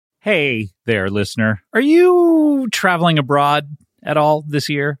Hey there, listener. Are you traveling abroad at all this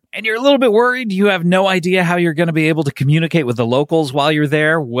year? And you're a little bit worried you have no idea how you're going to be able to communicate with the locals while you're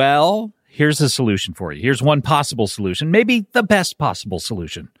there? Well, here's a solution for you. Here's one possible solution, maybe the best possible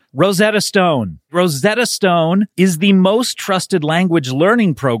solution. Rosetta Stone. Rosetta Stone is the most trusted language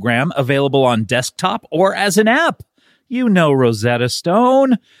learning program available on desktop or as an app. You know Rosetta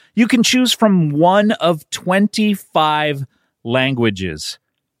Stone. You can choose from one of 25 languages.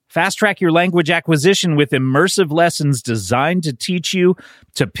 Fast track your language acquisition with immersive lessons designed to teach you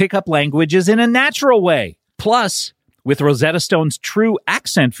to pick up languages in a natural way. Plus, with Rosetta Stone's True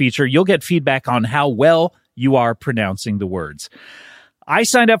Accent feature, you'll get feedback on how well you are pronouncing the words. I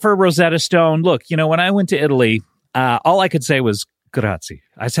signed up for Rosetta Stone. Look, when I went to Italy, all I could say was grazie.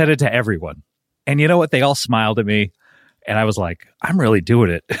 I said it to everyone. And you know what? They all smiled at me. And I was like, I'm really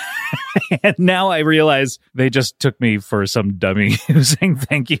doing it. And now I realize they just took me for some dummy saying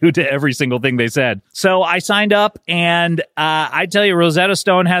thank you to every single thing they said. So I signed up, and I tell you, Rosetta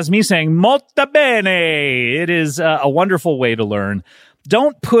Stone has me saying molto bene. It is a wonderful way to learn.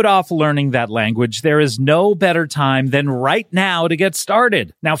 Don't put off learning that language. There is no better time than right now to get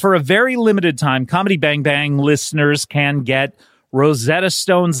started. Now, for a very limited time, Comedy Bang Bang listeners can get Rosetta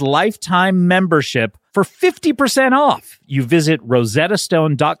Stone's lifetime membership for 50% off. You visit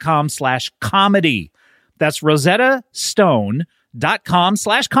rosettastone.com/comedy. That's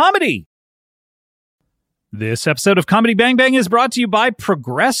rosettastone.com/comedy. This episode of Comedy Bang Bang is brought to you by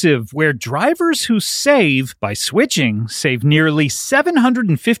Progressive, where drivers who save by switching save nearly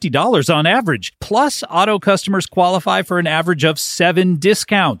 $750 on average. Plus, auto customers qualify for an average of 7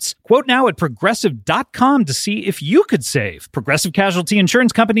 discounts. Quote now at Progressive.com to see if you could save. Progressive Casualty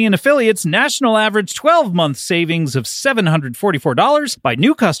Insurance Company and Affiliates national average 12-month savings of $744 by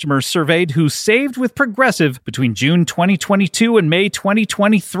new customers surveyed who saved with Progressive between June 2022 and May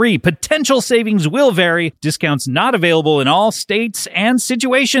 2023. Potential savings will vary. Discounts not available in all states and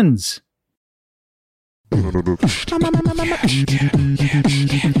situations. Comedy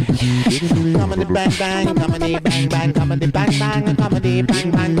bang bang, comedy bang bang, comedy bang bang, comedy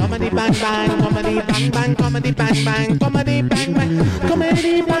bang bang, comedy bang bang, comedy bang bang, comedy bang bang, comedy bang bang,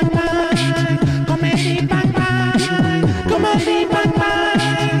 comedy bang bang, comedy bang bang, comedy bang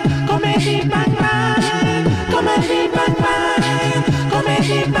bang, comedy bang bang, comedy bang bang,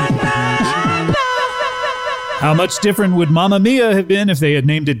 comedy bang bang. How much different would Mamma Mia have been if they had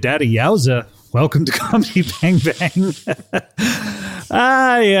named it Daddy Yowza? Welcome to Comedy Bang Bang.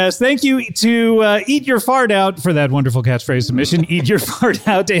 Yes. Thank you to Eat Your Fart Out for that wonderful catchphrase submission. Eat Your Fart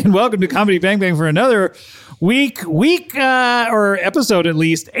Out. And welcome to Comedy Bang Bang for another week, or episode at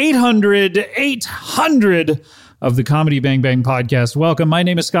least, 800 of the Comedy Bang Bang podcast. Welcome. My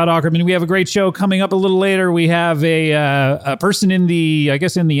name is Scott Aukerman. We have a great show coming up a little later. We have a person in the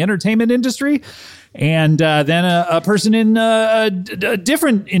entertainment industry, and then a person in a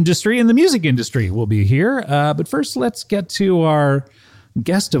different industry, in the music industry, will be here. But first, let's get to our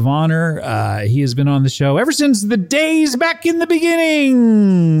guest of honor. He has been on the show ever since the days back in the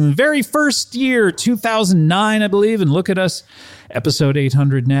beginning. Very first year, 2009, I believe. And look at us, episode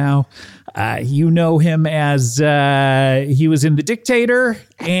 800 now. You know him as he was in The Dictator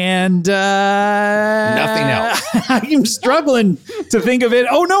and nothing else. I'm struggling to think of it.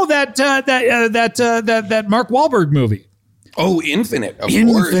 Oh no, that Mark Wahlberg movie. Oh, Infinite. Of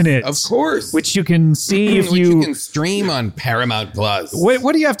course. Which you can see if you can stream on Paramount Plus.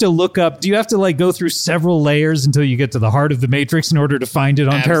 What do you have to look up? Do you have to go through several layers until you get to the heart of the Matrix in order to find it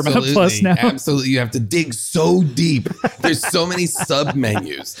on Paramount Plus now? Absolutely. You have to dig so deep. There's so many sub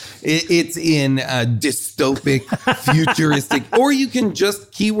menus. It's in dystopic, futuristic, or you can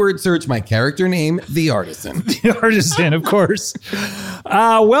just keyword search my character name, The Artisan. The Artisan, of course.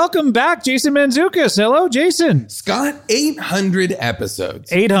 Welcome back, Jason Mantzoukas. Hello, Jason. Scott, 800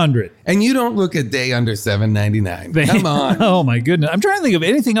 episodes. 800. And you don't look a day under $7.99. Come on. Oh, my goodness. I'm trying to think of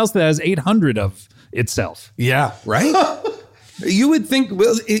anything else that has 800 of itself. Yeah, right? You would think, what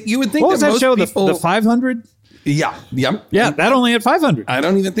was that show, people, the 500? Yeah. Yeah, that only had 500. I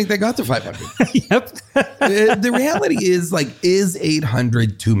don't even think they got to 500. Yep. The reality is, is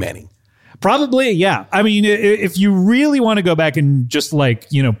 800 too many? Probably, yeah. I mean, if you really want to go back and just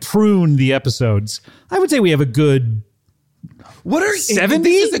prune the episodes, I would say we have a good 70?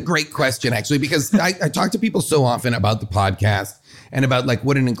 This is a great question, actually, because I talk to people so often about the podcast and about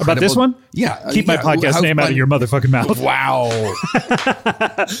what an incredible... About this one? Yeah. Keep my podcast name out of your motherfucking mouth. Wow.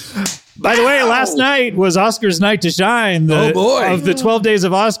 By the way, last night was Oscars night to shine. Of the 12 days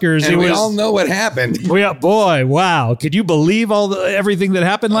of Oscars. And we all know what happened. Wow. Could you believe everything that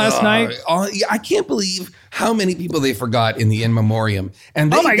happened last night? I can't believe how many people they forgot in the In Memoriam.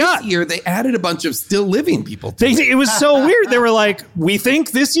 And Oh my this God. year, they added a bunch of still living people to it. It was so weird. They were like, we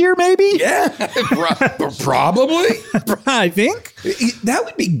think this year, maybe? Yeah, probably. I think. That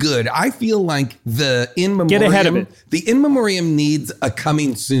would be good. I feel like the In Memoriam, Get ahead of it. The In Memoriam needs a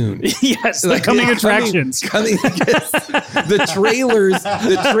coming soon. Yes, the coming attractions. Yes. The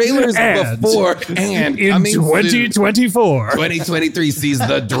trailers And before and in coming soon. 2024. 2023 sees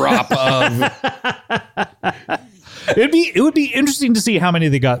the drop of. It would be interesting to see how many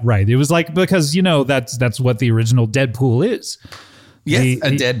they got right. It was like, because that's what the original Deadpool is. Yes,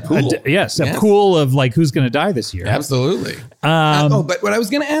 a dead pool. A pool of like who's going to die this year. Absolutely. But what I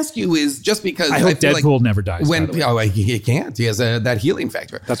was going to ask you is, just because I hope feel Deadpool never dies. by the way. he can't. He has that healing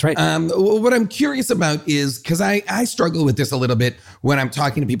factor. That's right. What I'm curious about is, because I struggle with this a little bit when I'm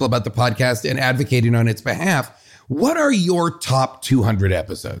talking to people about the podcast and advocating on its behalf. What are your top 200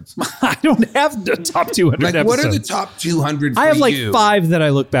 episodes? I don't have the top 200 Like, episodes. what are the top 200 for I have like you? 5 that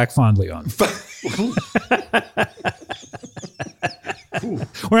I look back fondly on.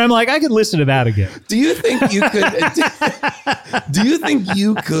 Where I'm like, I could listen to that again. Do you think you could? Do you think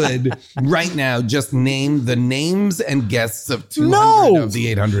you could right now just name the names and guests of 200 of the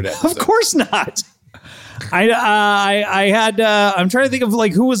 800 episodes? Of course not. I had. I'm trying to think of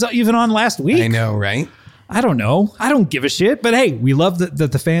like who was even on last week. I know, right? I don't know. I don't give a shit. But hey, we love that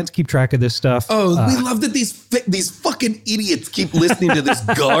the fans keep track of this stuff. Oh, we love that these fucking idiots keep listening to this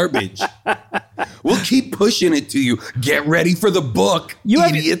garbage. We'll keep pushing it to you. Get ready for the book,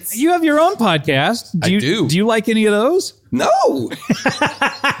 idiots. You have your own podcast. I do. Do you like any of those? No.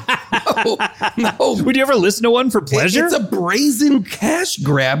 No. Would you ever listen to one for pleasure? It's a brazen cash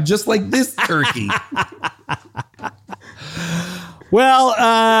grab, just like this turkey.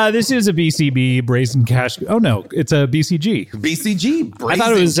 Well, this is a BCB brazen cash. Oh no, it's a BCG. BCG. I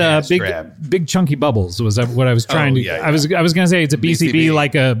thought it was cash big, grab. big chunky bubbles. Was what I was trying to? Yeah. I was going to say it's a BCB, BCB.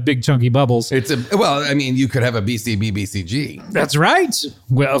 like a big chunky bubbles. You could have a BCB BCG. That's right.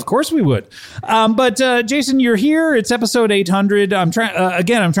 Well, of course we would. But Jason, you're here. It's episode 800. I'm trying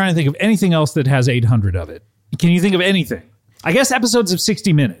to think of anything else that has 800 of it. Can you think of anything? I guess episodes of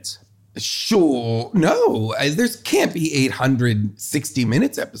 60 minutes. Sure. No, there can't be 860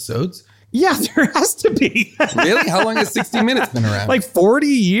 minutes episodes. Yeah, there has to be. Really? How long has 60 minutes been around? Like 40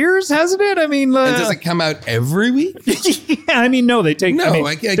 years, hasn't it? I mean, and does it come out every week? Yeah, I mean, no, they take. No, I mean,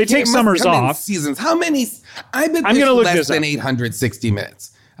 I they can't- take it must summers come in off. seasons. How many? I bet I'm there's gonna look less this than up. 860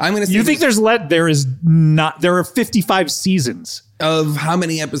 minutes. I'm going to say You think there are 55 seasons? of how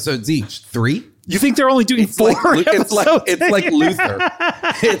many episodes each? 3? You think they're only doing 4 It's like episodes? Luther.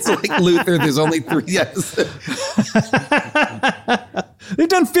 It's like Luther. There's only 3. Yes. They've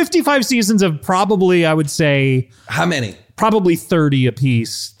done 55 seasons of probably, I would say, How many? probably 30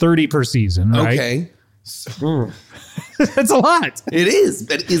 apiece, 30 per season, right? Okay. That's a lot. It is,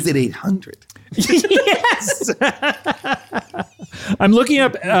 but is it 800? Yes. I'm looking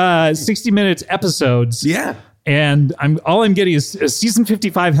up 60 Minutes episodes. Yeah. And all I'm getting is season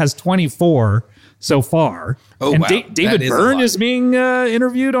 55 has 24 so far. Oh, and wow. David That is a Byrne lot. is being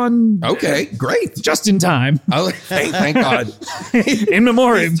interviewed on Okay, great. just in time. Oh, thank God. In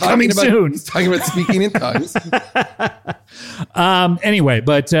memoriam, coming soon. He's talking about speaking in tongues. Anyway,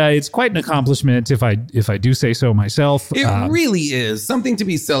 but it's quite an accomplishment if I do say so myself. It really is something to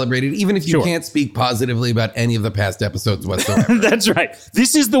be celebrated, even if you Sure. can't speak positively about any of the past episodes whatsoever. That's right.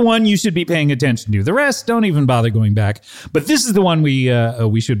 This is the one you should be paying attention to. The rest, don't even bother going back. But this is the one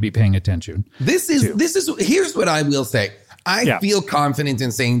we should be paying attention. This is here's what I will say. I feel confident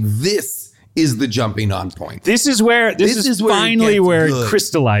in saying this is the jumping on point. This is where this is where it finally gets where good. it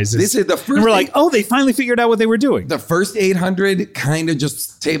crystallizes. This is the first and we're like, thing- oh, they finally figured out what they were doing. The first 800 kind of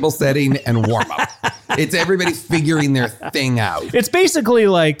just table setting and warm up. It's everybody figuring their thing out. It's basically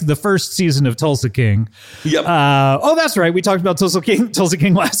like the first season of Tulsa King. Yep. That's right. We talked about Tulsa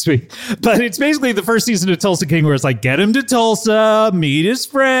King last week. But it's basically the first season of Tulsa King where it's like, get him to Tulsa, meet his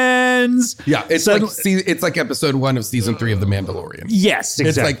friends. Yeah, it's Suddenly- it's like episode 1 of season 3 of The Mandalorian. Yes,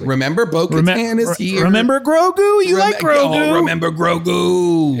 exactly. It's like, remember Bo-Katan is here. Remember Grogu? You like Grogu? Oh, remember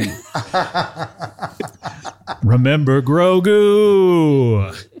Grogu. Remember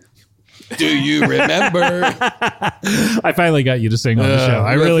Grogu. Do you remember? I finally got you to sing on the show.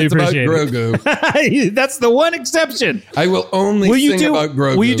 I really It's appreciate about it. Grogu. That's the one exception. I will only sing about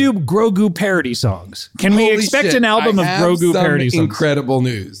Grogu. Will you do Grogu parody songs? Can we Holy expect shit, an album I of have Grogu some parody songs? incredible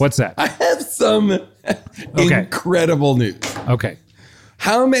news. What's that? I have some incredible news. Okay.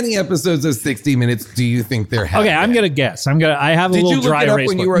 How many episodes of 60 Minutes do you think there have? Okay, I'm gonna guess. I have a Did little you look dry it up erase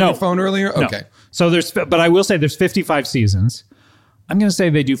when book. you were on No. your phone earlier? No. Okay. So but I will say there's 55 seasons. I'm going to say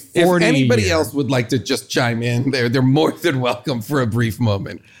they do 40. If anybody a year. else would like to just chime in, they're more than welcome for a brief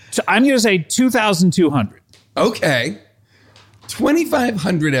moment. So I'm going to say 2,200. Okay.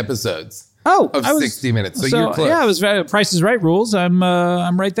 2,500 episodes. Oh, of 60 minutes. So you're close. Yeah, it was Price is Right rules. I'm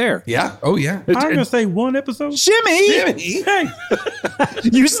right there. Yeah. Oh, yeah. I'm going to say one episode. Shimmy! Hey,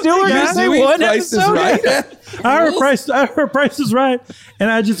 You still are going to say one Price episode? Is Right. I heard Price is Right,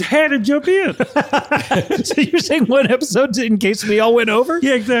 and I just had to jump in. So you're saying one episode in case we all went over?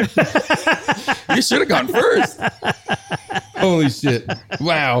 Yeah, exactly. You should have gone first. Holy shit.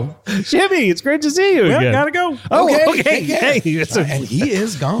 Wow. Shimmy, it's great to see you Well, again. gotta go. Oh, okay. Yeah. Hey, And he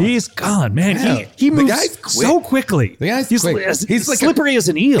is gone. he's gone, man. Yeah. He The moves guy's quick. so quickly. The guy's he's quick. He's Like slippery as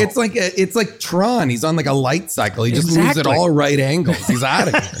an eel. It's like Tron. He's on like a light cycle. He just moves at Exactly. all right angles. He's out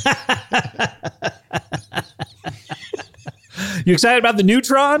of here. You excited about the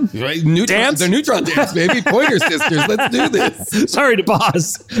Neutron? Right? Dance? The Neutron dance, baby. Pointer Sisters. Let's do this. Sorry to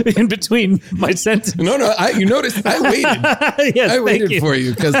pause in between my sentence. No. You noticed I waited. Yes, I thank waited you. for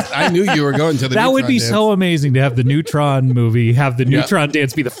you because I knew you were going to the That Neutron would be dance. so amazing to have the Neutron movie, have the Neutron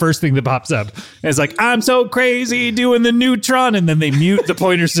dance be the first thing that pops up. And it's like, I'm so crazy doing the Neutron. And then they mute the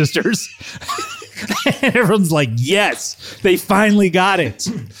Pointer Sisters. And everyone's like, yes, they finally got it.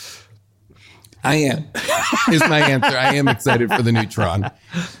 I am. Is my answer. I am excited for the Neutron.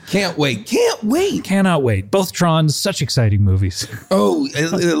 Can't wait. Cannot wait. Both Trons, such exciting movies. Oh,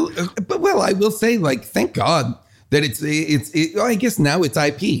 but well, I will say, like, thank God that I guess now it's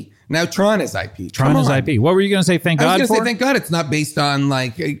IP. Now Tron is IP. Tron is IP. What were you going to say? Thank I was God going to for? say, thank God it's not based on,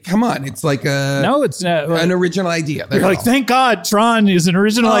 like, come on. It's like No, it's not. an original idea. You're like, thank God Tron is an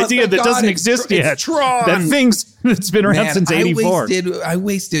original idea thank that God doesn't it's exist Tr- it's yet. Tron. That thing's it's been around Man, since 84. I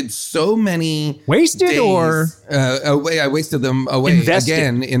wasted so many Wasted days, or? away. I wasted them away Invested.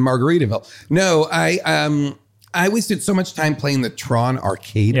 again in Margaritaville. No, I wasted so much time playing the Tron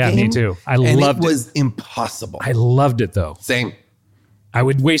arcade Yeah, game. me too. I and loved it. it. Was impossible. I loved it though. Same. I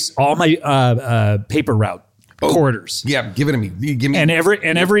would waste all my paper route quarters. Yeah, give it to me. You give me. And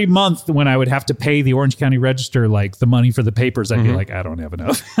every month when I would have to pay the Orange County Register like the money for the papers, I'd be like, I don't have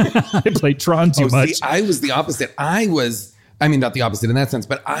enough. I played Tron too much. See, I was the opposite. Not the opposite in that sense,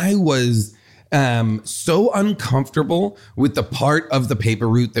 but I was so uncomfortable with the part of the paper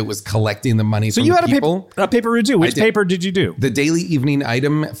route that was collecting the money So from you the had people. a paper route too. Which did. paper did you do? The Daily Evening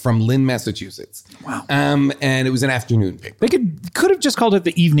Item from Lynn, Massachusetts. Wow. And it was an afternoon paper. They could have just called it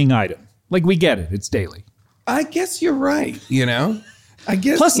the evening item. Like we get it. It's daily. I guess you're right. I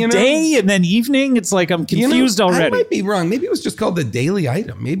guess Plus day and then evening. It's like I'm confused I already. might be wrong. Maybe it was just called the Daily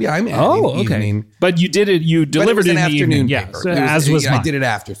Item. Maybe I'm adding okay. evening. But you did it. You But it delivered was it an in the afternoon evening. Yeah, paper. so, It as was I mine. did it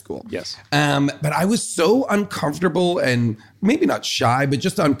after school. Yes. But I was so uncomfortable and maybe not shy, but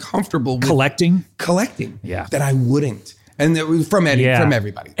just uncomfortable with collecting. Yeah. That I wouldn't. And it was from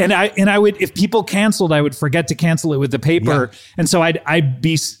everybody. And I would, if people canceled, I would forget to cancel it with the paper, Yeah. and so I'd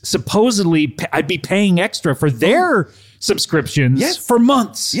be paying extra for their subscriptions Yes. for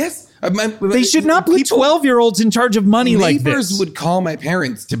months. Yes. They should not put 12-year-olds in charge of money like Neighbors this. would call my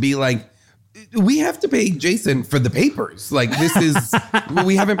parents to be like, we have to pay Jason for the papers. Like, this is,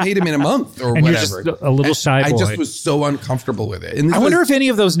 we haven't paid him in a month or And you're whatever. just a little shy I boy. just was so uncomfortable with it. And I wonder if any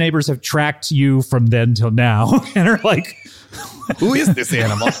of those neighbors have tracked you from then till now and are like, who is this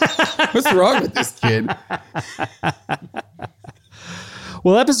animal? What's wrong with this kid?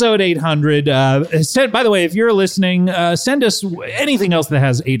 well, episode 800. By the way, if you're listening, send us anything else that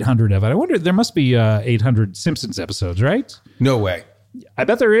has 800 of it. I wonder, there must be 800 Simpsons episodes, right? No way. I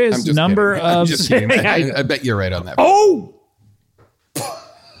bet there is. I'm just Number kidding. I'm of. just kidding. I bet you're right on that. Oh!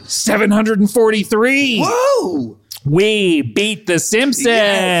 743. Whoa! We beat The Simpsons.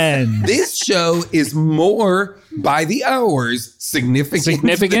 Yes. This show is more by the hours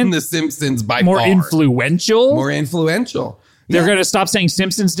significant than The Simpsons by More far. influential. More influential. They're going to stop saying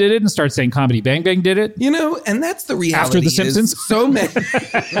Simpsons did it and start saying Comedy Bang Bang did it. And that's the reality. After The Simpsons? Is so many.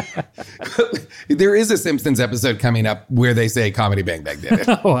 There is a Simpsons episode coming up where they say Comedy Bang Bang did it.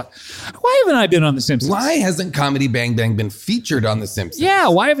 Why haven't I been on The Simpsons? Why hasn't Comedy Bang Bang been featured on The Simpsons? Yeah,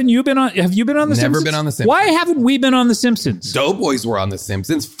 why haven't you been on? Have you been on The Never Simpsons? been on The Simpsons. Why haven't we been on The Simpsons? Doughboys were on The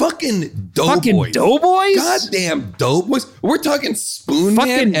Simpsons. Fucking Doughboys. Fucking Doughboys? Goddamn Doughboys. We're talking Spoon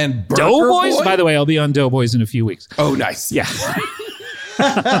Fucking Man and Burger Doughboys? Boy? By the way, I'll be on Doughboys in a few weeks. Oh, nice. Yeah.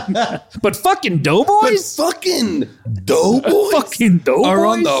 But fucking But Doughboys? fucking Doughboys Fucking Doughboys? are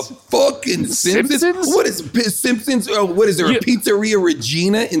on the fucking Simpsons. Simpsons? What is Simpsons? Oh, what is there? A Pizzeria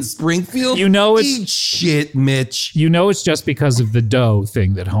Regina in Springfield? You know it's- Eat shit, Mitch. You know it's just because of the dough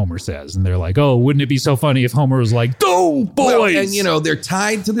thing that Homer says. And they're like, oh, wouldn't it be so funny if Homer was like, Doughboys? Well, and you know they're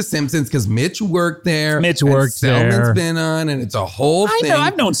tied to the Simpsons because Mitch worked there. Mitch and worked Selman's there. been on, and it's a whole I thing. know,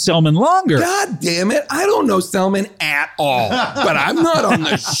 I've known Selman longer. God damn it! I don't know Selman at all, but I'm not on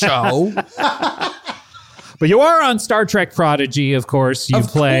the show. But you are on Star Trek Prodigy, of course. You Of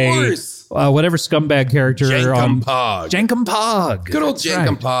play course. Whatever scumbag character on Jenkum Jenkum Pog. Good old That's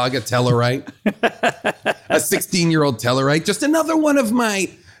Jenkum Pog, a Tellarite, a 16-year-old Tellarite. Just another one of my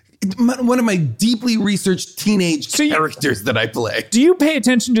deeply researched teenage characters that I play. Do you pay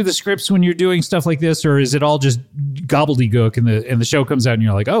attention to the scripts when you're doing stuff like this, or is it all just gobbledygook and the show comes out and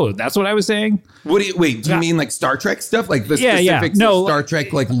you're like, oh, that's what I was saying? Do you mean like Star Trek stuff? Like the Yeah, yeah. specifics No, of Star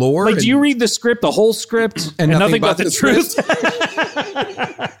Trek like lore? Like, do you read the script, the whole script, and nothing but the truth?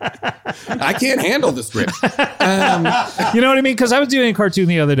 I can't handle the script. You know what I mean? Because I was doing a cartoon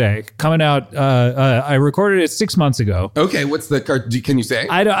the other day, coming out. I recorded it 6 months ago. Okay, what's the can you say?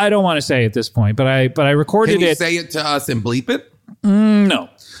 I don't want to say at this point, but I recorded Can you it. say it to us and bleep it? No,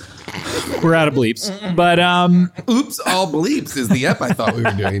 we're out of bleeps. But Oops, all bleeps is the ep I thought we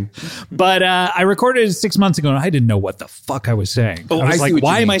were doing. But I recorded it 6 months ago, and I didn't know what the fuck I was saying. Oh, I was I see like, what you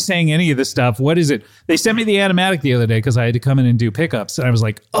why am mean. I saying any of this stuff? What is it? They sent me the animatic the other day because I had to come in and do pickups, and I was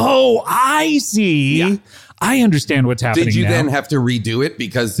like, oh, I see. Yeah. I understand what's happening. Did you now. then have to redo it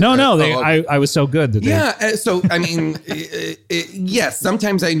because No. okay. I was so good that So I mean, yes.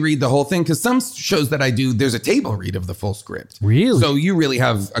 Sometimes I read the whole thing because some shows that I do, there's a table read of the full script. Really? So you really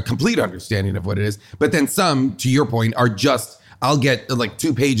have a complete understanding of what it is. But then some, to your point, are just I'll get like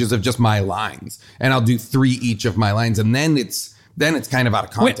 2 pages of just my lines, and I'll do 3 each of my lines, and then it's kind of out of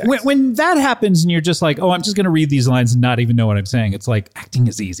context. When that happens, and you're just like, oh, I'm just going to read these lines and not even know what I'm saying. It's like acting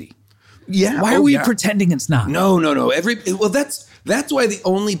is easy. Yeah. Why are we pretending it's not? No. That's why the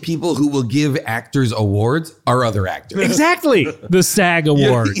only people who will give actors awards are other actors. Exactly. The SAG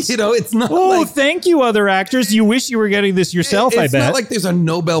Awards. You know, it's not Oh, like thank you, other actors. You wish you were getting this yourself, I it's bet. not like there's a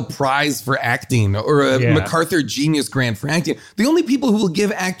Nobel Prize for acting or a Yeah. MacArthur Genius Grant for acting. The only people who will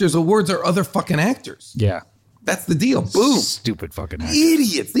give actors awards are other fucking actors. Yeah. That's the deal. Boom. Stupid fucking actors.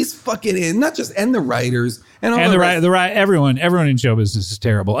 Idiots. These fucking not just and the writers and all And the the rest. right, everyone in show business is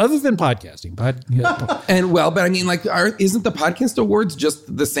terrible, other than podcasting. And well, but I mean, like, isn't the podcast awards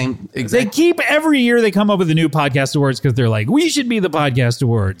just the same They exact? keep every year they come up with the new podcast awards because they're like, we should be the podcast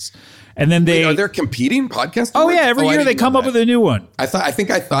awards, and then they. Are there competing podcast Oh awards? yeah, every I year they didn't come know up that. with a new one. I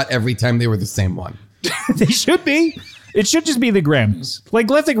thought every time they were the same one. They should be. It should just be the Grammys. Like,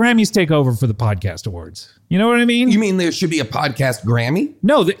 let the Grammys take over for the podcast awards. You know what I mean? You mean there should be a podcast Grammy?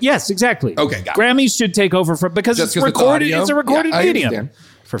 No, yes, exactly. Okay, got it. Grammys should take over for because Just it's 'cause it's recorded. audio? It's a recorded Yeah, I medium. understand.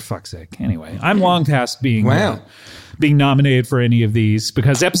 For fuck's sake. Anyway, I'm long past being Wow. being nominated for any of these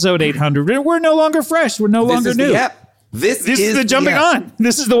because episode 800. We're no longer fresh. We're no This longer is new. the app. This Is the jumping app. on.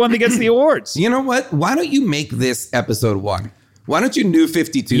 This is the one that gets the awards. You know what? Why don't you make this episode 1? Why don't you New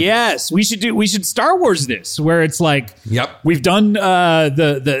 52? Yes, we should Star Wars this where it's like Yep. we've done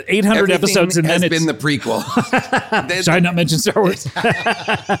the 800 Everything episodes and has then it's been the prequel. should I not mention Star Wars?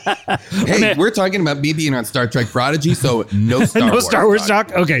 Hey, we're talking about me being on Star Trek Prodigy, so no Star No Wars. Star Wars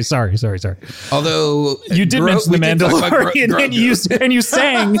talk. Okay, sorry. Although You did mention the we did talk about Mandalorian, and you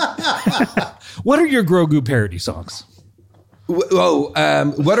sang. What are your Grogu parody songs? what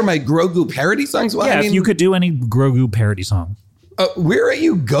are my Grogu parody songs? Well, Yeah, I mean, if you could do any Grogu parody song. where are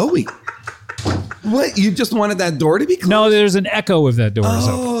you going? What? You just wanted that door to be closed? No, there's an echo of that door. is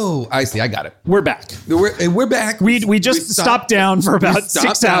open. Oh, I see. I got it. We're back. We're back. We just stopped down for about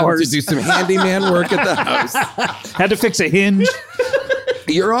 6 hours. to do some handyman work at the house. Had to fix a hinge.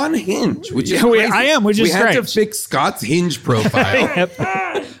 You're on Hinge, which is Yeah, crazy. I am, which is we had to strange. fix Scott's Hinge profile.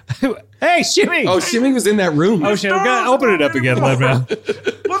 Hey, Shimmy. Oh, Shimmy was in that room. Oh, shit. Open it up again, Leadville.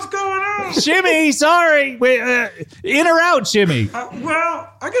 What's going on? Shimmy, sorry. Wait, in or out, Shimmy? Well,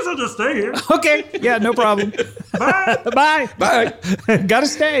 I guess I'll just stay here. Okay. Yeah, no problem. Bye. Bye. Bye. Gotta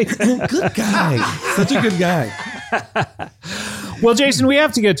stay. Good guy. Such a good guy. Well, Jason, we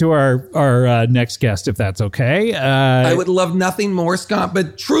have to get to our next guest, if that's okay. I would love nothing more, Scott,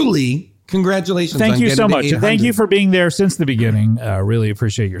 but truly, congratulations. Thank on you getting so to much. 800. Thank you for being there since the beginning. Really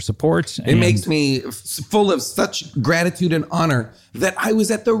appreciate your support. It makes me full of such gratitude and honor that I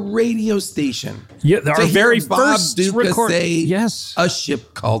was at the radio station. Yeah, to our hear very Bob first Duca record. say, Yes. A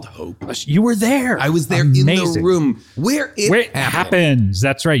Ship Called Hope. You were there. I was there in the Amazing. room where it happens.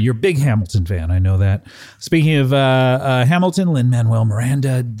 That's right. You're a big Hamilton fan. I know that. Speaking of Hamilton, Lin-Manuel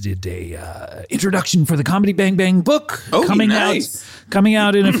Miranda did a introduction for the Comedy Bang Bang book coming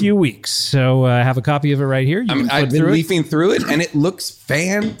out in a few weeks. So I have a copy of it right here. You can I've flip been through it. leafing through it, and it looks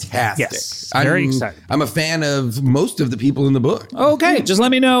fantastic. Yes, very exciting. I'm a fan of most of the people in the book. Okay, just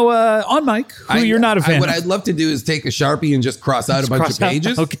let me know on mic who you're not a fan What of. I'd love to do is take a Sharpie and just cross out a bunch of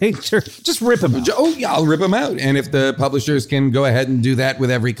pages. Okay, sure. Just rip them out. Oh, yeah, I'll rip them out. And if the publishers can go ahead and do that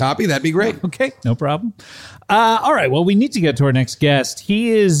with every copy, that'd be great. Okay, no problem. All right, well, we need to get to our next guest. He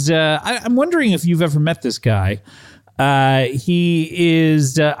is, I'm wondering if you've ever met this guy. He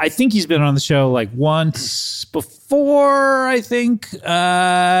is, I think he's been on the show like once before, I think.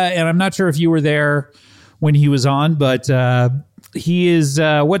 And I'm not sure if you were there when he was on, but he is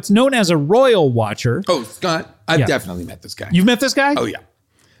what's known as a royal watcher. Oh, Scott, I've definitely met this guy. You've met this guy? Oh, yeah.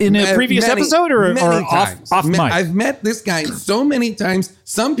 In a previous episode or times. off mic? I've met this guy so many times.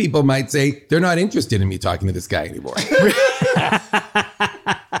 Some people might say they're not interested in me talking to this guy anymore.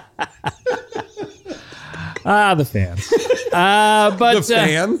 The fans. But The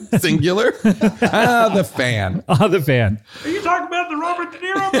fan, singular. The fan. The fan. Are you talking about the Robert De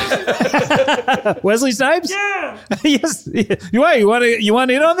Niro movie? Wesley Snipes? Yeah. Yes. You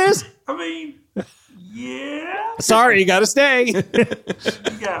want in on this? I mean, yeah. Sorry, you got to stay. You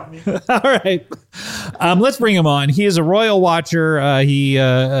got me. All right. Let's bring him on. He is a royal watcher. He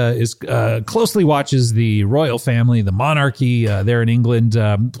is closely watches the royal family, the monarchy there in England.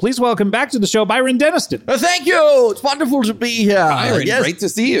 Please welcome back to the show, Byron Deniston. Thank you. It's wonderful to be here. Byron, great to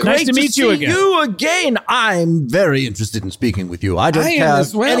see you. Nice to meet you again. You again. I'm very interested in speaking with you. I don't I am care as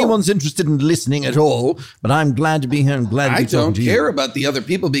if well. anyone's interested in listening at all, but I'm glad to be here and glad to I be talking don't to you. care about the other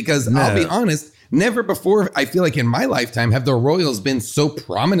people because I'll be honest, never before, I feel like in my lifetime, have the royals been so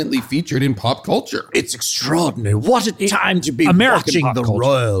prominently featured in pop culture. It's extraordinary. What a time to be American watching pop the culture.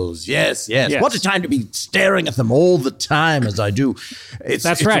 royals. Yes. Yes. What a time to be staring at them all the time as I do. It's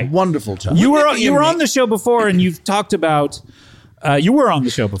right. a wonderful time. You were on the show before, and you've talked about. You were on the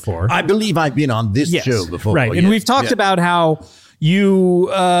show before. I believe I've been on this show before. right? And yes. we've talked about how you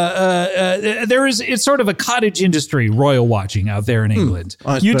it's sort of a cottage industry royal watching out there in England.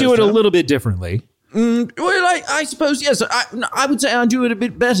 I You do suppose it a so. little bit differently. Well, I suppose, yes. I would say I do it a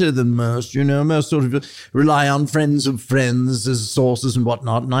bit better than most, Most sort of rely on friends of friends as sources and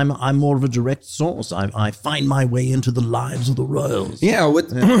whatnot, and I'm more of a direct source. I find my way into the lives of the royals. Yeah,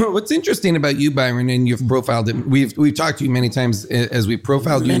 what's interesting about you, Byron, and you've profiled it. We've talked to you many times as we've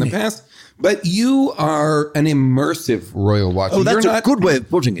profiled you in the past. But you are an immersive royal watcher. Oh, that's a good way of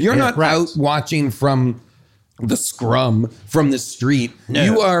putting it. You're Yeah. not out watching from the scrum, from the street. No.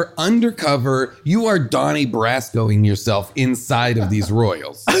 You are undercover. You are Donnie Brascoing yourself inside of these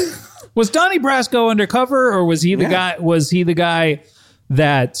royals. Was Donnie Brasco undercover, or was he the guy? Was he the guy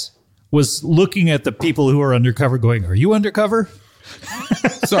that was looking at the people who are undercover, going, "Are you undercover?"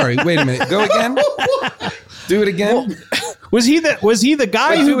 Sorry, wait a minute. Go again. Do it again. Was he the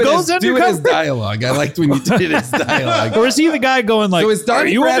guy who goes Do it as undercover, dialogue. I liked when you did it as dialogue. or is he the guy going like, So is "Are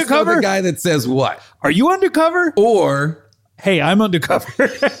Donnie you Brasco undercover? the guy that says what? Are you undercover?" Or Hey, I'm undercover.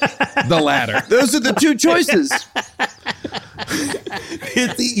 the latter? Those are the two choices.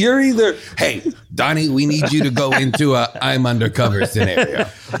 You're either, hey, Donnie, we need you to go into a I'm undercover scenario.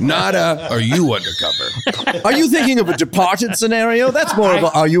 Not a, are you undercover? Are you thinking of a Departed scenario? That's more of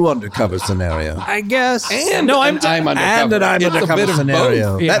a Are You Undercover scenario. I guess. And no, I'm undercover. And an I'm It's a Undercover bit of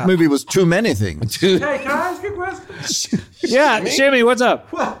scenario. both. Yeah. That movie was too many things. Hey, can I ask you a question? Yeah, Shimmy, what's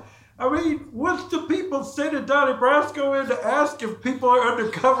up? Well, I mean, wouldn't the people sending Donnie Brasco in to ask if people are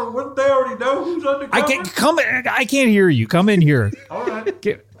undercover? Wouldn't they already know who's undercover? I can't hear you. Come in here. All right.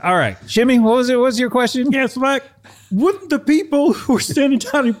 All right, Shimmy, what was it? What's your question? Yes, like, wouldn't the people who are sending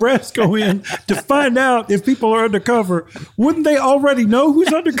Donnie Brasco in to find out if people are undercover, wouldn't they already know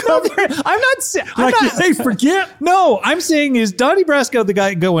who's undercover? I'm not saying. Like, did they forget? No, I'm saying, is Donnie Brasco the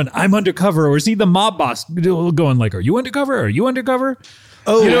guy going, "I'm undercover," or is he the mob boss going like, "Are you undercover? Are you undercover?"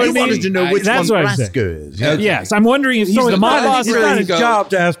 Oh, You know what I I mean? wanted to know which That's one what I'm saying. Brasco is. Yeah. Yes, I'm wondering if he's So the it's mob not, boss. it's or not is his he job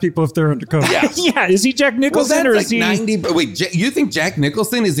to ask people if they're undercover. yeah, is he Jack Well, Nicholson that's or like is he? 90. Wait, you think Jack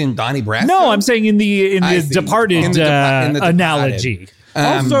Nicholson is in Donnie Brasco? No, I'm saying in the I see. Departed In the Departed. analogy.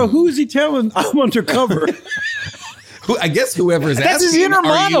 Also, who is he telling I'm undercover? I guess whoever is That's his asking, inner are you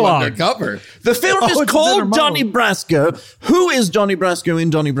monologue. undercover? The film Oh, is it's a called better Donnie Brasco. Who is Donnie Brasco in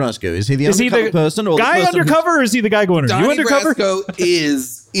Donnie Brasco? Is he the Is he undercover the person or guy the person undercover, or is he the guy going, "Are you Donnie undercover?" Brasco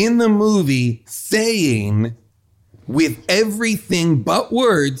is in the movie saying with everything but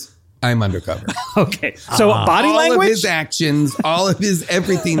words, I'm undercover. Okay. So body all language? of his actions, all of his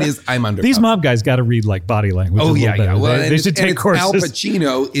everything is I'm undercover. These mob guys got to read like body language. Oh a yeah, little yeah. better. Well, They should take courses. Al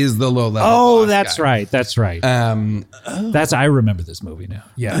Pacino is the low level. Oh, boss that's guy. right. That's right. I remember this movie now.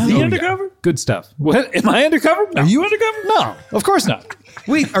 Yeah. Is he Oh, yeah. undercover? Good stuff. What? Am I undercover? No. Are you undercover? No, of course not.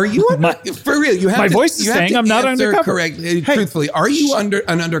 Wait, are you for real? You have my to, voice is you have saying to I'm not answer undercover. correctly. Truthfully, are you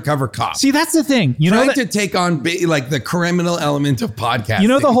an undercover cop? See, that's the thing. You know Trying that, to take on like the criminal element of podcasting. you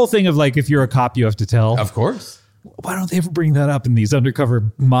know the whole thing of like if you're a cop, you have to tell. Of course. Why don't they ever bring that up in these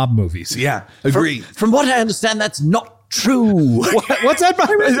undercover mob movies? Yeah, agree. From what I understand, that's not true. What's that,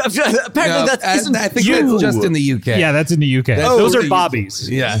 Byron? Apparently, that isn't I think true. that's just in the UK. Yeah, that's in the UK. Oh, Those are the- bobbies.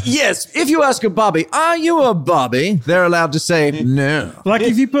 Yeah. Yes, if you ask a Bobby, are you a Bobby? They're allowed to say no. Like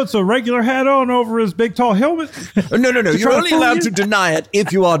if he puts a regular hat on over his big tall helmet. No. You're try to only fool allowed you? to deny it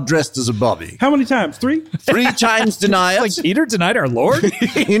if you are dressed as a Bobby. How many times? 3? 3 times deny Like it. Peter tonight, our Lord.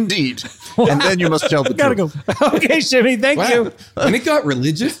 Indeed. And then you must tell the Gotta truth. go. Okay, Shimmy, thank Wow. you. When it got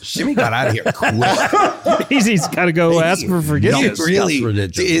religious, Shimmy got out of here quick. He's got to go ask for forgiveness. He really?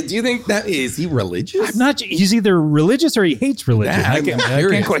 That's religion. Do you think that is he religious? Not. He's either religious or he hates religion. Yeah, I I'm can't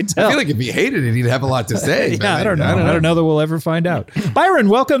curious. quite tell. I feel like if he hated it, he'd have a lot to say. but yeah, I don't know. I don't know that we'll ever find out. Byron,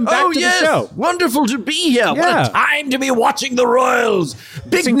 welcome back to the show. Wonderful to be here. Yeah. What a time to be watching the Royals.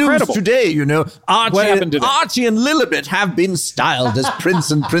 Big news incredible. today, you know. What happened today? Archie and Lilibet have been styled as prince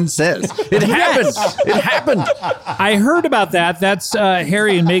and princess. It happened. It happened. I heard about that. That's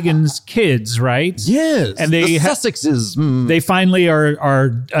Harry and Meghan's kids, right? Yes. And they the ha- Sussexes. They finally are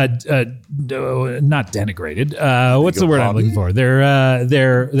not denigrated. What's the word I'm looking for?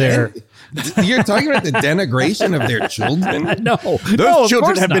 They're You're talking about the denigration of their children? no. Those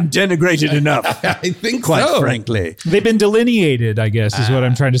children have been denigrated enough, I think quite so. frankly. They've been delineated, I guess, is what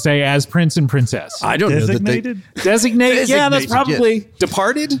I'm trying to say, as prince and princess. I don't know that they... Designated? Yeah, that's Designated, probably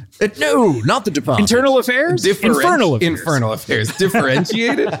departed. No, not the department. Internal affairs? Infernal affairs. Infernal affairs.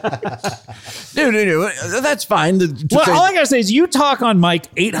 Differentiated? No. That's fine. Well, all I gotta say is you talk on mic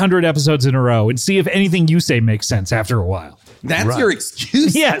 800 episodes in a row and see if anything you say makes sense after a while. That's your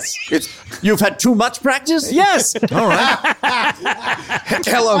excuse? Yes. You've had too much practice? Yes. All right.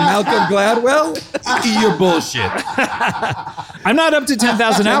 Hello, Malcolm Gladwell. You're bullshit. I'm not up to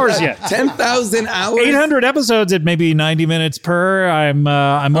 10,000 hours yet. 10,000 hours? 800 episodes at maybe 90 minutes per. I'm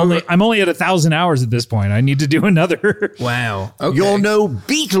only at 1,000 hours at this point. I need to do another. Wow. Okay. You're no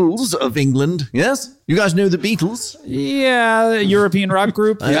Beatles of England, yes? You guys know the Beatles? Yeah, European rock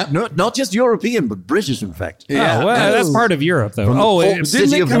group. Yeah. No, not just European, but British, in fact. Yeah. Oh, well, that's part of Europe, though. the It city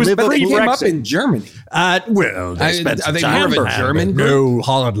didn't of it was Liverpool. But they came up pre-Brexit. in Germany. Well, they spent are they some more of time a in German Hamburg. group? No,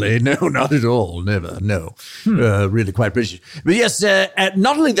 hardly. No, not at all. Never. No. Really quite British. But yes,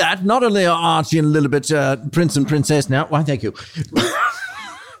 not only that, not only are Archie and Lilibet prince and princess now. Why, thank you.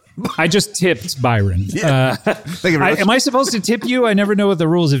 I just tipped Byron. Thank you very much. Am I supposed to tip you? I never know what the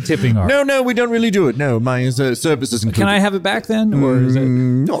rules of tipping are. No, we don't really do it. No, my service is included. Can I have it back then? Or is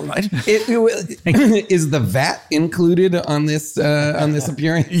it... All right. Is the VAT included on this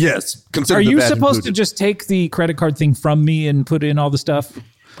appearance? Yes. Consider Are the you VAT supposed included. to just take the credit card thing from me and put in all the stuff?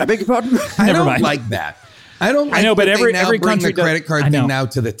 I beg your pardon? I Never don't mind. like that. I don't. Like I know, but that they every now country bring the does- credit card I know. thing now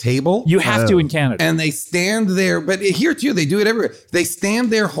to the table. You have to in Canada. And they stand there, but here too, they do it everywhere. They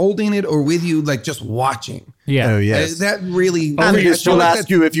stand there holding it or with you, like just watching. yeah. Oh, yes. That really. And I they feel will like ask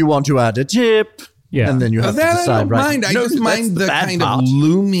you if you want to add a tip. Yeah. And then you have to that I decide, don't right? mind. I No, just that's mind the bad kind part. of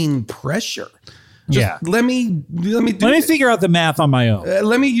looming pressure. Yeah. Let me do Let me it. figure out the math on my own.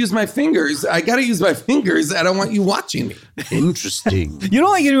 Let me use my fingers. I got to use my fingers. I don't want you watching me. Interesting. You don't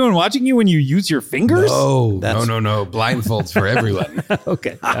like anyone watching you when you use your fingers? Oh, no. Blindfolds for everyone.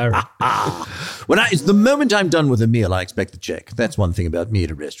 Okay. All right. It's the moment I'm done with a meal, I expect the check. That's one thing about me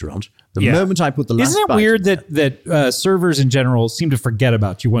at a restaurant. The Yeah. moment I put the last Isn't it bite weird in that servers in general seem to forget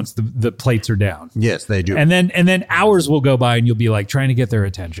about you once the plates are down? Yes, they do. And then hours will go by and you'll be like trying to get their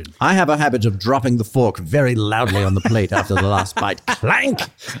attention. I have a habit of dropping the fork very loudly on the plate after the last bite. Clank!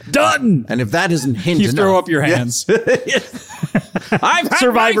 Done. And if that isn't hint You enough, throw up your hands. I've had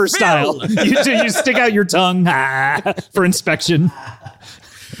Survivor my style. fill. You stick out your tongue for inspection.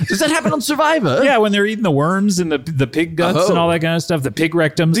 Does that happen on Survivor? Yeah, when they're eating the worms and the pig guts and all that kind of stuff, the pig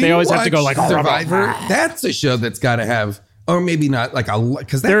rectums, Do they you always have to go watch like Survivor. That's a show that's got to have, or maybe not like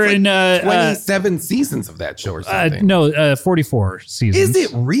because They're that's in, like 27 seasons of that show or something. no, 44 seasons. Is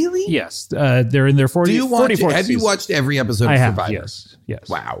it really? Yes, they're in their 40. Do you watch? 44th Have you season. watched every episode I of have. Survivor? Yes.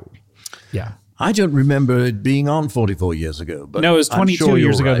 Wow. Yeah. I don't remember it being on 44 years ago. But No, it was I'm 22 sure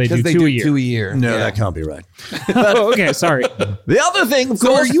years you're ago. right. They do Because they 2 do a year. 2 a year. No, Yeah. that can't be right. Oh, okay, sorry. The other thing, of So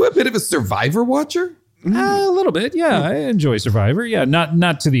course, are you a bit of a Survivor watcher? A little bit, yeah. I enjoy Survivor. Yeah,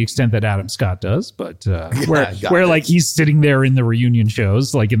 not to the extent that Adam Scott does, but where like he's sitting there in the reunion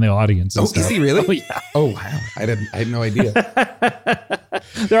shows, like in the audience. And stuff. Is he really? Oh, yeah. Oh, wow. I had no idea.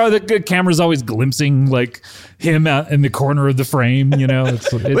 There are the good cameras always glimpsing like him out in the corner of the frame. You know,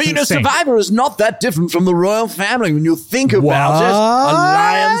 it's Well, you know, insane. Survivor is not that different from the royal family when you think about it.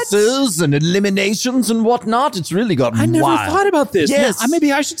 Alliances and eliminations and whatnot. It's really got I never wild. thought about this. Yes. Yeah,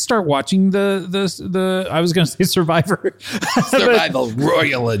 maybe I should start watching the I was going to say Survivor. Survival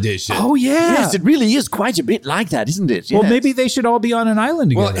Royal Edition. Oh yeah. Yes, it really is quite a bit like that, isn't it? Well, Yes. maybe they should all be on an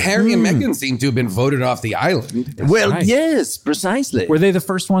island together. Well, Harry and Meghan seem to have been voted off the island. Well, right. yes, precisely. Were they the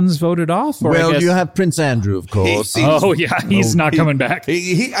first ones voted off? Or I Well, guess- you have Prince Andrew, of course. He seems- Oh yeah, he's not coming back.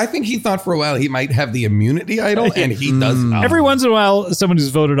 I think he thought for a while he might have the immunity idol, and he does not. Every once in a while, someone who's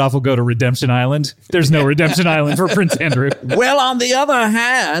voted off will go to Redemption Island. There's no Redemption Island for Prince Andrew. Well, on the other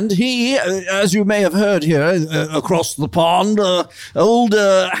hand, he, as you may have heard here across the pond, old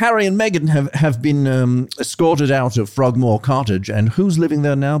Harry and Meghan have been escorted out of Frogmore Cottage. And who's living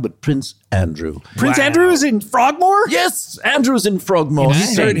there now but Prince Andrew? Prince Andrew is in Frogmore? Yes, Andrew's in Frogmore. I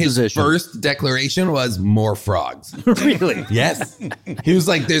He's heard in his position. first declaration was more frogs. Really? Yes. He was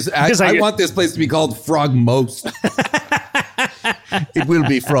like, Because I I- want this place to be called Frogmost. It will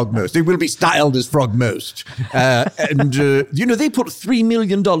be Frogmost. It will be styled as Frogmost. And they put $3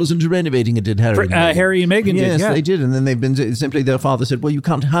 million into renovating it, did Harry? and Meghan. Harry and Meghan did, Yes, yeah. they did. And then they've been simply their father said, well, you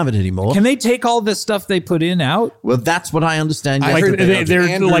can't have it anymore. Can they take all this stuff they put in out? Well, that's what I understand. I Like heard they're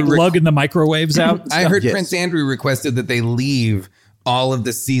Andrew like rec- lugging the microwaves out? I heard Yes. Prince Andrew requested that they leave all of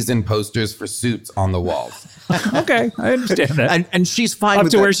the season posters for Suits on the walls. Okay, I understand that. and she's fine Up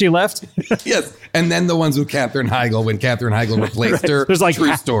with to that. where she left? Yes. And then the ones with Katherine Heigl when Katherine Heigl replaced her. There's like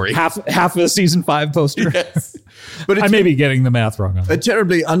True story. half of the season 5 poster. But I it's may be getting the math wrong on a that.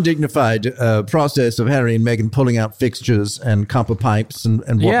 terribly undignified process of Harry and Meghan pulling out fixtures and copper pipes and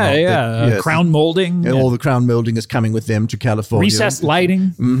whatnot. Yeah. Yes. Crown molding, And all the crown molding is coming with them to California. recessed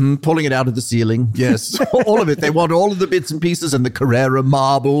lighting. Pulling it out of the ceiling. Yes, all of it. They want all of the bits and pieces and the Carrera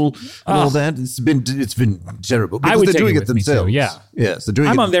marble and all that. It's been terrible because would they're take doing it it with me too, themselves. yeah. Yes, they're doing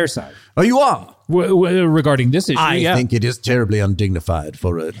it. I'm on their side Oh, you are. regarding this issue. I yeah. think it is terribly undignified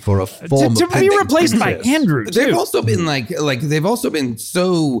for a form to of be replaced by princess. Andrew They've too. also been they've also been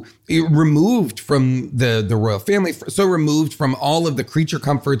so removed from the royal family, so removed from all of the creature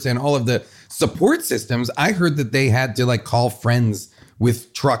comforts and all of the support systems. I heard that they had to call friends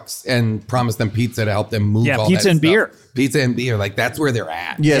with trucks and promise them pizza to help them move. Yeah, all pizza that and stuff. beer. Pizza and beer. That's where they're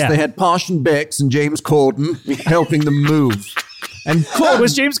at. Yes, Yeah. they had Posh and Bex and James Corden helping them move. And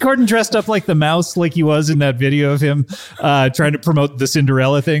Was James Corden dressed up like the mouse, like he was in that video of him trying to promote the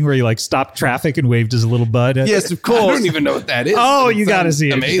Cinderella thing, where he stopped traffic and waved his little bud? yes, of I course. don't even know what that is. Oh, but it you gotta sounds see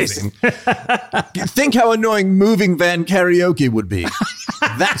it. Amazing. Think how annoying moving van karaoke would be.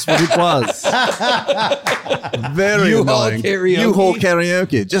 That's what it was. Very U-Haul annoying. karaoke. U-Haul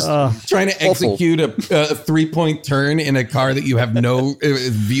karaoke. Just Trying to execute a 3-point turn in a car that you have no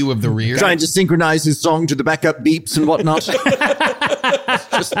view of the rear. trying to synchronize his song to the backup beeps and whatnot.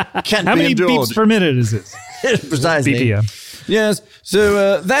 Just can't How be many endured. beeps per minute is this? Precisely. BPM. Yes.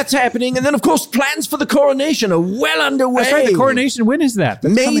 So that's happening. And then, of course, plans for the coronation are well underway. That's right. The coronation. When is that?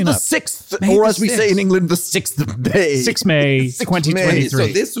 That's May coming the up. 6th, May or the as we say 6th. in England, the 6th of May. 6 May 2023. So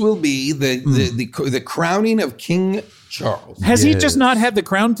this will be the crowning of King Charles. Has he just not had the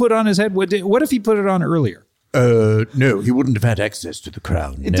crown put on his head? What if he put it on earlier? No, he wouldn't have had access to the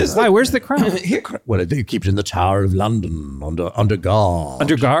crown. Never. Why? Where's the crown? Well, they keep it in the Tower of London under guard.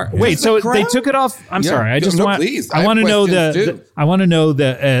 Under guard. Wait, so the crown? they took it off. I'm Yeah. sorry. I just No, want. please. I I want to have know questions, too. I want to know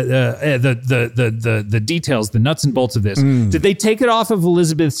the details, the nuts and bolts of this. Did they take it off of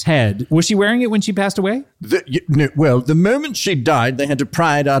Elizabeth's head? Was she wearing it when she passed away? The moment she died, they had to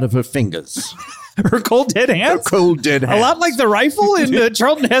pry it out of her fingers. Her cold dead hands. Cold dead hands. A lot like the rifle in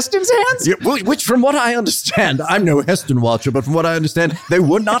Charlton Heston's hands. Yeah, which, from what I understand, I'm no Heston watcher, but from what I understand, they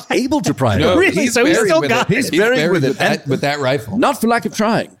were not able to pry it out. Really? So he's buried still with got it. it. He's buried with it. with that rifle. Not for lack of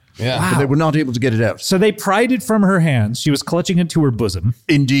trying. Yeah. But they were not able to get it out. So they pried it from her hands. She was clutching it to her bosom.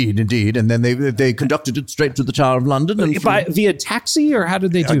 Indeed. And then they conducted it straight to the Tower of London. And Via taxi, or how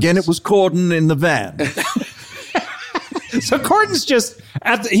did they do again, this? it was Corden in the van. So Corden's just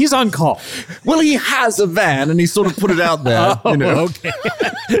he's on call. Well, he has a van, and he sort of put it out there. Okay.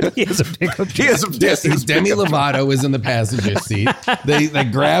 He has a pickup. He has a Yes, Demi Lovato is in the passenger seat. They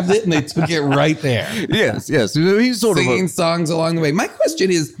grabbed it and they took it right there. Yes. He's sort Singing of songs along the way. My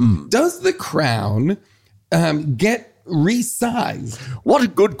question is, does the crown get resized? What a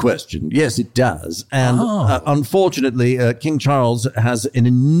good question. Yes, it does. And unfortunately, King Charles has an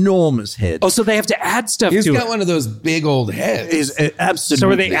enormous head. Oh, so they have to add stuff He's to got it. one of those big old heads. Is absolutely. So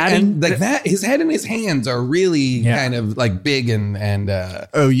are they adding And like that, his head and his hands are really Yeah. kind of like big and Oh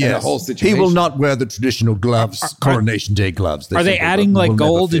and yes, the whole situation. he will not wear the traditional gloves, Coronation Day gloves. Are they adding like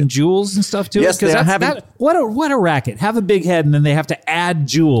gold and jewels and stuff to Yes, it? 'Cause they are that's- having- what a racket. Have a big head and then they have to add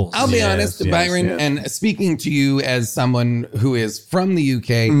jewels. I'll be Yes, honest, yes, Byron, yes. and speaking to you as someone who is from the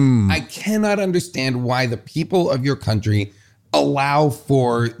UK, I cannot understand why the people of your country allow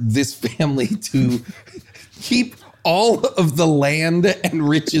for this family to keep all of the land and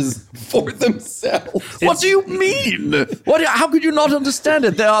riches for themselves. What do you mean? How could you not understand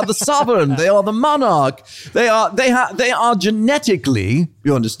it? They are the sovereign. They are the monarch. They are genetically,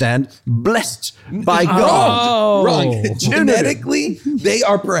 you understand, blessed by God. Wrong. Genetically, they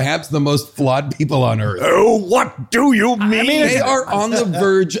are perhaps the most flawed people on earth. Oh, what do you mean? They are on the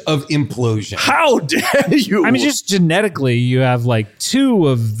verge of implosion. How dare you? I mean, just genetically, you have like 2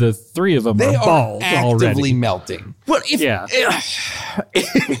 of the 3 of them They are are bald actively already. melting. well,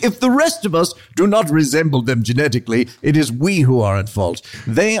 if the rest of us do not resemble them genetically, it is we who are at fault.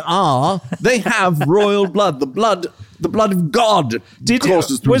 They have royal blood, the blood of God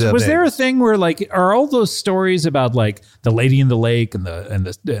courses through their was there a veins. thing where like are all those stories about like the Lady in the Lake and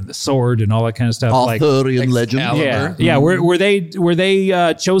the sword and all that kind of stuff like Arthurian legend? Excalibur. yeah were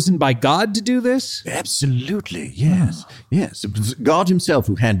they chosen by God to do this? Absolutely, yes. Yes, it was God himself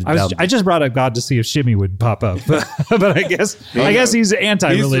who handed down. I just brought up God to see if Shimmy would pop up, but I guess he's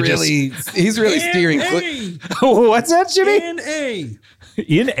anti-religious. He's really steering. What's that, Shimmy? N-A.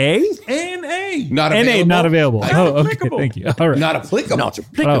 In A? N-A. Not NA available. not available. Oh, okay. applicable. Thank you. All right. Not applicable. Not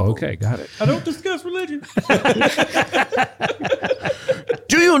applicable. Oh, okay. Got it. I don't discuss religion.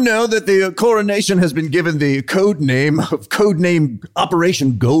 Do you know that the coronation has been given the codename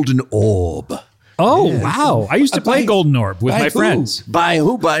Operation Golden Orb? Oh, wow. I used to play Golden Orb with by my who? friends. By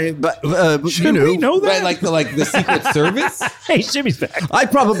who? You know. We know that. Right, like the Secret Service. Hey, Shimmy's back. I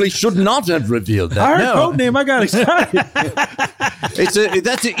probably should not have revealed that. I heard No. code name. I got excited.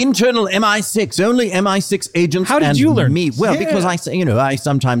 That's an internal MI6. Only MI6 agents. How did and you learn me? this? Well, because I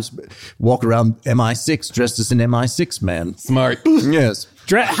sometimes walk around MI6 dressed as an MI6 man. Smart. Yes.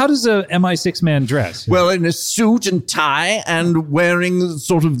 How does a MI6 man dress? Well, in a suit and tie and wearing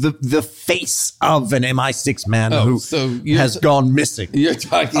sort of the face of an MI6 man Oh, who so you're- has gone missing. You're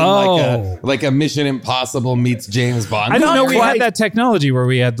talking Oh. like a Mission Impossible meets James Bond. I didn't know we quite. had that technology where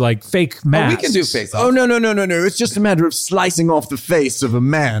we had like fake Oh, masks. we can do face off. Oh, no. It's just a matter of slicing off the face of a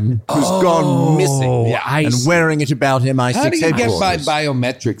man who's gone missing Yeah, I and see. wearing it about MI6 How do you get headquarters. by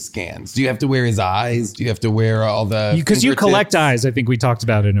biometric scans? Do you have to wear his eyes? Do you have to wear all the? Because you collect eyes. I think we talked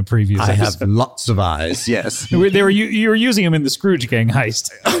about it in a previous I have episode. lots of eyes, yes. You were using them in the Scrooge Gang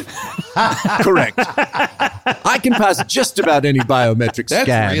heist. Correct. I can pass just about any biometric That's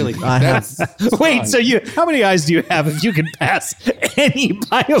scan. really. I have, Wait, so how many eyes do you have if you can pass any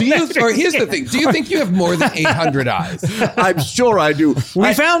biometric? Here's the thing. Do you think you have more than 800 eyes? I'm sure I do.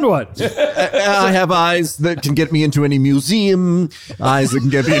 We found one. I have eyes that can get me into any museum, eyes that can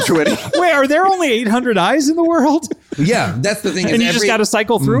get me into any... Wait, are there only 800 eyes in the world? Yeah, that's the thing. And you just got to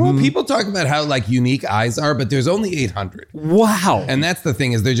cycle through them? People talk about how like unique eyes are, but there's only 800, Wow. and that's the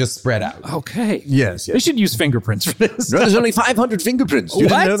thing is they're just spread out. Okay. Yes, They yes. should use fingerprints for this. No, there's only 500 fingerprints. You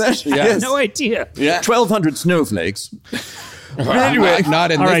didn't know that? Yeah. Yes. No idea. Yeah. 1,200 Not snowflakes. in All this, right,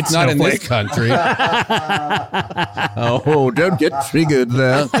 not in this Snowflake. country. Oh, don't get triggered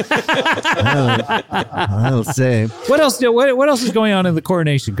there. I'll say. What else is going on in the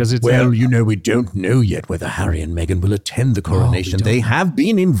coronation? Because it's Well, we don't know yet whether Harry and Meghan will attend the coronation. They have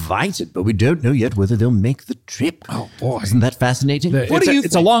been invited, but we don't know yet whether they'll make the trip. Oh, boy. Isn't that fascinating? What do you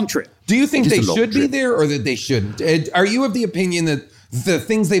it's a think? long trip. Do you think Just they a long should be trip. there or that they shouldn't? Are you of the opinion that the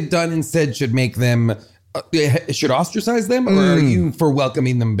things they've done and said should make them should ostracize them, or are you for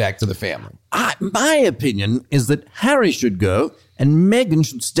welcoming them back to the family? My opinion is that Harry should go and Meghan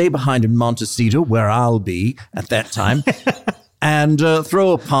should stay behind in Montecito, where I'll be at that time, and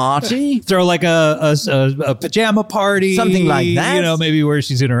throw a party. Throw like a pajama party, Something like that. You know, maybe where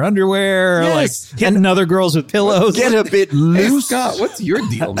she's in her underwear, Yes. like hitting other girls with pillows. Get a bit Hey, loose. Scott, what's your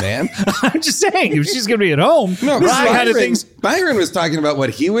deal, man? I'm just saying, if she's going to be at home, No, this is the kind of things. Byron was talking about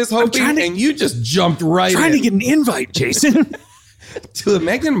what he was hoping, trying to- and you just jumped right Trying to in get an invite, Jason. to a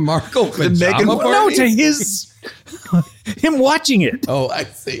Meghan Markle pajama Meghan- party. No, to his Him watching it. Oh, I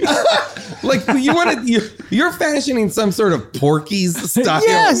see. Like you're fashioning some sort of Porky's style.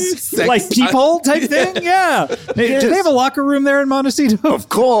 Yes, sex- like peephole type thing. Yeah. Do they have a locker room there in Montecito? Of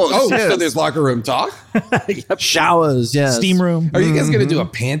course. Oh, yes. so there's locker room talk? Showers, yes. Steam room. Are you guys going to do a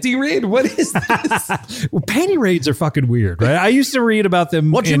panty raid? What is this? Well, panty raids are fucking weird, right? I used to read about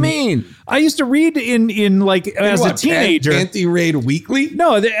them. What do you mean? I used to read in like as a What, teenager. Panty raid weekly?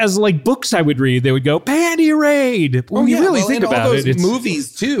 No, as like books I would read, they would go panty raid. When you really think and all about those it, it's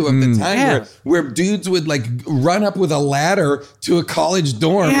movies too of the time Yeah. where dudes would like run up with a ladder to a college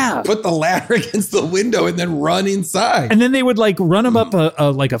dorm, Yeah. put the ladder against the window, and then run inside. and then they would like run them up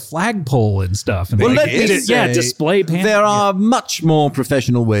a flagpole and stuff. And Well, they, let me say, display panty. there are much more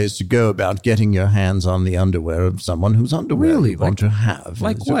professional ways to go about getting your hands on the underwear of someone whose underwear Really? you want to have.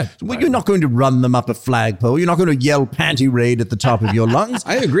 like So- what? Well, you're not going to run them up a flagpole. You're not going to yell panty raid at the top of your lungs.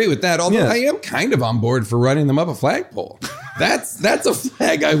 I agree with that. Although Yes. I am kind of on board for running them up a flagpole. That's a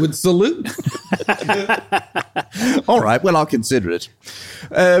flag I would salute. All right, well, I'll consider it.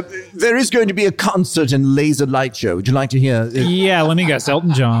 There is going to be a concert and laser light show. Would you like to hear? Yeah, let me guess.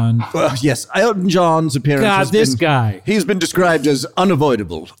 Elton John. Yes, Elton John's appearance. God, has this been- guy. He's been described as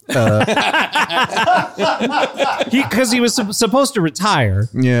unavoidable. Because he was supposed to retire.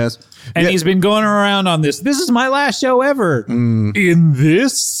 Yes. And Yeah. he's been going around on this. This is my last show ever in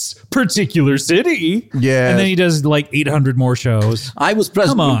this particular city. Yes. And then he does like 800 more shows. I was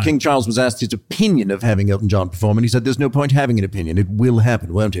present Come when on. King Charles was asked his opinion of having Elton John perform, and he said, "There's no point having an opinion. It will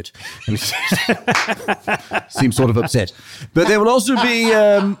happen, won't it?" And he seems sort of upset. But there will also be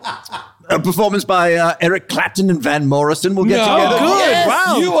a performance by Eric Clapton and Van Morrison. Will get together. good. Yes,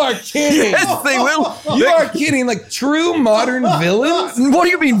 Wow. you are kidding. Yes, they will. You are kidding. Like true modern villains. What do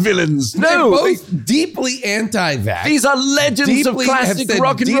you mean villains? They're No, both deeply anti-vax. these are legends deeply of have classic said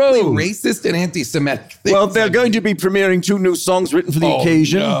rock and deeply roll. racist and anti-Semitic things. Well, they're going to be premiering 2 new songs written for the Oh,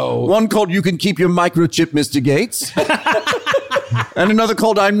 occasion. no. One called "You Can Keep Your Microchip, Mr. Gates," and another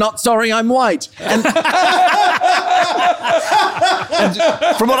called "I'm Not Sorry, I'm White." And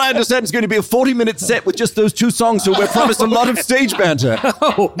from what I understand, it's going to be a 40-minute set with just those 2 songs, so we're promised a lot of stage banter.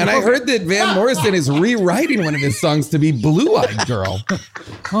 And I heard that Van Morrison is rewriting one of his songs to be Blue-Eyed Girl.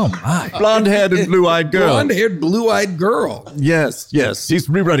 Oh, my. Blonde-haired and blue-eyed girl. Blonde-haired, blue-eyed girl. Yes. He's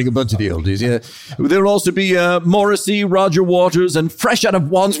rewriting a bunch of the oldies, yeah. There'll also be Morrissey, Roger Waters, and fresh out of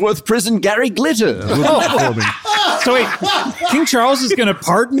Wandsworth Prison, Gary Glitter. will be performing. So wait, King Charles is going to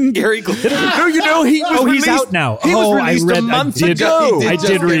pardon Gary Glitter? No, you know, he was He's released- out now. He was I released read a month I did, ago. He I just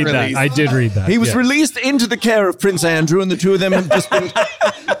did get read that. released. I did read that. He was yes. released into the care of Prince Andrew, and the two of them have just been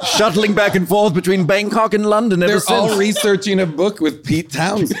shuttling back and forth between Bangkok and London ever They're since. all researching a book with Pete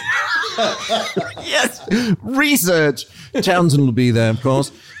Townsend. Yes, research. Townsend will be there, of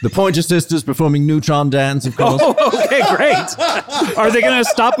course. The Pointer Sisters performing Neutron Dance, of course. Oh, okay, great. Are they going to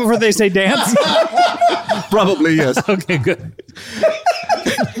stop before they say dance? Probably, yes. Okay, good.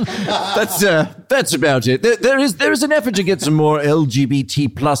 That's about it. There is an effort to get some more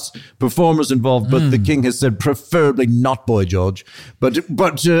LGBT plus performers involved, but the king has said preferably not Boy George. But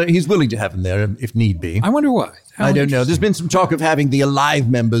he's willing to have him there if need be. I wonder why. I don't know. There's been some talk of having the alive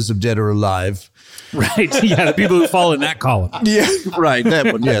members of Dead or Alive. Right. Yeah, the people who fall in that column. Yeah, right.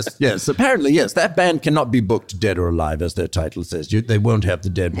 That one. Yes. Apparently, yes. That band cannot be booked Dead or Alive, as their title says. They won't have the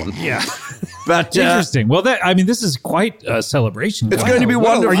dead one. Yeah. But Interesting. Well, this is quite a celebration. It's going to be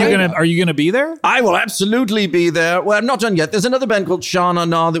wonderful. Are you gonna be there? I will absolutely be there. Well, I'm not done yet. There's another band called Sha Na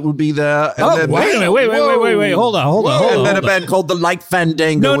Na that will be there. And then- Wait a minute. Wait. Hold on. And then a band called the Light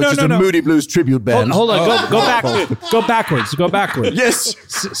Fandango, which is a Moody Blues tribute band. Hold on. Go back. Go backwards. Go backwards. Yes.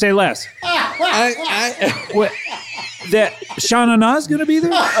 Say less. What? That Sha Na Na is going to be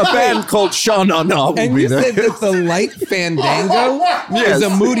there? A band called Sha Na Na will And be you there. said that the Light Fandango Yes. is a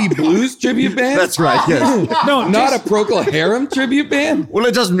Moody Blues tribute band? That's right, yes. No, Not a Procol Harum tribute band? Well,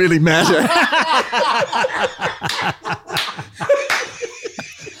 it doesn't really matter.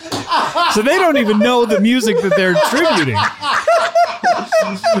 So they don't even know the music that they're tributing.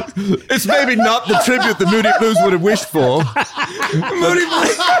 It's maybe not the tribute the Moody Blues would have wished for. Moody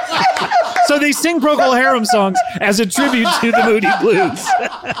Blues. So they sing Procol Harum songs as a tribute to the Moody Blues.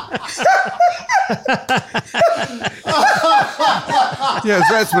 Yes,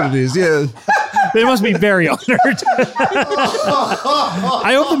 that's what it is, yeah. They must be very honored.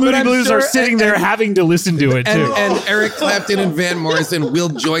 I hope the Moody I'm Blues sure- are sitting there having to listen to it, too. And Eric Clapton and Van Morrison will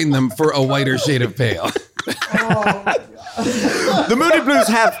join them for A Whiter Shade of Pale. The Moody Blues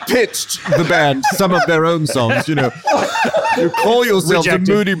have pitched the band some of their own songs, you know. You call yourself the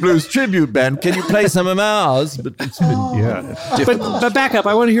Moody Blues tribute band. Can you play some of ours? But it's been, But back up.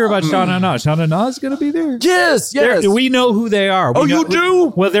 I want to hear about Sha Na Na. Sha Na Na is going to be there. Yes. We know who they are. Oh, you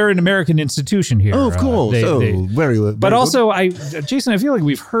do? Well, they're an American institution here. Oh, of course. Very well. But also, Jason, I feel like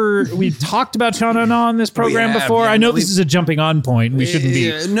we've talked about Sha Na Na on this program before. I know this is a jumping on point. We shouldn't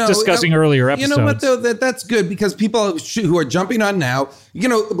be discussing earlier episodes. You know what, though? That's good because people who are jumping on now, you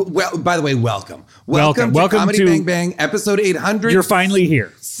know, well, by the way, welcome to Comedy Bang Bang, episode 800. You're finally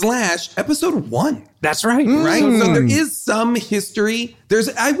here. / episode 1. That's right. Right? So there is some history.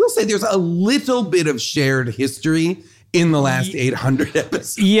 I will say there's a little bit of shared history in the last 800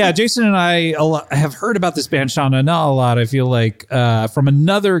 episodes. Yeah, Jason and I have heard about this band Sha Na Na a lot. I feel like from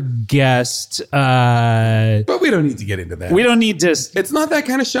another guest. But we don't need to get into that. We don't need to. It's not that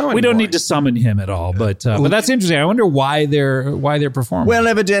kind of show anymore. We don't need to summon him at all. But that's interesting. I wonder why they're performing. Well,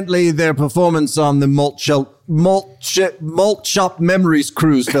 evidently their performance on the Malt Shop Memories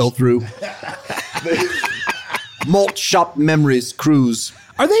cruise fell through. Malt Shop Memories cruise.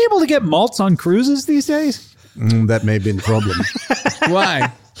 Are they able to get malts on cruises these days? That may have been the problem.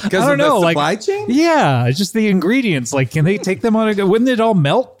 Why? Because I don't know, the supply chain? Yeah, it's just the ingredients. Like, can they take them on a go? Wouldn't it all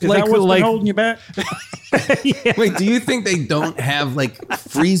melt? Is that what's been holding you back? Wait, do you think they don't have like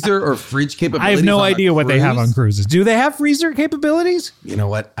freezer or fridge capabilities? I have no idea what they have on cruise? cruises. Do they have freezer capabilities? You know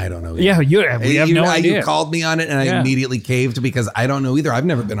what? I don't know. Yeah, we have no idea. You called me on it and I immediately caved because I don't know either. I've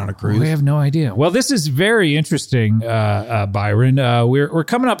never been on a cruise. We have no idea. Well, this is very interesting, Byron. We're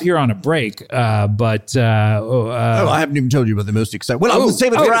coming up here on a break, but I haven't even told you about the most exciting. Well, I will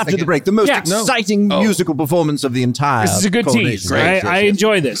save it for after the break. The most exciting musical performance of the entire. This is a good tease. Great. I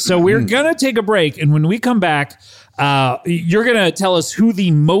enjoy this. So we're gonna take a break, and when we come back, you're going to tell us who the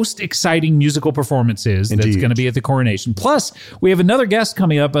most exciting musical performance is that's going to be at the coronation. Plus, we have another guest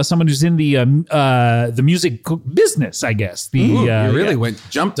coming up, someone who's in the music business, I guess. You really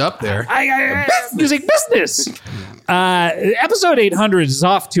jumped up there. Music business. Episode 800 is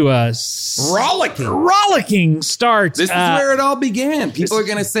off to a rollicking start. This is where it all began. People are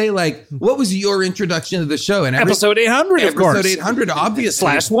going to say, like, what was your introduction to the show? And episode 800, of course. Episode 800, obviously.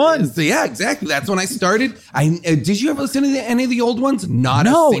 /1. So, yeah, exactly. That's when I started. Did you ever listen to any of the old ones? Not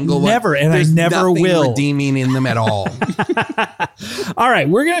a single one. Never, and There's I never nothing will. redeeming in them at all. All right,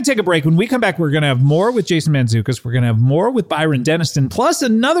 we're going to take a break. When we come back, we're going to have more with Jason Mantzoukas. We're going to have more with Byron Deniston, plus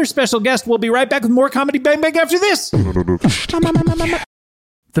another special guest. We'll be right back with more Comedy Bang Bang after this. The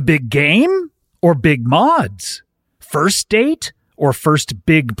big game or big mods? First date or first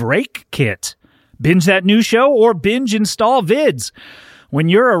big break kit? Binge that new show or binge install vids? When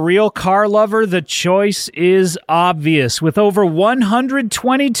you're a real car lover, the choice is obvious. With over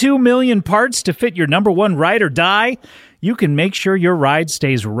 122 million parts to fit your number one ride or die, you can make sure your ride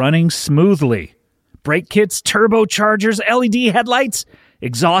stays running smoothly. Brake kits, turbochargers, LED headlights,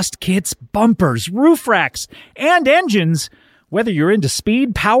 exhaust kits, bumpers, roof racks, and engines. Whether you're into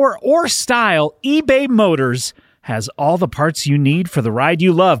speed, power, or style, eBay Motors has all the parts you need for the ride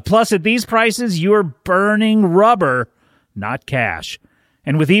you love. Plus, at these prices, you're burning rubber, not cash.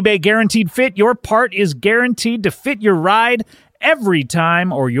 And with eBay Guaranteed Fit, your part is guaranteed to fit your ride every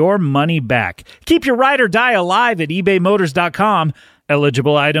time or your money back. Keep your ride or die alive at ebaymotors.com.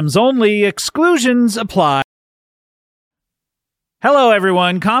 Eligible items only. Exclusions apply. Hello,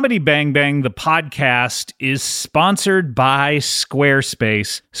 everyone. Comedy Bang Bang, the podcast, is sponsored by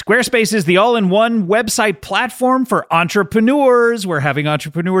Squarespace. Squarespace is the all-in-one website platform for entrepreneurs. We're having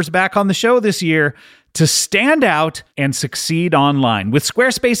entrepreneurs back on the show this year to stand out and succeed online. With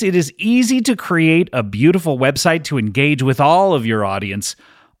Squarespace, it is easy to create a beautiful website to engage with all of your audience,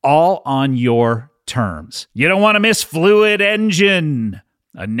 all on your terms. You don't want to miss Fluid Engine,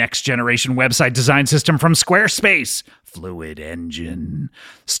 a next-generation website design system from Squarespace. Fluid Engine.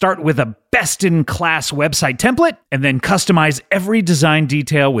 Start with a best-in-class website template and then customize every design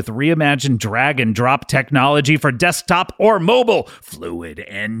detail with reimagined drag-and-drop technology for desktop or mobile. Fluid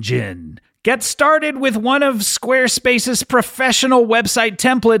Engine. Get started with one of Squarespace's professional website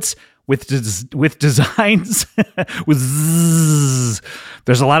templates with designs with zzz.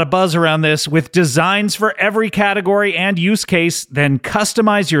 There's a lot of buzz around this. With designs for every category and use case, then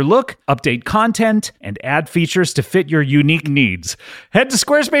customize your look, update content, and add features to fit your unique needs. Head to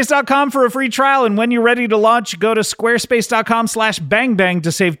squarespace.com for a free trial, and when you're ready to launch, go to squarespace.com/bangbang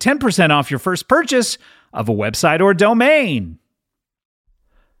to save 10% off your first purchase of a website or domain.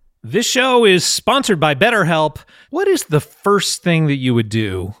 This show is sponsored by BetterHelp. What is the first thing that you would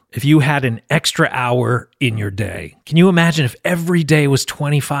do if you had an extra hour in your day? Can you imagine if every day was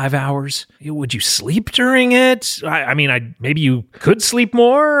 25 hours? Would you sleep during it? I mean, maybe you could sleep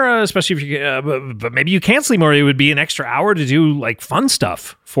more, especially if you, but maybe you can't sleep more. It would be an extra hour to do like fun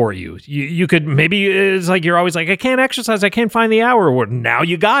stuff for you. You could, maybe it's like you're always like, I can't exercise, I can't find the hour. Well, now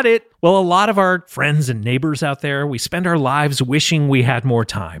you got it. Well, a lot of our friends and neighbors out there, we spend our lives wishing we had more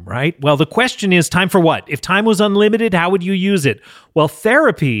time, right? Well, the question is, time for what? If time was unlimited, how would you use it? Well,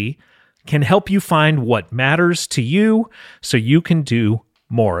 therapy can help you find what matters to you so you can do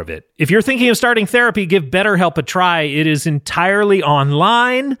more of it. If you're thinking of starting therapy, give BetterHelp a try. It is entirely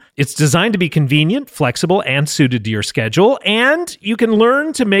online. It's designed to be convenient, flexible, and suited to your schedule. And you can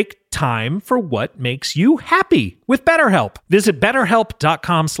learn to make time for what makes you happy with BetterHelp. Visit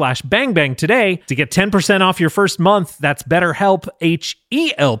BetterHelp.com/bangbang today to get 10% off your first month. That's BetterHelp,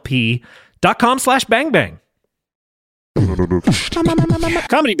 HELP.com/bangbang.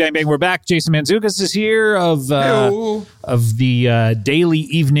 Comedy Bang Bang, we're back. Jason Mantzoukas is here of the Daily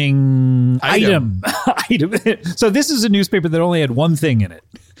Evening Item. So this is a newspaper that only had one thing in it.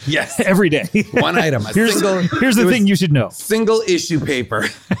 Yes. Every day. One item. Here's the thing you should know. Single issue paper.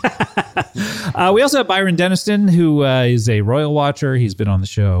 We also have Byron Deniston, who is a royal watcher. He's been on the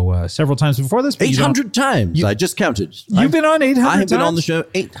show several times before this. 800 times. I just counted. You've been on 800 times? I have been on the show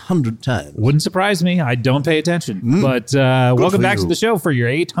 800 times. Wouldn't surprise me. I don't pay attention. But welcome back to the show for your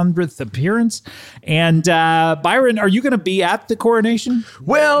 800th appearance. And Byron, are you going to be at the coronation?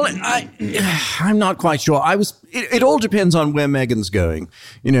 Well, I'm not quite sure. It all depends on where Meghan's going.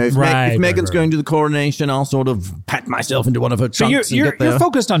 You know, if Meghan's going to the coronation, I'll sort of pat myself into one of her trunks. So you're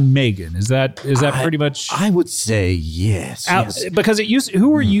focused on Meghan. Is that pretty much? I would say yes. Because it used. Who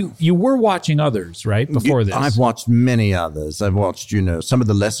were you? You were watching others, right? Before this, I've watched many others. I've watched, some of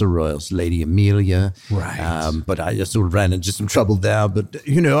the lesser royals, Lady Amelia. Right. But I just sort of ran into some trouble there. But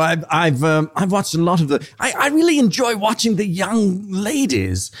I've watched a lot of the. I really enjoy watching the young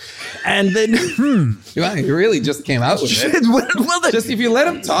ladies, and then Wow, he really just came out with it. Just if you let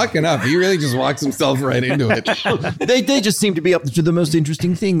him talk enough, he really just walks himself right into it. They just seem to be up to the most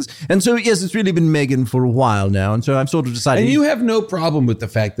interesting things. And so, yes, it's really been Meghan for a while now. And so I've sort of decided. And you have no problem with the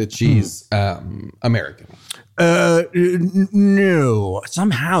fact that she's American. No.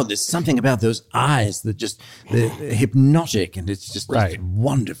 Somehow there's something about those eyes that they're hypnotic, and it's just it's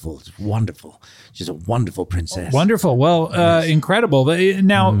wonderful. It's wonderful. She's a wonderful princess. Wonderful. Well, incredible.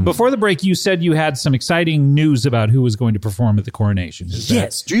 Now, before the break, you said you had some exciting news about who was going to perform at the coronation.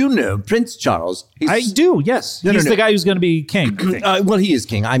 Yes. Do you know Prince Charles? I do, yes. He's the guy who's going to be king. Well, he is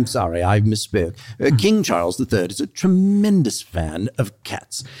king. I'm sorry. I misspoke. King Charles III is a tremendous fan of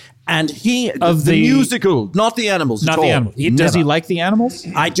cats. And the musical, not the animals not at all. The animals. Does he like the animals?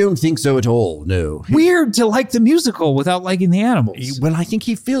 I don't think so at all, no. Weird to like the musical without liking the animals. Well, I think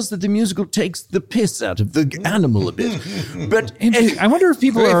he feels that the musical takes the piss out of the animal a bit. But I wonder if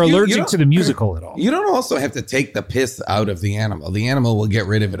people are allergic to the musical at all. You don't also have to take the piss out of the animal. The animal will get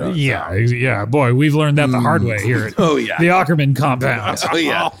rid of it. Yeah. Boy, we've learned that the hard way here at the Ackerman compound. Oh,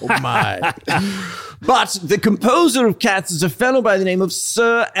 yeah. Oh, my. But the composer of Cats is a fellow by the name of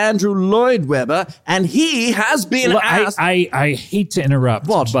Sir Andrew Lloyd Webber, and he has been asked... I hate to interrupt,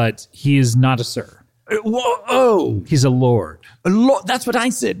 but he is not a sir. He's a lord. A lord. That's what I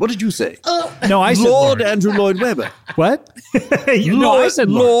said. What did you say? No, I said Lord Andrew Lloyd Webber. What? I said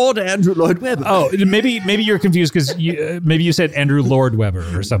Lord Andrew Lloyd Webber. Oh, maybe you're confused because maybe you said Andrew Lord Webber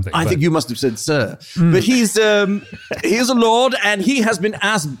or something. I think you must have said sir. But he is a lord, and he has been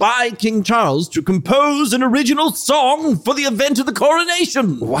asked by King Charles to compose an original song for the event of the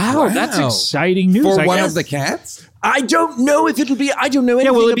coronation. Wow. That's exciting news. For one of the cats? I don't know if it'll be. I don't know anything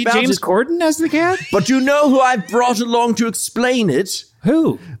about it. Will it be James Corden as the cat? But you know who I've brought along to explain it?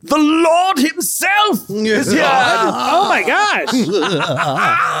 Who? The Lord himself is here. Oh my gosh.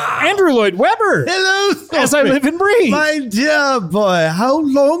 Andrew Lloyd Webber. Hello, As I live and breathe. My dear boy, how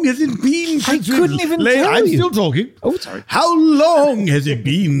long has it been I couldn't even tell I'm you. still talking. Oh, sorry. How long has it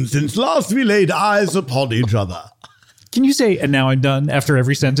been since last we laid eyes upon each other? Can you say, and now I'm done after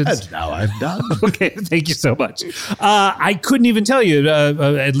every sentence? And now I'm done. Okay, thank you so much. I couldn't even tell you,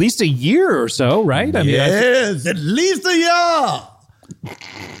 at least a year or so, right? I mean, yes, at least a year.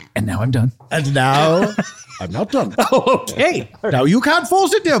 And now I'm done. And now I'm not done. Oh, okay. Now you can't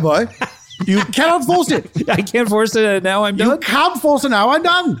force it, dear boy. You cannot force it. I can't force it, and now I'm done? You can't force it, now I'm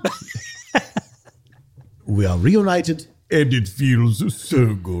done. We are reunited, and it feels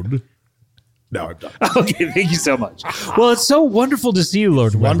so good. No, I'm done. Okay, thank you so much. Well, it's so wonderful to see you,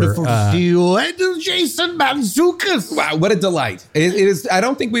 Lord Weber. Wonderful to see you. And Jason Mantzoukas. Wow, what a delight. It is. I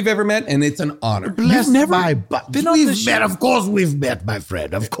don't think we've ever met, and it's an honor. Bless never my butt. been on the We've show. met. Of course we've met, my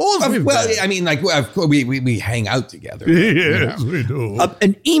friend. Of course we've Well, met. I mean, like, of course, we hang out together. Yes, we do.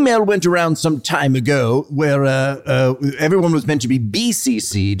 An email went around some time ago where everyone was meant to be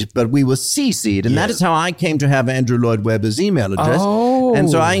BCC'd, but we were CC'd, and that is how I came to have Andrew Lloyd Webber's email address. Oh. And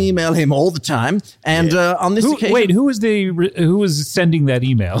so I email him all the time. And on this occasion, Who was sending that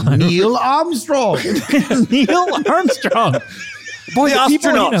email? Neil Armstrong. Neil Armstrong. Boy, The the people he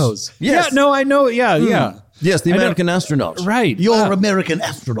astronaut. knows. Yes. Yeah, no, I know. Yeah, yeah. yes, the I know. American astronaut. Right. Your American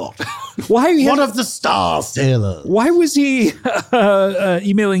astronaut. Why? One of the star sailors. Why was he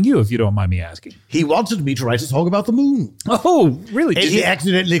emailing you, if you don't mind me asking? He wanted me to write a song about the moon. Oh, really? And he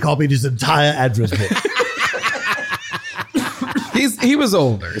accidentally copied his entire address book. He was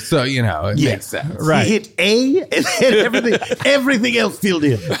older, so it makes sense. Right. He hit A and then everything else filled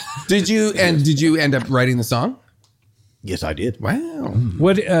in. Did you end up writing the song? Yes, I did. Wow.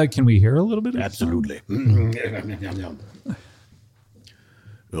 What can we hear a little bit? Of Absolutely.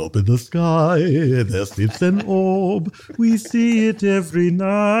 Up in the sky, there sits an orb. We see it every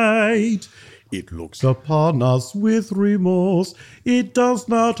night. It looks upon us with remorse. It does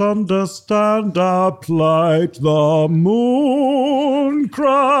not understand our plight. The moon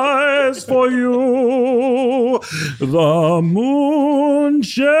cries for you. The moon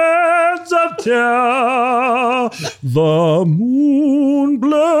sheds a tear. The moon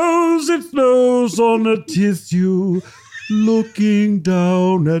blows its nose on a tissue, looking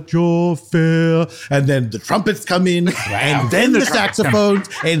down at your fair. And then the trumpets come in, and then the saxophones,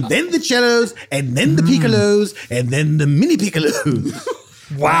 and then the cellos, and then the piccolos, and then the mini piccolos.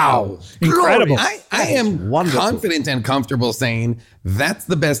 Wow. Incredible. I am confident and comfortable saying that's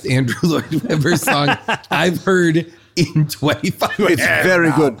the best Andrew Lloyd Webber song I've heard in 25 years. It's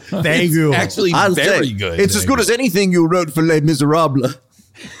very good. Thank you. Actually, I'll very say, good. It's as good as anything you wrote for Les Miserables.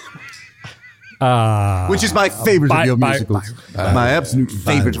 Which is my favorite of your musicals. My absolute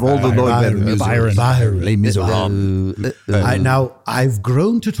favorite of all the Lloyd Webber musicals. Byron. Les Miserables. I've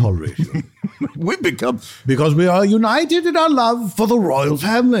grown to tolerate you We've become... because we are united in our love for the royal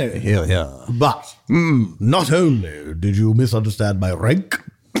family. Here, here. But not only did you misunderstand my rank,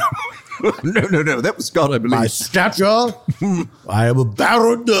 No. That was Scott, I believe. my stature, I am a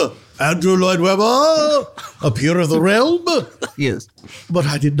Baron Andrew Lloyd Webber, a peer of the realm, Yes. but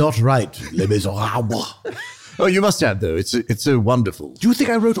I did not write Les Miserables. Oh, you must have, though. It's so wonderful. Do you think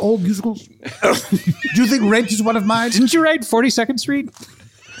I wrote all musicals? Do you think Rent is one of mine? Didn't you write 42nd Street?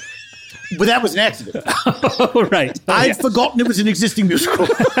 But that was an accident. Oh, right. I'd forgotten it was an existing musical.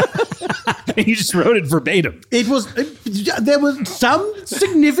 You just wrote it verbatim. It was, there were some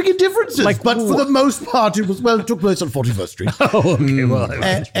significant differences, but for the most part, it took place on 41st Street. Oh, okay.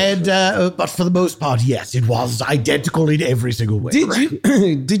 Well, But for the most part, yes, it was identical in every single way.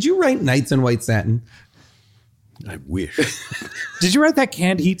 Did you write Nights in White Satin? I wish. did you write that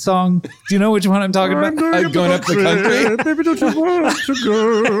Canned Heat song? Do you know which one I'm talking about? Going up the country? Baby, don't you want to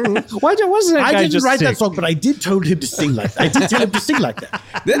go? Why wasn't that I guy didn't just write sick? that song, but I did told him to sing like that. I did tell him to sing like that.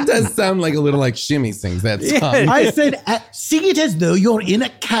 That does sound like a little like Shimmy sings that song. I said, sing it as though you're in a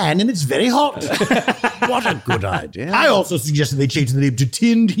can and it's very hot. What a good idea. I also suggested they change the name to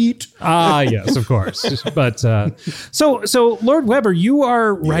Tinned Heat. Ah, yes, of course. But so Lord Webber, you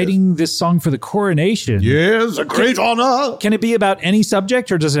are writing this song for the coronation. Yes, a great honor. Can it be about any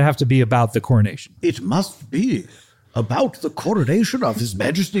subject, or does it have to be about the coronation? It must be about the coronation of His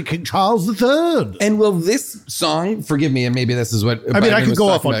Majesty King Charles III. And will this song, forgive me, and maybe this is what I mean, I Byron could was go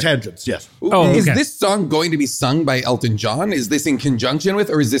off talking on about. tangents, yes. Oh, Is okay. this song going to be sung by Elton John? Is this in conjunction with,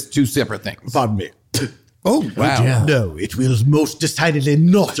 or is this two separate things? Pardon me. Oh, wow. No, it will most decidedly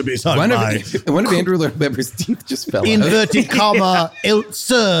not to be sung One by of Andrew Lloyd Webber's teeth just fell out. inverted comma,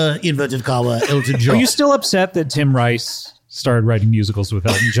 Sir inverted comma, Elton John. Are you still upset that Tim Rice started writing musicals with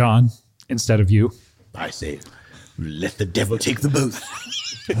Elton John instead of you? I say, let the devil take the both.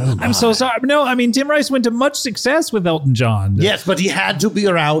 I'm so sorry. No, I mean, Tim Rice went to much success with Elton John. Yes, but he had to be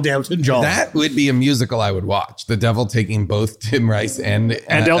around Elton John. That would be a musical I would watch. The Devil taking both Tim Rice and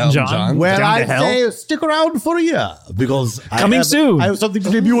Elton John. Well, Down to I'd hell? say stick around for a year because Coming soon. I have something to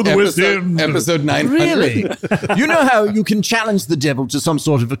debut in the West End. episode 900. Really? You know how you can challenge the devil to some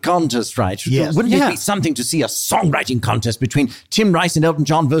sort of a contest, right? Yes. Wouldn't Yeah. it be something to see a songwriting contest between Tim Rice and Elton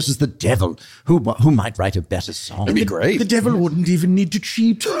John versus the devil? Who might write a better song? That'd be great. The devil wouldn't even need to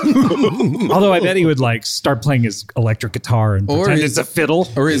cheat. Although I bet he would like start playing his electric guitar and Or pretend his- it's a fiddle.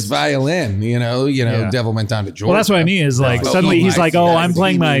 Or his violin, Yeah. Devil went down to Georgia. Well, that's what I mean is like Oh, suddenly he's I like, see. oh, That's I'm what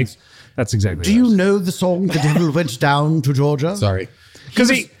playing he my means. That's exactly. Do you know the song "The Devil Went Down to Georgia"? Sorry.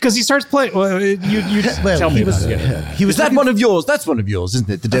 Because he starts playing. Well, you Well, tell me he about was, it. he was Is that looking one of yours? That's one of yours, isn't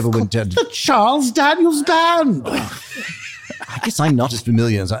it? The Devil Went Down. the Charles Daniels Band. I guess I'm not as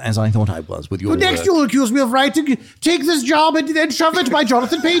familiar as I thought I was with your Next, work. you'll accuse me of writing "Take This Job and Then Shove It" by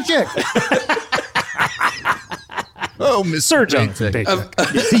Jonathan Paycheck. Oh, Mr. Sir Jonathan Paycheck.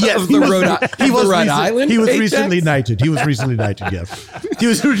 Paycheck. Yes, the Rhode Island. He was Paychecks? recently knighted. Yes. He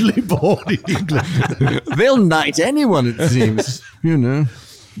was originally born in England. They'll knight anyone, it seems. You know.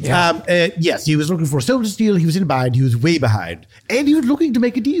 Yes, he was looking for a silver steel. He was in a bind. He was way behind, and he was looking to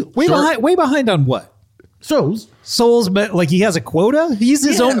make a deal. Way behind on what? Souls, but like he has a quota. He's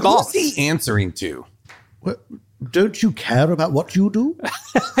his own boss. Who's he answering to? What, don't you care about what you do?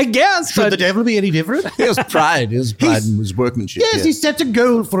 I guess. Should But the devil be any different? His pride and his workmanship. Yes, he set a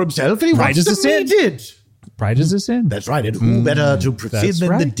goal for himself, and he Pride wants is to a sin. meet it. pride is a sin. That's right. And who better to proceed That's than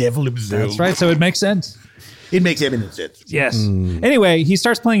the right. devil himself? That's right. So it makes sense. It makes eminent sense. Yes. Anyway, he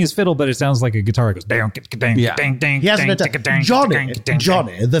starts playing his fiddle, but it sounds like a guitar. It goes dang, dang, Yeah. dang, dang, He has dang, an dang, dang, Johnny, dang, dang,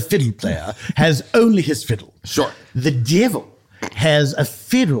 Johnny, the fiddle player, has only his fiddle. Sure. The devil has a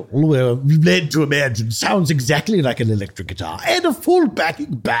fiddle, we're led to imagine, sounds exactly like an electric guitar, and a full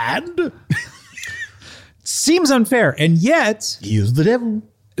backing band. Seems unfair, and yet, He is the devil.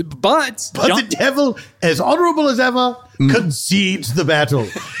 but But the devil, as honorable as ever, concedes the battle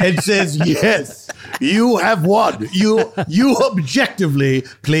and says, yes, you have won. You objectively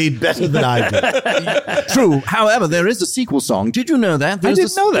played better than I did. True. However, there is a sequel song. Did you know that? I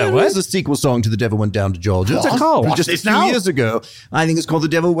didn't know that. There What? is a sequel song to The Devil Went Down to Georgia. What's it called? Just a It's few now? years ago. I think it's called The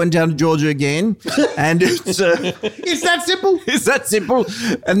Devil Went Down to Georgia Again. And it's It's that simple. it's that simple.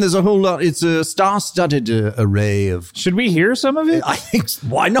 And there's a whole lot. It's a star-studded array of. should we hear some of it? I think.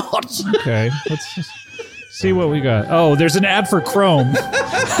 Why not? Okay, let's just see what we got. Oh, there's an ad for Chrome.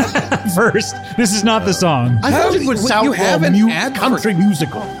 First, this is not the song. I thought it would You sound have more an ad for- country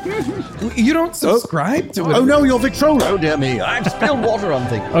musical. You don't subscribe to it. Oh no, you're Victrola. Oh dear me! I've spilled water on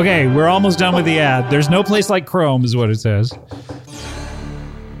things. Okay, we're almost done with the ad. There's no place like Chrome, is what it says.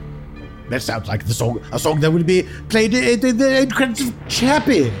 That sounds like a song that would be played in the credits of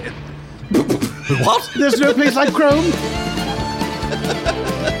Chappie. What? There's no place like Chrome.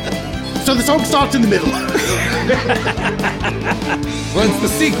 So the song starts in the middle. Well, it's the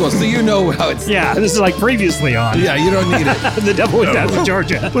sequel, so you know how it's. Yeah, this is like previously on. Yeah, you don't need it. The devil went down to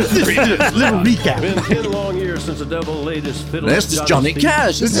Georgia. Little recap. Been 10 long years since the devil laid his fiddle. This is Johnny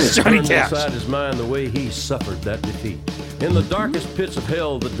Cash. This is Turn Johnny Cash. inside his mind the way he suffered that defeat. In the darkest pits of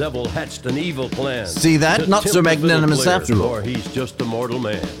hell, the devil hatched an evil plan. See that? To Not tempt so the fiddle magnanimous player, after all. Or he's just a mortal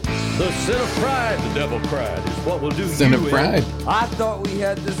man. The sin of pride, the devil cried, is what will do Sin you of in. pride. I thought we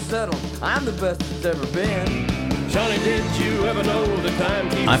had this settled. I'm the best it's ever been. Johnny, did you ever know the time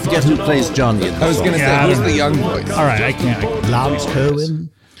keeps I forget who marching plays on? Johnny in I was the going to song. Yeah, I say, who's don't the know. young voice? All right, I can't. Lance Cohen.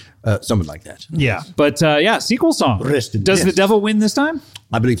 Someone like that. Yeah, but yeah, sequel song. Rest in Does the peace. devil win this time?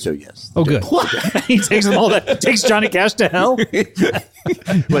 I believe so. Yes. Oh, good. He takes them all. Takes Johnny Cash to hell.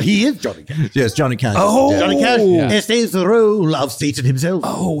 Well, he is Johnny Cash. Yes, Johnny Cash. Oh. Johnny Cash stays the role of Satan himself.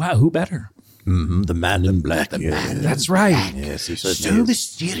 Oh wow, who better? The Man in Black. Yes. That's right. Yes, he So certainly is.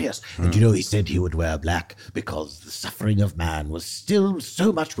 mysterious. And you know, he said he would wear black because the suffering of man was still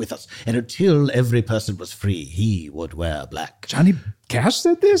so much with us. And until every person was free, he would wear black. Johnny Cash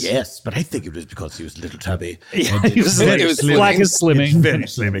said this. Yes, but I think it was because he was a little tubby. Yeah, And he was It like, was black slimming. as slimming. very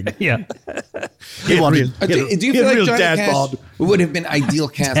slimming. Yeah. He wanted, Do you feel like Johnny Cash would have been ideal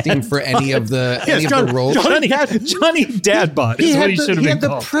casting for any of the roles? Johnny Dad Bod is what he should have been the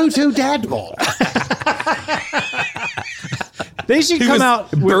called. proto dad bod. They should come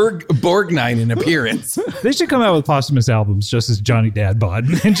out. Borgnine in appearance. They should come out with posthumous albums just as Johnny Dad Bod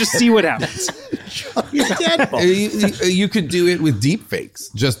and just see what happens. Dad bod. You could do it with deep fakes.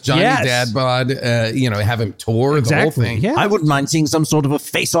 Just Johnny Yes. Dad Bod, have him tour the whole Exactly. thing. Yeah. I wouldn't mind seeing some sort of a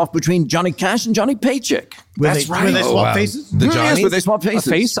face-off between Johnny Cash and Johnny Paycheck. Where That's they, right. Where they Oh, swap wow. faces? The Yes, Johnnies? where they swap A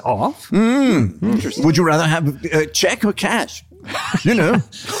faces. face off. Would you rather have check or cash? You know.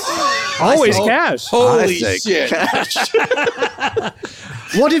 Always Cash. Holy I say shit. Cash.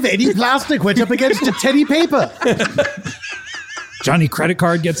 What if Eddie Plastic went up against a Teddy Paper? Johnny Credit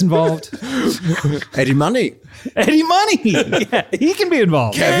Card gets involved. Eddie Money. Eddie Money. Yeah, he can be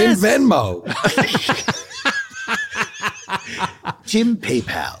involved. Kevin Venmo. Jim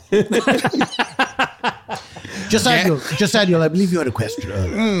PayPal. Just Daniel, I believe you had a question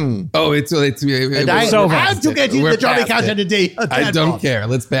earlier. Oh, it's And I so have to get in We're the Johnny past Cash it. today. I don't care.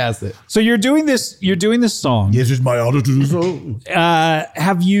 Let's pass it. So you're doing this song. Yes, it's my honor to do so.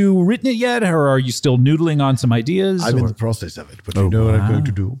 Have you written it yet, or are you still noodling on some ideas? I'm in or- the process of it, but you know what I'm going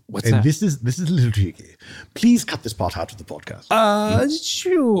to do. What's and that? this is a little tricky. Please cut this part out of the podcast.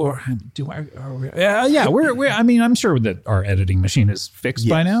 Sure. Do I? Yeah. We're. I mean, I'm sure that our editing machine is fixed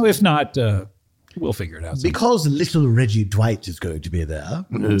by now. If not, we'll figure it out. sometime. Because little Reggie Dwight is going to be there.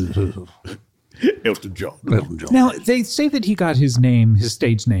 Elton John. Now they say that he got his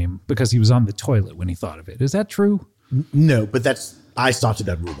stage name, because he was on the toilet when he thought of it. Is that true? No, but I started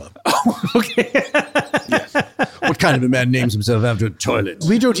that rumor. What kind of a man names himself after a toilet?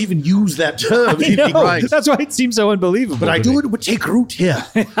 We don't even use that term. No, that's why it seems so unbelievable. But I to do me. it would take root here.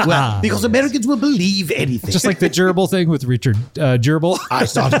 Well, because Americans will believe anything. Just like the gerbil thing with Richard Gerbil. I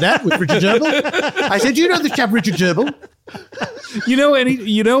started that with Richard Gerbil. I said, you know the chap Richard Gerbil? You know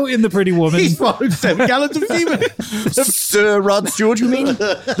in the Pretty Woman, He swallowed 7 gallons of semen. Sir Rod Stewart, you mean?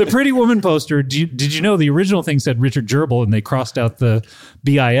 the Pretty Woman poster. Did you know the original thing said Richard Gerbil and they crossed out the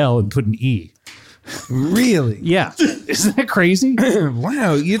BIL and put an E? Really? Yeah, isn't that crazy?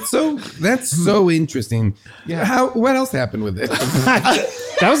 Wow, that's so interesting. Yeah. What else happened with it?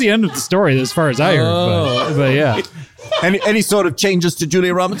 That was the end of the story, as far as I heard. But yeah, Any sort of changes to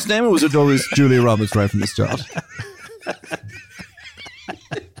Julia Roberts' name, or was it always Julia Roberts right from the start?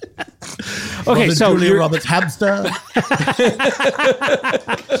 okay. Was it So Julia Roberts' hamster.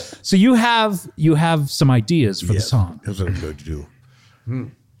 so you have some ideas for the song. Here's what I'm going to do.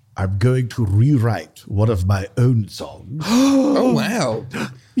 I'm going to rewrite one of my own songs. Oh, wow.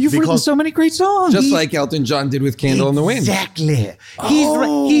 You've written so many great songs. Just like Elton John did with Candle in the Wind. Exactly.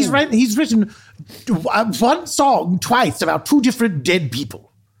 He's written one song twice about 2 different dead people.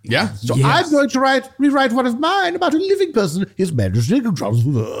 Yeah. So I'm going to rewrite one of mine about a living person, His Majesty controls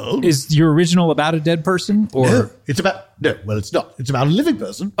the world. Is your original about a dead person, or It's not. It's about a living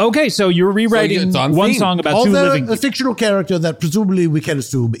person. okay? So you're rewriting it's on one theme. song about 2 Although living. a fictional character that presumably we can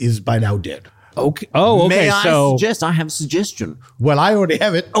assume is by now dead. Okay. Oh, okay. May I so suggest? I have a suggestion. Well, I already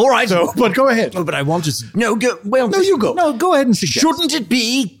have it. All right. But go ahead. Oh, but I want to... No, go... Well, No, you go. no, go ahead and suggest. Shouldn't it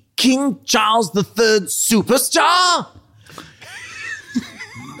be King Charles III Superstar?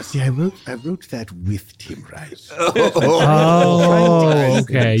 See, I wrote that with Tim Rice. Oh,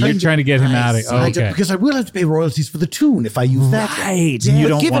 okay. You're trying to get him out of. Okay. Because I will have to pay royalties for the tune if I use that. Right. Yeah, You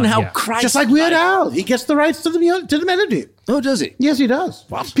don't Given want, how yeah. Christ... Just like Weird Al. He gets the rights to the melody. Oh, does he? Yes, he does.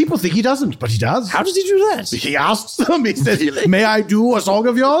 People think he doesn't, but he does. How does he do that? He asks them, he says, may I do a song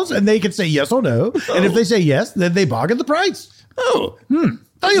of yours? And they can say yes or no. And if they say yes, then they bargain the price. Oh.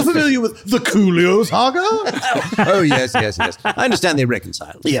 Are you familiar with the Coolio saga? Oh, yes. I understand they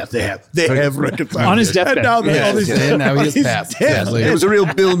reconciled. Yes, they have. They have reconciled. On his deathbed. And now they're on his And now he is on his passed. death. Sadly. It was a real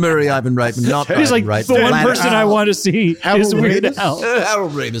Bill Murray, Ivan Reitman, not He's like, Ivan the Reitman. one person I want to see Harold is Weird Ramis? Al.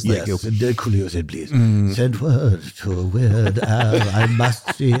 Harold Ramis, thank Yes, you. and Coolio said, please, send word to Weird Al. I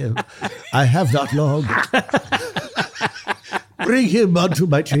must see him. I have not long. Bring him unto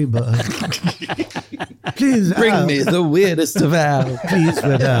my chamber. Please, Bring Al. me the weirdest of Al. Please,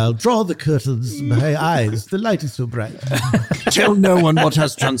 Weird Al, draw the curtains. My eyes, the light is so bright. Tell no one what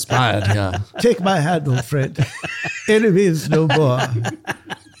has transpired here. Take my hand, old friend. Enemies no more.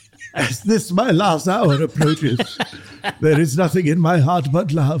 As this my last hour approaches, there is nothing in my heart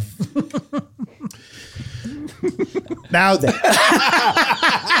but love. Now then,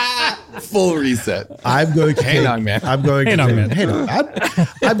 Full reset. I'm going to Hang on, man. I'm going Hang to on, take- man. hang on, man.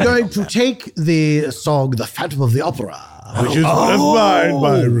 I'm going to take the song "The Phantom of the Opera," which is one of mine,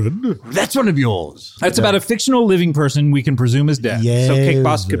 Byron. That's one of yours. That's about a fictional living person we can presume is dead. So Cake Yes.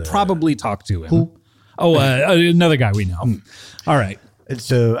 Boss could probably talk to him. Who? Oh, another guy we know. All right. And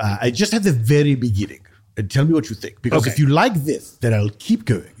so I just have the very beginning. And tell me what you think. Because Okay. if you like this, then I'll keep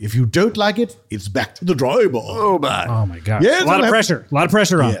going. If you don't like it, it's back to the drawing board. Oh, my. Oh my God. Yes, a lot I'll of have- pressure. A lot of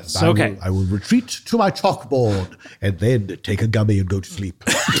pressure on Yes, us. Okay. I will retreat to my chalkboard and then take a gummy and go to sleep.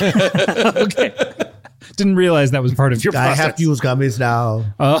 Didn't realize that was part of your I process. have to use gummies now.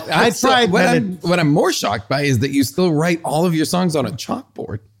 I So tried. what I'm more shocked by is that you still write all of your songs on a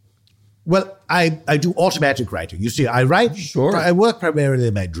chalkboard. Well, I do automatic writing. You see, I write. Sure. I work primarily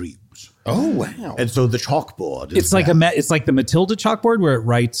in my dreams. Oh, wow. And so the chalkboard is It's like it's like the Matilda chalkboard where it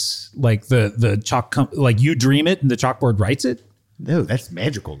writes like the chalk like you dream it and the chalkboard writes it. No, that's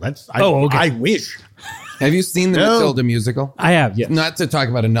magical. That's okay. I wish. Have you seen the No. Matilda musical? I have, yes. Not to talk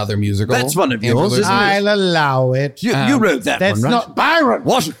about another musical. That's one of yours, Amber isn't Listeners. I'll allow it. You wrote that That's one, right? not Byron.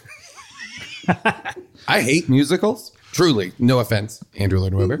 What? I hate musicals. Truly, no offense, Andrew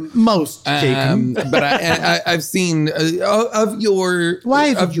Lloyd Webber. Most taken. But I've seen of your Why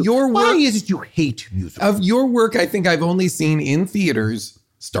is of it you, your work. Why is it you hate musicals? Of your work, I think I've only seen in theaters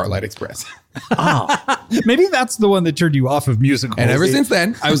Starlight Express. Maybe that's the one that turned you off of musicals. And ever since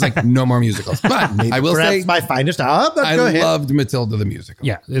then, I was like, no more musicals. But I will Perhaps say, my finest hour, but I go ahead. loved Matilda the musical.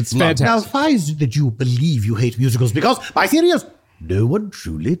 Yeah, it's Loved it. Now, fantastic. why is it that you believe you hate musicals? Because my theory is no one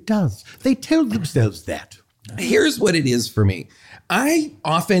truly does. They tell themselves that. Here's what it is for me. I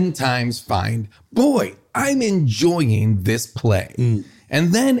oftentimes find, boy, I'm enjoying this play.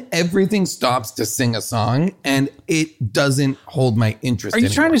 And then everything stops to sing a song and it doesn't hold my interest Are you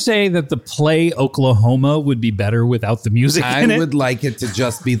anymore. trying to say that the play Oklahoma would be better without the music I in it? would like it to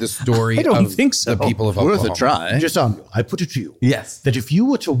just be the story I don't of think so. the people of Worth Oklahoma. a try. Gisandro, I put it to you. Yes. That if you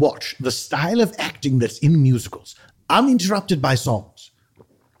were to watch the style of acting that's in musicals, uninterrupted by songs,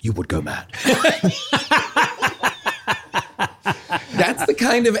 you would go mad. That's the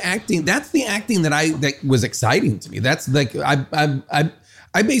kind of acting. That's the acting that was exciting to me. That's like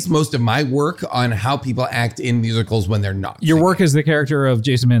I base most of my work on how people act in musicals when they're not. Your singing. work as the character of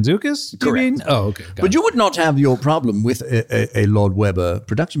Jason Mantzoukas? You mean? Oh, okay. got But it. you would not have your problem with a Lord Webber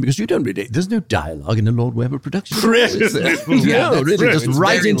production because you don't really. There's no dialogue in a Lord Webber production. Yeah, no, that's really, true. just It's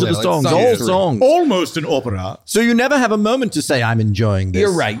right very into the little. It's songs, sung all through. songs. Almost an opera. So you never have a moment to say, "I'm enjoying this."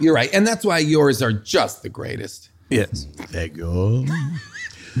 You're right. And that's why yours are just the greatest. Yes. There you go.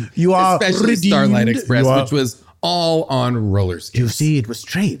 You are Especially redeemed. Starlight Express, You are- which was all on roller skates. You see, it was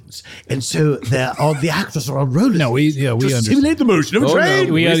trains, and so the actors are on rollers. No, we to understand. simulate the motion of a Oh, train.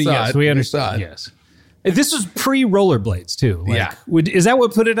 no. We We saw yes, it. we We understand. saw it. Yes. This was pre-rollerblades, too. Like, Yeah. Is that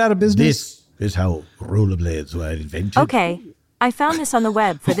what put it out of business? This is how rollerblades were invented. Okay. I found this on the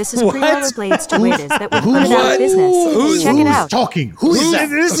web for this is pre-rollerblades to Waitas that would put it out What? of business. Check it out. Talking? Who is that?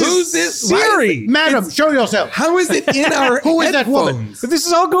 Who's this? Siri. Madam, show yourself. How is it in our Who is that woman? headphones? But this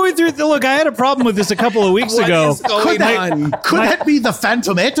is all going through. Look, I had a problem with this a couple of weeks What ago. is going on? Could that be the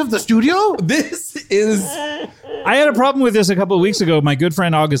Phantomette of the studio? This is I had a problem with this a couple of weeks ago. My good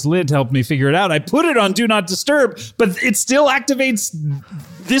friend August Lind helped me figure it out. I put it on Do Not Disturb, but it still activates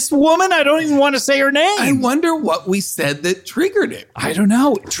this woman. I don't even want to say her name. I wonder what we said that triggered it. I don't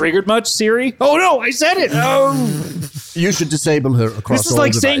know. Triggered much, Siri? Oh, no, I said it. Oh. You should disable her across This is all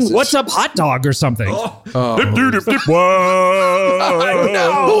like devices. saying, what's up, hot dog, or something. Oh,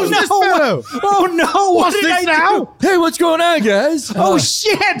 Who's this fellow? Oh, no. What did I do? Hey, what's going on, guys? Oh,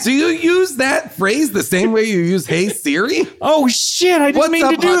 shit. Do you use that phrase the same way you use "Hey Siri"? Oh, shit. I didn't What's mean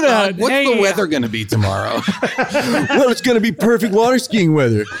up, to do hot that. dog? What's Hey, the weather going to be tomorrow? Well, it's going to be perfect water skiing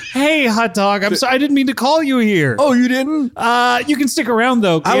weather. Hey, hot dog. I'm sorry. I didn't mean to call you here. Oh, you didn't? You can stick around,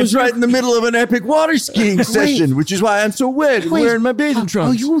 though. I can't was you? right in the middle of an epic water skiing session, which is why I'm so wet and Wait, wearing my bathing Are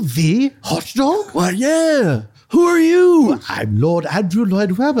trunks. you the hot dog? Why, yeah. Who are you? I'm Lord Andrew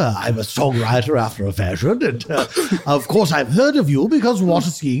Lloyd Webber. I'm a songwriter after a fashion, and of course I've heard of you because water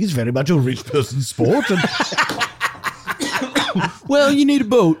skiing is very much a rich person's sport, and Well, you need a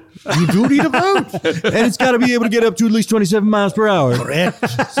boat. you do need a boat. And it's got to be able to get up to at least 27 miles per hour. Correct.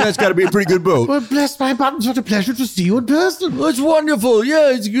 So that's got to be a pretty good boat. Well, bless my buttons, what a pleasure to see you in person. Well, it's wonderful.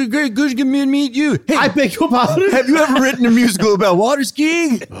 Yeah, it's great. Good to meet you. Hey, I beg your pardon? have you ever written a musical about water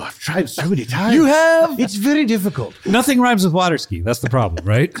skiing? Oh, I've tried so many times. You have? It's very difficult. Nothing rhymes with water ski. That's the problem,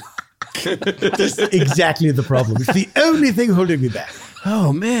 right? That's exactly the problem. It's the only thing holding me back.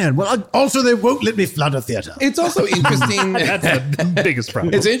 Oh, man. Well, Also, they won't let me flood a theater. It's also interesting. That's the biggest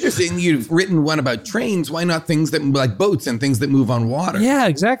problem. It's interesting you've written one about trains. Why not things that like boats and things that move on water? Yeah,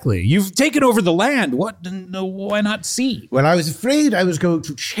 exactly. You've taken over the land. No, why not sea? Well, I was afraid I was going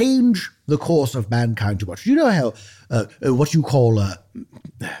to change the course of mankind too much. You know how what you call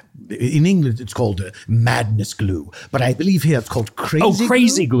in England it's called madness glue, but I believe here it's called crazy. Oh,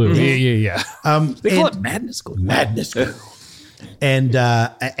 crazy glue. Yeah. They call and- it madness glue. Madness glue. And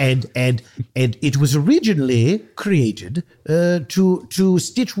it was originally created to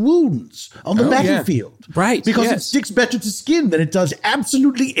stitch wounds on the battlefield, Right, Because it yes. sticks better to skin than it does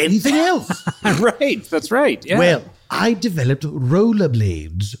absolutely anything else. Right. That's right. Yeah. Well, I developed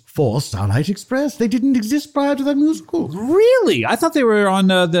rollerblades for Starlight Express. They didn't exist prior to that musical. really? I thought they were on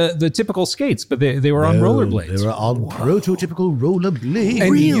the typical skates, but they were on rollerblades. They were on prototypical rollerblades.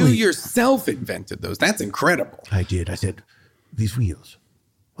 And you yourself invented those. That's incredible. I did. I said, these wheels,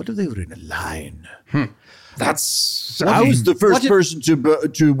 what if they were in a line? That's I was the first person to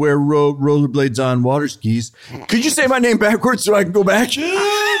wear rollerblades on water skis. Could you say my name backwards so I can go back?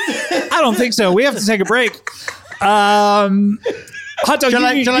 I don't think so. We have to take a break. Hot dog,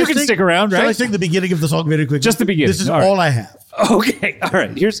 you can stick around, Shall I right? sing the beginning of the song very quickly? Just the beginning. This is All right. all I have. Okay, all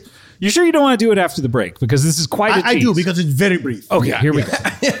right. You sure you don't want to do it after the break? Because this is quite a I do, tease. because it's very brief. Okay, here we go.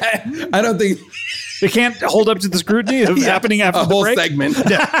 I don't think It can't hold up to the scrutiny of happening after a the whole break. segment.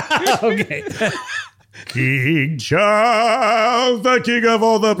 Okay. King Charles, the king of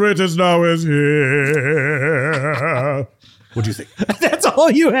all the British now is here. What do you think? That's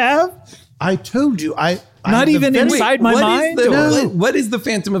all you have? I told you, Not even inside my What is mind? what is the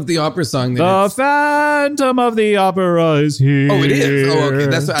Phantom of the Opera song? That The it's- Phantom of the Opera is here. oh, it is. Oh, okay.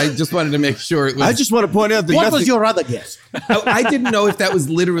 That's. I just wanted to make sure it was. I just want to point out that What was your other guess? I didn't know if that was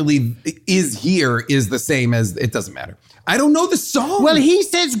literally is here is the same as it doesn't matter. I don't know the song. Well, he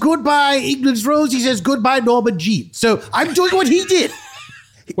says goodbye, England's Rose. He says goodbye, Norman Jean. So I'm doing what he did.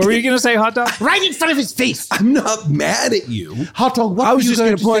 What were you going to say, Hot Dog? Right in front of his face. I'm not mad at you. Hot dog, what I were was you just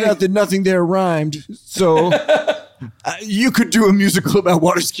going to point say? out that nothing there rhymed. So you could do a musical about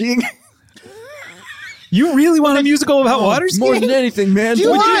water skiing. You really want a musical about water skiing? More than anything, man.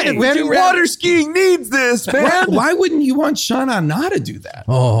 Water skiing needs this, man. Why wouldn't you want Sean Anna to do that?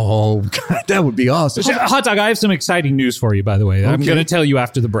 Oh, God, that would be awesome. Hot Dog, I have some exciting news for you, by the way. I'm going to tell you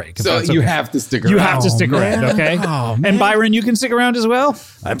after the break. if So that's you okay. have to stick around. You have to stick around, okay? And Byron, you can stick around as well?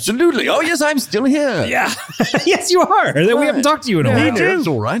 Absolutely. Oh, yes, I'm still here. Yeah. Yes, you are. We haven't talked to you in a while. That's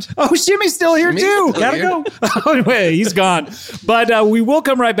all right. Oh, Shimmy's still here Shimmy's too. still Gotta here. go. Oh, anyway, he's gone. But we will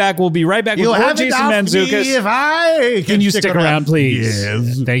come right back. We'll be right back with You more haven't Jason asked me Mantzoukas. if I Can you stick around, please?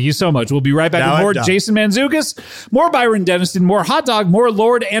 Yes. Thank you so much. We'll be right back Now with more I'm done. Jason Mantzoukas, more Byron Denniston, more Hot Dog, more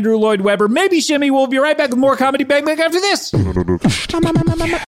Lord Andrew Lloyd Webber, maybe Shimmy. We'll be right back with more Comedy Bang Bang after this.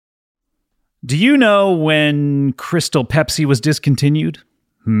 Do you know when Crystal Pepsi was discontinued?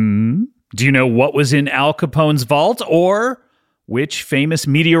 Do you know what was in Al Capone's vault? Or which famous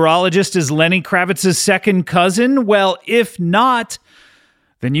meteorologist is Lenny Kravitz's second cousin? Well, if not,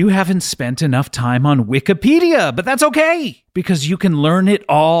 then you haven't spent enough time on Wikipedia. But that's okay, because you can learn it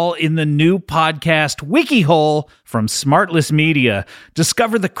all in the new podcast WikiHole from Smartless Media.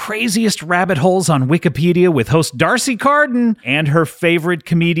 Discover the craziest rabbit holes on Wikipedia with host Darcy Carden and her favorite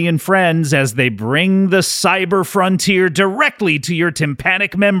comedian friends as they bring the cyber frontier directly to your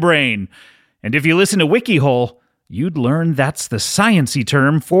tympanic membrane. And if you listen to WikiHole, you'd learn that's the sciencey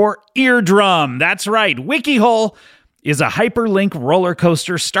term for eardrum. That's right, WikiHole is a hyperlink roller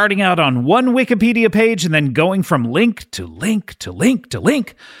coaster starting out on one Wikipedia page and then going from link to link to link to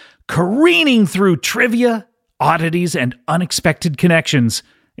link, careening through trivia, oddities, and unexpected connections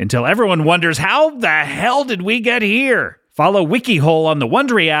until everyone wonders, how the hell did we get here? Follow WikiHole on the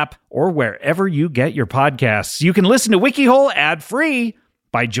Wondery app or wherever you get your podcasts. You can listen to WikiHole ad-free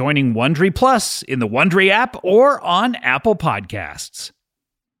by joining Wondery Plus in the Wondery app or on Apple Podcasts.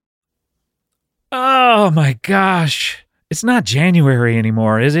 Oh my gosh. It's not January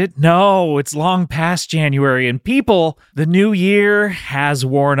anymore, is it? No, it's long past January. And people, the new year has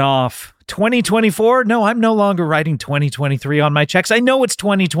worn off. 2024? No, I'm no longer writing 2023 on my checks. I know it's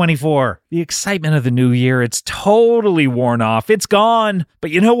 2024. The excitement of the new year, it's totally worn off. It's gone.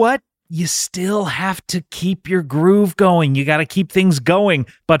 But you know what? You still have to keep your groove going. You got to keep things going.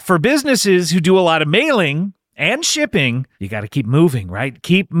 But for businesses who do a lot of mailing and shipping, you got to keep moving, right?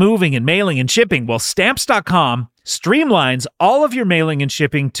 Keep moving and mailing and shipping. Well, Stamps.com streamlines all of your mailing and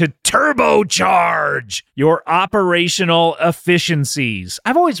shipping to turbocharge your operational efficiencies.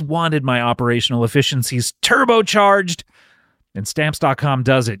 I've always wanted my operational efficiencies turbocharged, and Stamps.com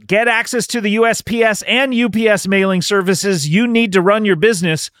does it. Get access to the USPS and UPS mailing services you need to run your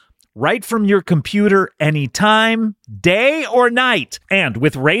business right from your computer anytime, day or night. And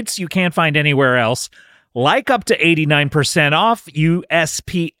with rates you can't find anywhere else, like up to 89% off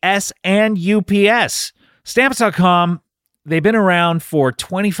USPS and UPS. Stamps.com, they've been around for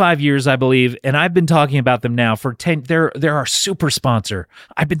 25 years, I believe, and I've been talking about them now for 10. They're our super sponsor.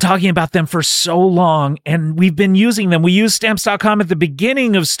 I've been talking about them for so long, and we've been using them. We used Stamps.com at the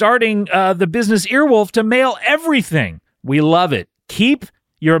beginning of starting the business Earwolf to mail everything. We love it. Keep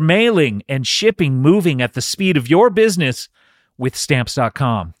your mailing and shipping moving at the speed of your business with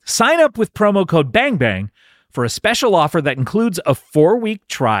Stamps.com. Sign up with promo code BANGBANG for a special offer that includes a 4-week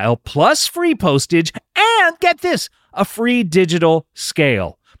trial plus free postage and, get this, a free digital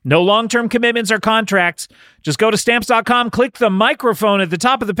scale. No long-term commitments or contracts. Just go to Stamps.com, click the microphone at the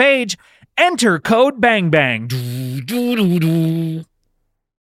top of the page, enter code BANGBANG.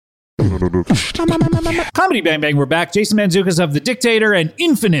 Comedy Bang Bang, we're back. Jason Mantzoukas of The Dictator and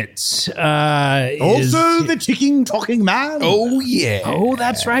Infinite. Also, the ticking, talking man. Oh, yeah. Oh,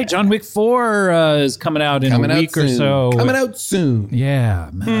 that's right. John Wick 4 is coming out in a week or so. Coming out soon.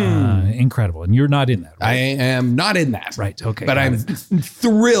 Yeah. Incredible. And you're not in that, I right? am not in that. Right, okay, But got I'm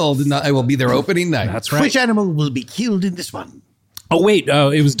thrilled. I will be there opening night. That's right. Which animal will be killed in this one? Oh, wait.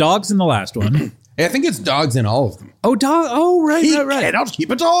 It was dogs in the last one. I think it's dogs in all of them. Oh, dog. Oh, right, He right. cannot keep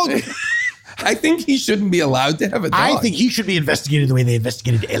a dog. I think he shouldn't be allowed to have a dog. I think he should be investigated the way they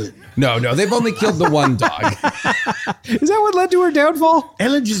investigated Ellen. No, they've only killed the one dog. Is that what led to her downfall?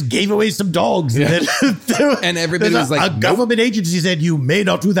 Ellen just gave away some dogs. And, then, And everybody there's was like, a nope. government agency said, you may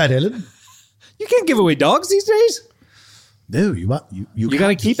not do that, Ellen. You can't give away dogs these days. No, you You got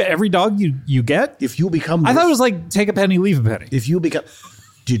to keep every dog you get. If you become... I thought it was like take a penny, leave a penny. If you become...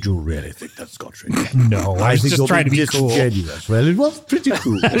 Did you really think that's Scottish? No, I was just trying to be cool. Disingenuous. Well, it was pretty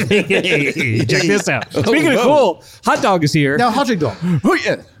cool. Hey, check this out. Speaking of cool, Hot Dog is here. Now, Hot Dog, Oh,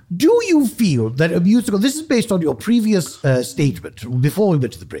 yeah. do you feel that a musical... This is based on your previous statement before we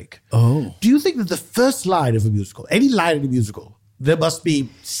went to the break. Oh. Do you think that the first line of a musical, any line in a musical, there must be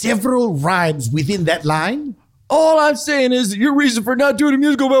several rhymes within that line? All I'm saying is that your reason for not doing a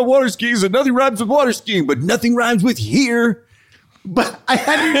musical about water skiing is that nothing rhymes with water skiing, but nothing rhymes with here. But I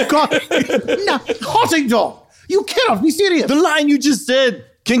hadn't got... No, Hot Dog, you cannot be serious. The line you just said,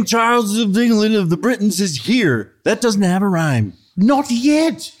 King Charles of England of the Britons is here. That doesn't have a rhyme. Not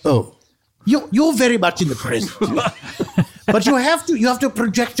yet. Oh. You're very much in the present. But you have to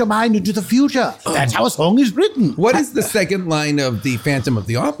project your mind into the future. That's how a song is written. What is the second line of the Phantom of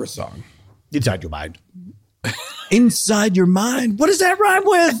the Opera song? Inside your mind. Inside your mind? What does that rhyme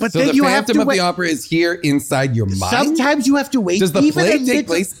with? But So then the you have Phantom to of wait. the Opera is here inside your mind? Sometimes you have to wait. Does the even play a take little-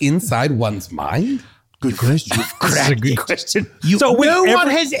 place inside one's mind? Good question. This is a good question. No wait, one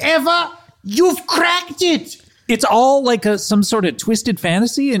has ever. You've cracked it. It's all like some sort of twisted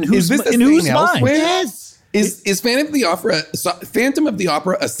fantasy. And Is this a in whose thing mind? elsewhere? Yes. Is Phantom of the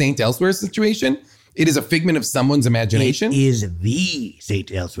Opera a Saint Elsewhere situation? It is a figment of someone's imagination? It is the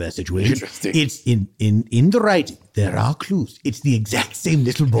Saint Elsewhere situation. Interesting. It's in the writing. There are clues. It's the exact same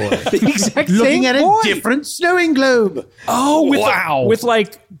little boy. The exact looking same at boy. a different snowing globe. Oh, with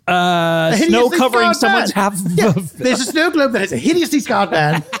like snow hideously covering scarred someone's man. half Yeah, of there's a snow globe that has a hideously scarred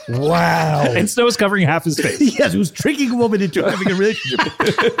man. Wow. and snow is covering half his face. Yes, who's tricking a woman into having a relationship.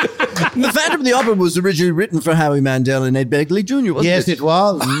 The Phantom of the Opera was originally written for Howie Mandel and Ed Begley Jr., wasn't Yes, it? it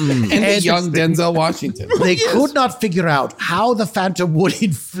was. and the young Denzel Washington. They could not figure out how the Phantom would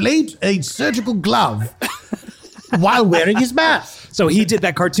inflate a surgical glove while wearing his mask. So he did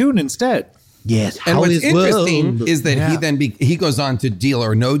that cartoon instead. Yes, And how what's his interesting world- is that Yeah. he then he goes on to Deal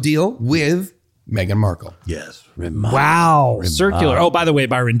or No Deal with Meghan Markle. Yes. Wow. Circular. Oh, by the way,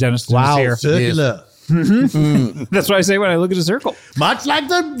 Byron Denniston Wow, is here. circular. That's what I say when I look at a circle. Much like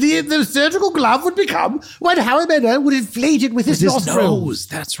the surgical glove would become when Howie Mandel would inflate it with his nostrils.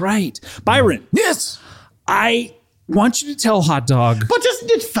 That's right. Byron, Yes. I want you to tell Hot Dog. But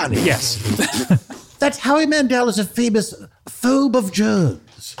isn't it funny? Yes. That Howie Mandel is a famous phobe of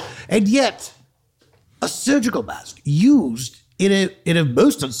germs, and yet a surgical mask used in a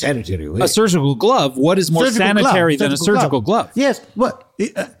most unsanitary way. A surgical glove. What is more Surgical sanitary glove, than a surgical glove? Yes. What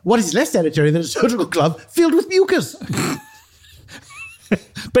is less sanitary than a surgical glove filled with mucus?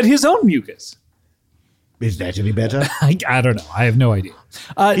 But his own mucus. Is that any better? I don't know. I have no idea.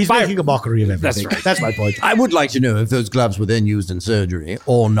 He's Byron- making a mockery of everything. That's right. That's my point. I would like to know if those gloves were then used in surgery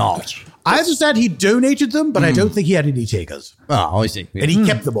or not. I understand he donated them, but I don't think he had any takers. Oh, I see. And he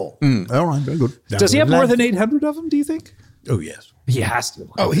kept them all. All right, very good. Does he have more than 800 of them, do you think? Oh, yes. He has to.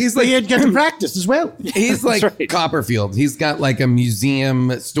 Oh, he's But he like had get to practice as well. he's like right. Copperfield. He's got like a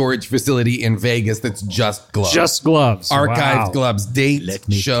museum storage facility in Vegas that's just gloves. Just gloves. archived Wow. gloves. Date,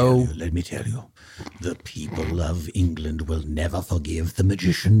 show. Let me tell you. The people of England will never forgive the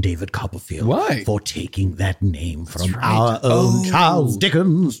magician David Copperfield. Why? For taking that name from our own Charles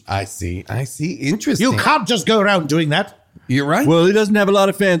Dickens. I see. Interesting. You can't just go around doing that. You're right. Well, he doesn't have a lot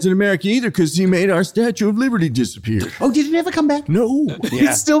of fans in America either because he made our Statue of Liberty disappear. Oh, did it ever come back? No.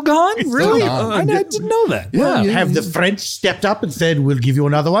 It's still gone? Really? gone. I didn't know that. Yeah. Have the French stepped up and said, we'll give you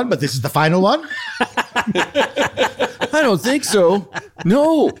another one, but this is the final one? I don't think so.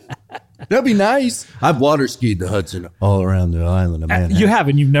 No. That'd be nice. I've water skied the Hudson all around the island of Manhattan. You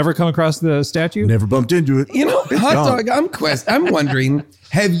haven't? You've never come across the statue? Never bumped into it. You know, Hot gone. Dog, I'm wondering,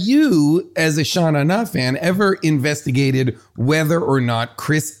 have you, as a Sean Na fan, ever investigated whether or not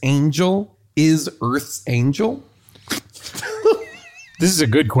Chris Angel is Earth's angel? This is a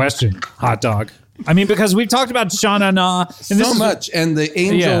good question, Hot Dog. I mean, because we've talked about Shana Na and So much. And the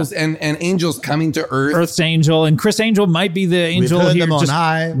angels and angels coming to Earth. Earth's angel, and Chris Angel might be the angel heard here them on just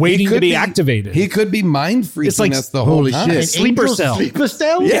high. waiting He to be could activated. He could be mind freaking It's like- us the whole holy time. shit. Sleeper Angel cell. Sleeper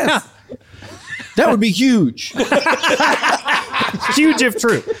cell? Yes. That would be huge. Huge if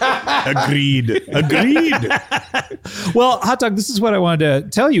true. Agreed. Well, Hot Dog, this is what I wanted to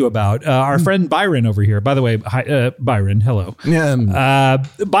tell you about. Our friend Byron over here. By the way, hi, Byron, hello.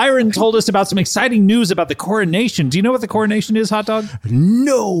 Byron told us about some exciting news about the coronation. Do you know what the coronation is, Hot Dog?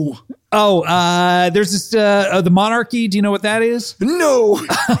 No. Oh, there's this, the monarchy. Do you know what that is? No.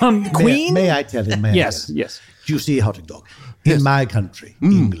 Queen? May I tell him? Yes, yes. You see, Hot Dog, in my country,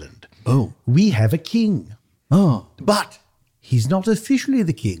 England, we have a king. But he's not officially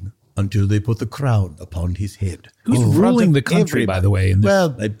the king until they put the crown upon his head. Who's In front ruling of the country, by everybody. the way, in this? Well,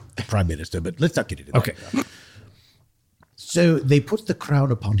 the prime minister, but let's not get into that. Okay. So they put the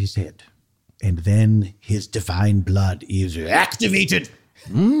crown upon his head, and then his divine blood is activated.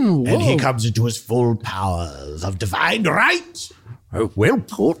 And he comes into his full powers of divine right. Oh, well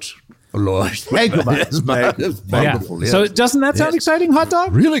put, Lord. Thank you, man. That's wonderful. Yeah. Yeah. So doesn't that sound exciting, Hot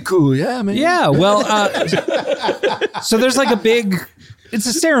Dog? really cool. Yeah, man. Yeah, well, so there's like a big, it's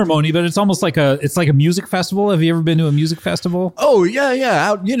a ceremony, but it's almost like it's like a music festival. Have you ever been to a music festival? Oh yeah.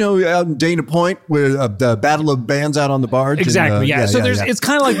 Out out in Dana Point, where the Battle of Bands out on the barge. Exactly. And, Yeah. So it's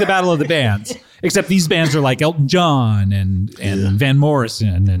kind of like the Battle of the Bands, except these bands are like Elton John and Van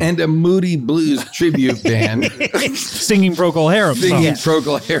Morrison and And a Moody Blues tribute band singing Procol Harum. singing songs.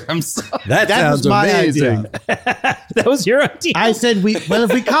 Procol Harum songs. that That sounds was my amazing. idea. That was your idea. I said, if we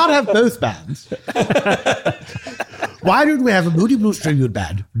can't have both bands, why don't we have a Moody Blues tribute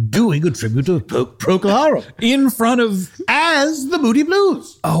band doing a tribute to Procol Harum In front of. as the Moody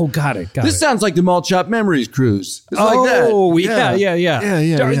Blues? Oh, got it. This sounds like the Malt Shop Memories cruise. It's Oh, like that. yeah.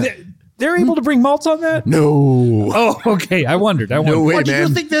 Yeah. They're able to bring malts on that? No. Oh, okay. I wondered. No way, What, do you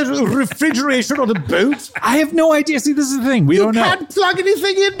man. think there's refrigeration on a boat? I have no idea. See, this is the thing. We don't know. Can't plug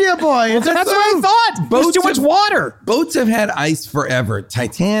anything in, dear boy. It's a That's what I boat. thought. There's too much water. Boats have had ice forever.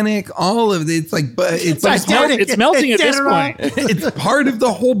 Titanic, all of it. It's like, but it's It's melting at this point. it's part of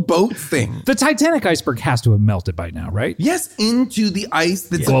the whole boat thing. The Titanic iceberg has to have melted by now, right? Yes, into the ice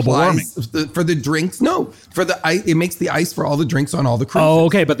that Global supplies for the drinks. No, for the ice, it makes the ice for all the drinks on all the cruises. Oh,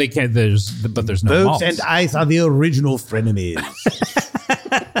 okay, but they can't. There's no Boats malts. and ice are the original frenemies.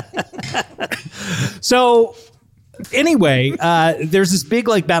 So anyway, there's this big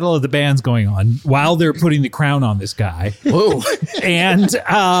like battle of the bands going on while they're putting the crown on this guy. Whoa. And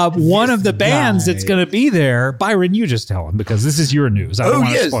one of the bands that's going to be there, Byron, you just tell him because this is your news. I don't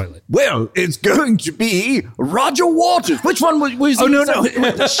want to spoil it. Well, it's going to be Roger Waters. Which one was Oh he? no,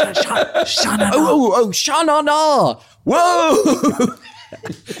 Shana. Oh, Shana Na. Whoa.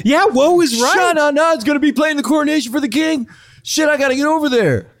 Yeah, whoa is right. Shana Na is going to be playing the coronation for the king. Shit, I got to get over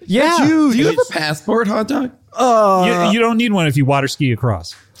there. Yeah. That's huge. Do you have a passport, Hot Dog? You don't need one if you water ski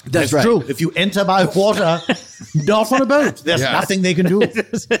across. That's It's right. true. If you enter by water, not on a boat, there's Yeah. nothing they can do.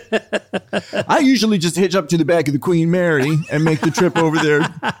 I usually just hitch up to the back of the Queen Mary and make the trip over there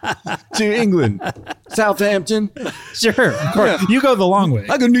to England. Southampton. Sure, of course. You go the long way.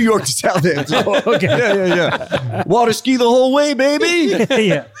 I go New York to Southampton. Okay. Yeah. Water ski the whole way, baby.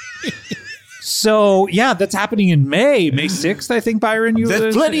 Yeah. So yeah, that's happening in May 6th, I think, Byron. You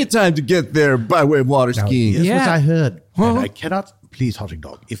There's plenty of time to get there by way of water skiing. Here's Yeah. what I heard. And I cannot, please, Hot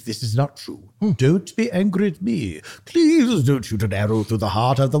Dog, if this is not true, don't be angry at me. Please don't shoot an arrow through the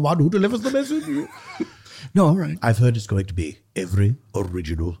heart of the one who delivers the message. No, all right. I've heard it's going to be every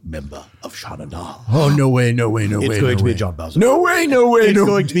original member of Shana Na. Oh, no way, no way, no way. It's going no to way. be John Bowser. No way, no way, It's no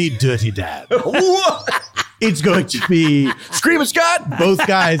going to be Dirty Dan. It's going to be Screaming Scott. both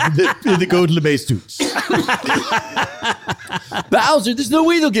guys in the Golden LeMay suits. Bowser, there's no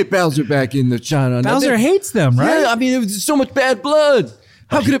way they'll get Bowser back in the China. Bowser hates them, right? Yeah, I mean, there's so much bad blood.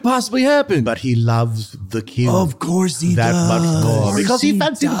 How could it possibly happen? But he loves the king. Of course he that does. much more. Because he He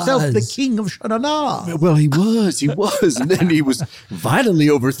fancied himself the does. king of Shana Na. Well, he was, and then he was violently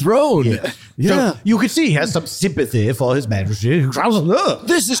overthrown. Yeah. So you could see he has some sympathy for his majesty.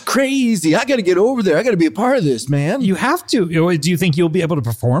 This is crazy. I got to get over there. I got to be a part of this, man. You have to. Do you think you'll be able to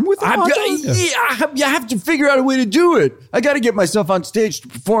perform with them? I have to figure out a way to do it. I got to get myself on stage to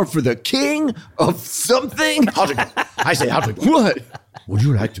perform for the king of something. I say, Hot Dog, What? would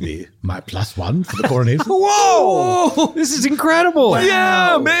you like to be my +1 for the coronation? Whoa! This is incredible.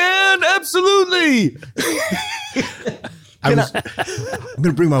 Yeah, man, absolutely. I'm going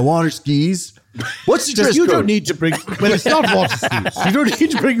to bring my water skis. What's the dress You code? don't need to bring. Well, it's not water skis. You don't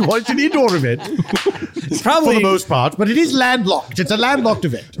need to bring one. It's an indoor event. It's probably For the most part, but it is landlocked. It's a landlocked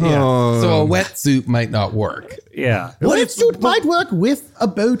event. Yeah. So a wetsuit might not work. yeah. Well, wetsuit might work with a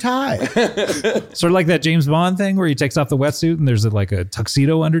bow tie. Sort of like that James Bond thing where he takes off the wetsuit and there's like a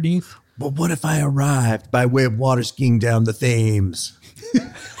tuxedo underneath. But what if I arrived by way of water skiing down the Thames?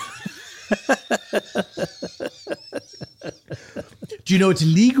 Do you know it's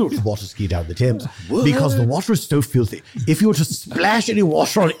illegal to water ski down the Thames because the water is so filthy? If you were to splash any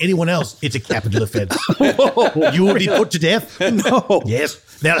water on anyone else, it's a capital offense. You will be put to death. No. Yes.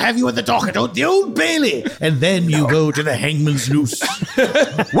 They'll have you at the dock at the Old Bailey, and then you go to the hangman's noose.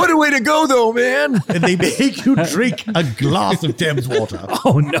 What a way to go, though, man. And they make you drink a glass of Thames water.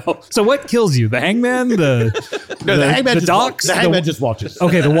 Oh no! So what kills you? The hangman, the hangman the just docks, the hangman just watches.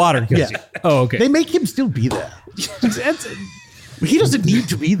 Okay, the water kills Yeah. you. Oh, okay. They make him still be there. He doesn't need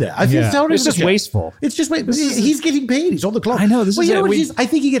to be there. I feel Yeah. sorry It's for just the chap. wasteful. It's just wait. He's getting paid. He's on the clock. I know, this well, is you know it. what We- it is? I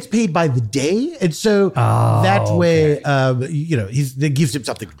think he gets paid by the day, and so that way, that gives him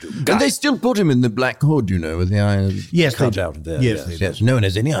something to do. And they still put him in the black hood, with the eyes Yes, they cut do. out of there. Yes, they do. yes. No one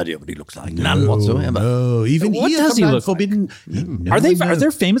has any idea what he looks like. None whatsoever. No, even What he does is he sometimes look like? forbidden. No Are one there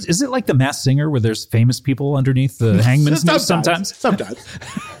knows. famous? Is it like the Masked Singer where there's famous people underneath the hangman's noose sometimes? Sometimes.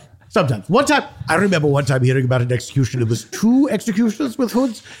 One time, I remember hearing about an execution. It was 2 executioners with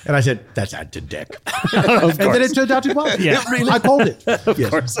hoods, and I said, "That's Anton Deck." And then it turned out it was. Yeah. I called it. Of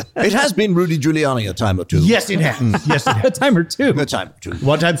course. It has been Rudy Giuliani a time or two. Yes, it has. Yes, it A has. time or two. A time or two.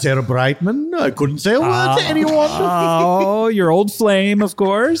 One time, Sarah Brightman. I couldn't say a word to anyone. Oh, your old flame, of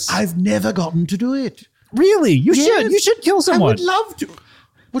course. I've never gotten to do it. Really? You Yes. should. You should kill I someone. would love to.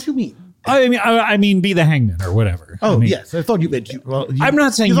 What do you mean? I mean, be the hangman or whatever. Oh, I mean, yes. I thought you meant you. Well, I'm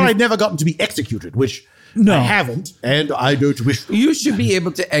not saying you thought you- I'd never gotten to be executed, which No. I haven't, and I don't wish to. You should be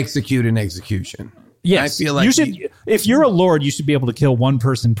able to execute an execution. Yes, I feel like you should. If you're a lord, you should be able to kill one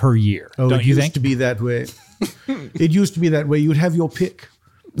person per year. Don't it you used think? to be that way. It used to be that way. You'd have your pick.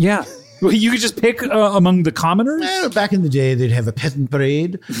 Yeah. Well, you could just pick among the commoners. Well, back in the day, they'd have a peasant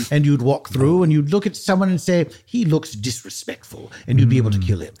parade, and you'd walk through, and you'd look at someone and say, "He looks disrespectful," and you'd be able to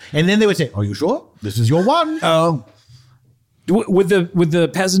kill him. And then they would say, "Are you sure? This is your one." Oh. Would the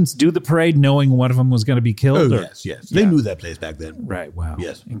peasants do the parade knowing one of them was going to be killed? or- yes. They knew that place back then. Right. Wow.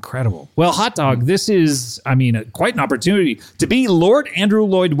 Yes. Incredible. Well, Hot Dog, this is, quite an opportunity to be Lord Andrew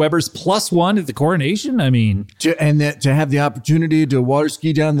Lloyd Webber's +1 at the coronation. I mean, To have the opportunity to water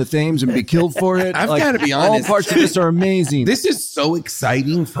ski down the Thames and be killed for it. I've gotta be honest. All parts of this are amazing. This is so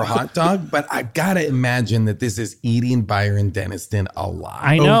exciting for Hot Dog, but I've got to imagine that this is eating Byron Deniston alive.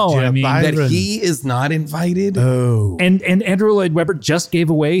 I know. dear I mean, Byron. that he is not invited. and Andrew Lloyd Webber just gave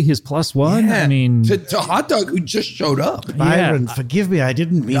away his +1. Yeah. I mean, to Hot Dog who just showed up. Byron, forgive me. I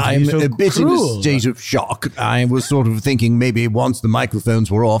didn't mean to I'm be so a bit cruel. in a state of shock. I was sort of thinking maybe once the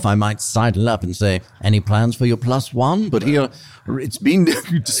microphones were off, I might sidle up and say, "Any plans for your +1?" But here, it's been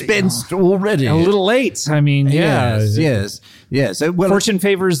dispensed already. a little late. I mean, yeah. Yes. Well, Fortune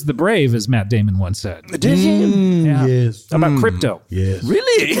favors the brave, as Matt Damon once said. did he? Yeah. Yes. About crypto. Yes.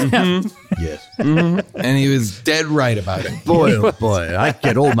 Really? Yes. And he was dead right about it. Boy, oh boy, I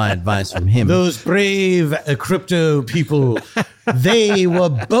get all my advice from him. Those brave crypto people, they were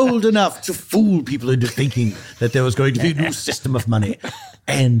bold enough to fool people into thinking that there was going to be a new system of money.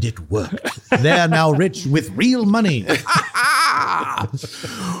 And it worked. They're now rich with real money.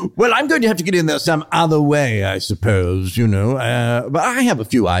 Well, I'm going to have to get in there some other way, I suppose, But I have a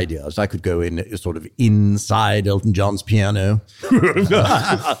few ideas. I could go in sort of inside Elton John's piano.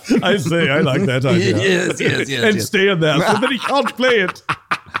 I say, I like that idea. Yes. Stay in there so that he can't play it.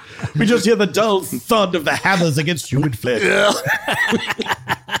 We just hear the dull thud of the hammers against human flesh.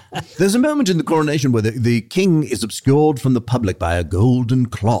 There's a moment in the coronation where the king is obscured from the public by a golden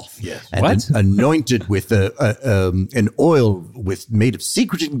cloth. Yes. And What? anointed with an oil made of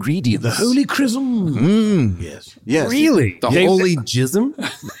secret ingredients. The holy chrism. Yes. Yes. Really? The holy jism?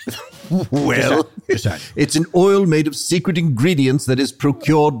 Well, it's an oil made of secret ingredients that is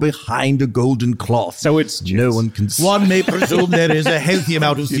procured behind a golden cloth. So it's no just- one can One may presume there is a healthy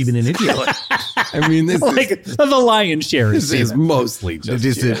amount of semen in it. I mean, this like the lion's share is is mostly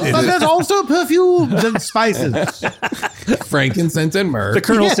just But there's also perfumes and spices. frankincense and myrrh. the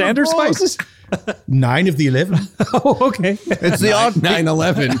Colonel Yeah, Sanders of course. spices. 9 of the 11. Oh, okay. It's the odd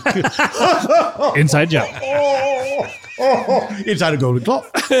 9/11. Inside joke. Inside a golden cloth.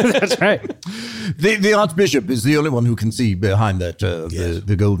 That's right. The Archbishop is the only one who can see behind that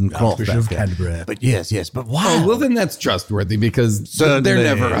the golden cloth. Archbishop of back there. Canterbury. But yes. But wow. Oh, well, then that's trustworthy because Certainly. they're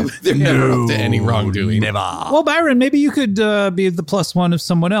never up to any wrongdoing. Never. Well, Byron, maybe you could be the plus one of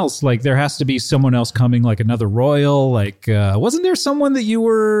someone else. Like there has to be someone else coming, like another royal. Like wasn't there someone that you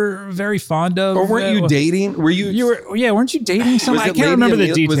were very fond of? Or weren't you dating? Were you? You were. Yeah, weren't you dating someone? I it can't Lady remember the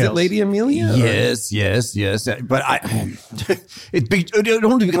Amelia- details. Was it Lady Amelia? Yes. But it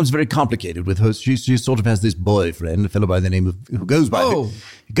only becomes very complicated with her. She sort of has this boyfriend, a fellow by the name of who goes by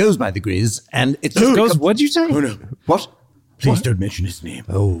the Grizz, and it just Goes, becomes- what'd you say? Oh no! What? Please don't mention his name.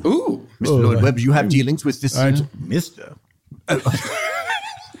 Oh, Ooh. Mr. Lloyd Webber, you have dealings with this. Mister.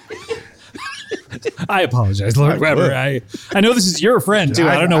 I apologize, Lord Weber. I know this is your friend too.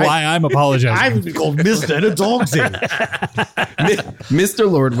 I don't know why I'm apologizing. I've been called Mister and a dog's in. Mr.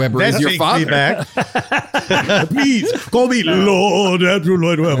 Lord Webber That is your takes father. me back. Please call me Lord Andrew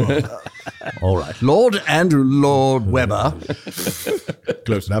Lloyd Webber. All right, Lord Andrew Lloyd Webber.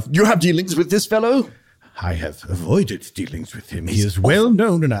 Close enough. You have dealings with this fellow? I have avoided dealings with him. He is well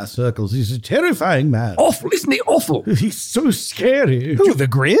known in our circles. He's a terrifying man. Awful, isn't he? Awful. He's so scary. Who, the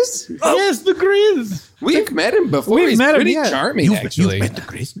Grizz? Yes, the Grizz. We've met him before. We've He's met him, pretty yeah. charming, actually. You've met the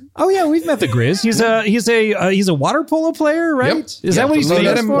Grizz? Oh yeah, we've met the Grizz. He's a water polo player, right? Yep. Is that what he's We met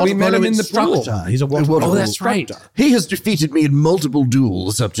famous him- for? we met him in the pool. Instructor. He's a Oh, that's right. He has defeated me in multiple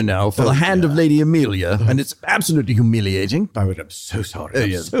duels up to now for the hand of Lady Amelia, and it's absolutely humiliating. Byron, I'm so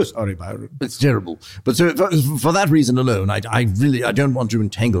sorry. I'm so sorry, Byron. It's terrible. But so for that reason alone, I really don't want to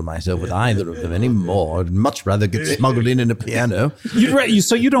entangle myself with either of them anymore. I'd much rather get smuggled in a piano.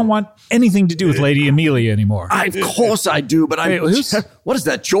 So you don't want anything to do with Lady Amelia anymore? Of course I do, but Wait, what is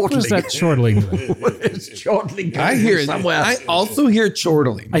that chortling? What is that chortling? What is chortling? I hear it somewhere. I also hear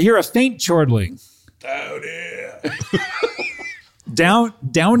chortling. I hear a faint chortling. Down here.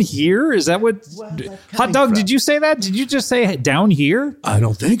 Down here? Is that what? Hot dog? Did you say that? Did you just say down here? I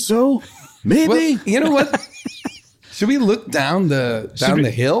don't think so. Maybe. Well, you know what? Should we look down the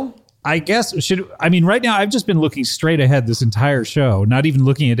hill? I guess right now I've just been looking straight ahead this entire show, not even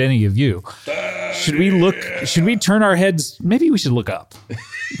looking at any of you. Should we turn our heads? Maybe we should look up.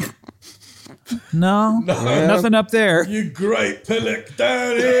 No, nothing up there. You great pillock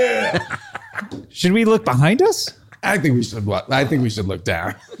down here. Should we look behind us? I think we should. I think we should look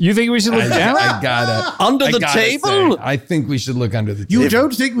down. You think we should look down? I gotta Under I the gotta table? say, I think we should look under the table. You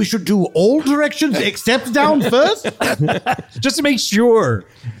don't think we should do all directions except down first? Just to make sure.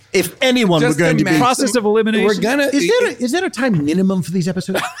 If anyone Just were going to be imagine- Process of elimination. We're gonna. Is there a time minimum for these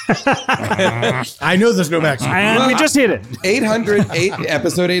episodes? I know there's no maximum. And we just hit it. 800,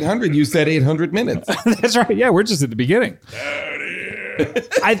 episode 800. You said 800 minutes. That's right. Yeah, we're just at the beginning.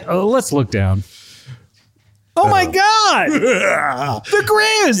 Let's look down. Oh my God! The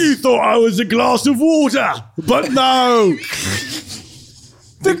Grizz! You thought I was a glass of water, but no.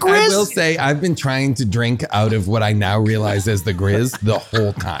 The I Grizz! will say I've been trying to drink out of what I now realize as the Grizz the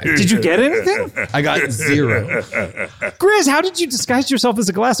whole time. Did you get anything? I got 0. Grizz, how did you disguise yourself as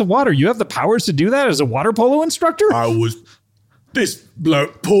a glass of water? You have the powers to do that as a water polo instructor? This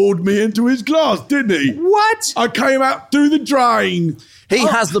bloke poured me into his glass, didn't he? What? I came out through the drain. He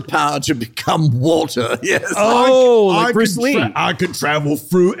has the power to become water. Yes. Oh, like I Bruce can Lee. I can travel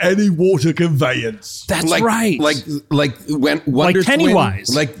through any water conveyance. That's like, right. Like when Wonder Pennywise.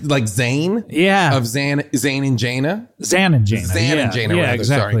 Twin, like Zane. Yeah. Of Zane and Jaina. Zan and Jaina. Zan and Jaina, Yeah, rather,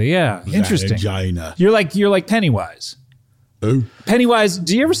 exactly. sorry. Yeah. Interesting. Vagina. You're like Pennywise. Oh. Pennywise,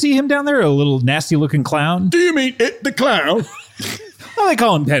 do you ever see him down there? A little nasty looking clown? Do you mean it the clown? Well, they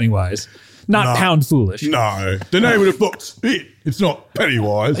call him Pennywise. Not Pound Foolish. No. The name of the book's it. It's not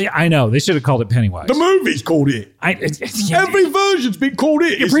Pennywise. Yeah, I know. They should have called it Pennywise. The movie's called it. Yeah, Every version's been called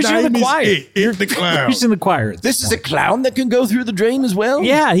it. You're Its preaching to the name is choir. It the clown. Preaching the choir. This is a clown that can go through the drain as well?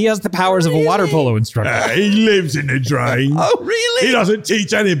 Yeah, he has the powers of a water polo instructor. He lives in the drain. Oh, really? He doesn't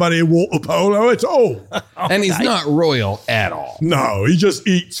teach anybody water polo at all. And he's not royal at all. No, he just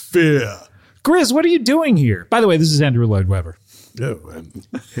eats fear. Grizz, what are you doing here? By the way, this is Andrew Lloyd Webber. Oh,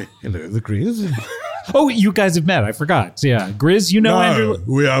 hello, the Grizz. Oh, you guys have met. I forgot. Yeah. Grizz, you know Andrew. No,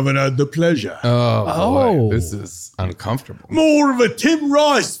 we haven't had the pleasure. Oh, boy, this is uncomfortable. More of a Tim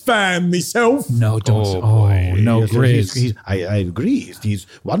Rice fan myself. No, don't. No, Yes, Grizz. I agree. He's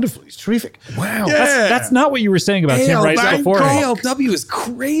wonderful. He's terrific. Wow. Yeah. That's not what you were saying about Tim Rice before. ALW is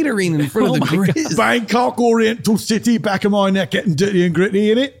cratering in front of the Grizz. Bangkok Oriental City, back of my neck, getting dirty and gritty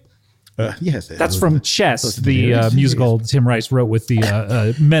in it. Yes. That's from Chess, the musical Tim Rice wrote with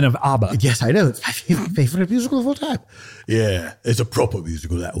the men of ABBA. Yes, I know. It's my favorite musical of all time. Yeah, it's a proper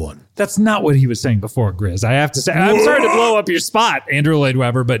musical, that one. That's not what he was saying before, Grizz. I have to say, I'm sorry to blow up your spot, Andrew Lloyd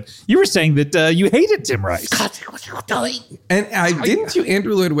Webber, but you were saying that you hated Tim Rice. And didn't you,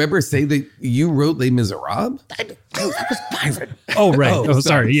 Andrew Lloyd Webber, say that you wrote Les Miserables? Oh, right. Oh,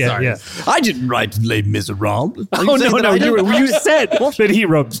 sorry. Yeah. I didn't write Les Miserables. Oh, no. You said that he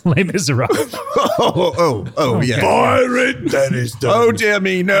wrote Les Miserables. Yeah. Byron Denniston. Oh, dear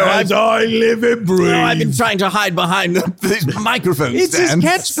me, no. I live and breathe. No, I've been trying to hide behind these microphone It's his stands.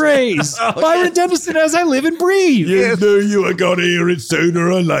 catchphrase. Byron Dennison, as I live and breathe. You knew you were going to hear it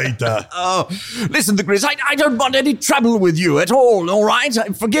sooner or later. Oh, listen, the Grizz, I don't want any trouble with you at all right?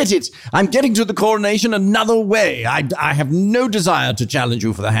 Forget it. I'm getting to the coronation another way. I have no desire to challenge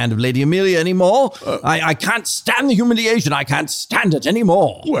you for the hand of Lady Amelia anymore. I can't stand the humiliation. I can't stand it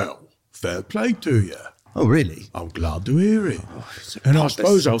anymore. Well, fair play to you. Oh, really? I'm glad to hear it. And I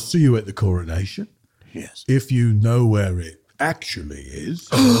suppose I'll see you at the coronation. Yes. If you know where it actually is.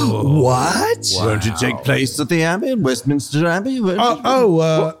 What? Won't it take place at the Abbey, Westminster Abbey?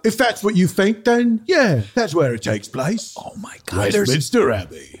 If that's what you think, then yeah, that's where it takes place. Oh, my God. Westminster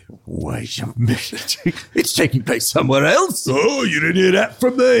Abbey. Wait a minute. It's taking place somewhere else. Oh, you didn't hear that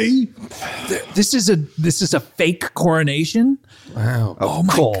from me. This is a fake coronation? Wow. Of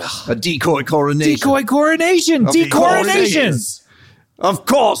course. A decoy coronation. Decoy coronation. Decoronation. Yes. Of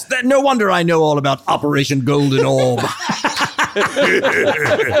course. No wonder I know all about Operation Golden Orb.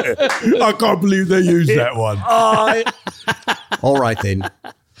 I can't believe they used that one. All right, then.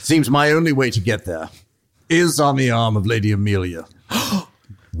 Seems my only way to get there is on the arm of Lady Amelia.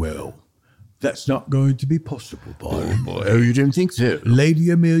 Well, that's not going to be possible, Byron. Oh, you don't think so? Lady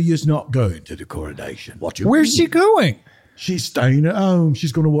Amelia's not going to the coronation. What do you Where's mean? she going? She's staying at home.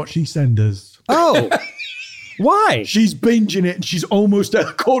 She's going to watch EastEnders. Oh. Why? She's binging it and she's almost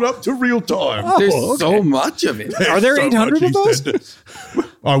caught up to real time. There's so much of it. Are there So 800 much of those? EastEnders.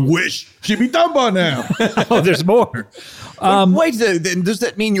 I wish she'd be done by now. Oh, there's more. Wait, though, then does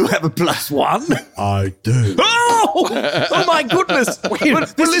that mean you have a +1? I do. Oh my goodness.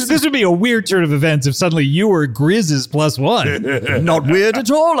 This would be a weird turn of events if suddenly you were Grizz's +1. Not weird at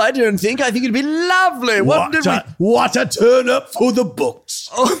all, I don't think. I think it'd be lovely. What a turn up for the books.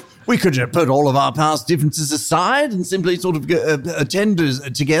 Oh, we could put all of our past differences aside and simply sort of attend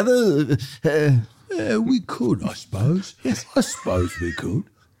together. We could, I suppose. Yes, I suppose we could.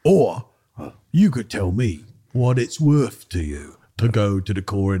 Or you could tell me what it's worth to you to go to the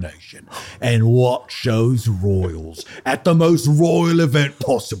coronation and watch those royals at the most royal event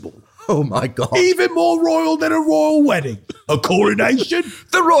possible. Oh, my God. Even more royal than a royal wedding. A coronation?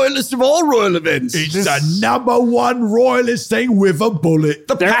 The royalest of all royal events. It's the #1 royalist thing with a bullet.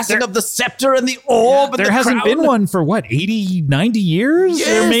 The passing of the scepter and the orb. There hasn't been one for what, 80, 90 years? Yes.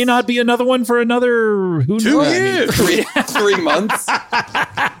 There may not be another one for another, who 2 knows? years. 3 months.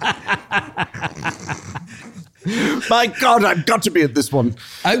 My God, I've got to be at this one.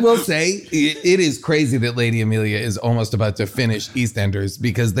 I will say it is crazy that Lady Amelia is almost about to finish EastEnders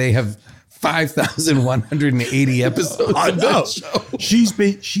because they have 5,180 episodes. I of know. that show. She's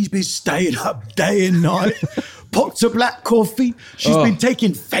been staying up day and night. Pots of black coffee. She's been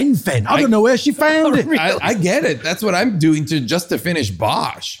taking fen-fen. I don't know where she found it. I get it. That's what I'm doing just to finish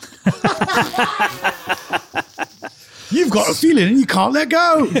Bosch. You've got a feeling and you can't let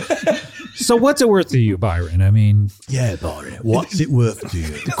go. So what's it worth to you, Byron? I mean, Yeah, Byron. What's it worth to you?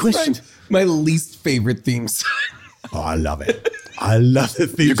 The question. My least favorite theme song. Oh, I love it. I love the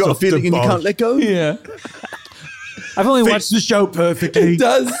theme. You've got a feeling and you can't let go? Yeah. I've only Fits watched the show perfectly. It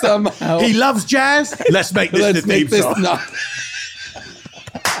does somehow. He loves jazz. Let's make this Let's the make theme this song. not.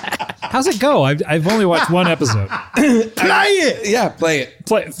 How's it go? I've only watched one episode. Play it. Yeah, play it.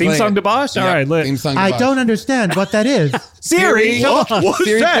 Theme Play song it. to Bosch? All Yeah, right, theme song to I Bosch. don't understand what that is. Siri, come on. What's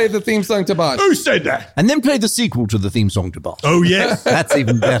Siri, that? play the theme song to Bosch. Who said that? And then play the sequel to the theme song to Bosch. Oh, yes. That's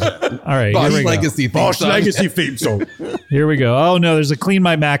even better. All right, Bosch here we go. Legacy theme Bosch song. Legacy theme song. Here we go. Oh no, there's a Clean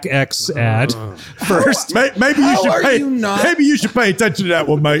My Mac X ad first. Maybe you How should are pay. you not- Maybe you should pay attention to that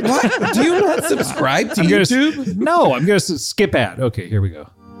one, mate. What? Do you not subscribe to I'm gonna YouTube? no, I'm gonna skip ad. Okay, here we go.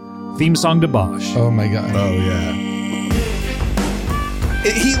 Theme song to Bosch. Oh my god. Oh yeah.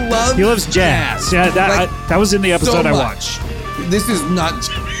 He loves. He loves jazz. Yeah, that was in the episode I much. watched. This is not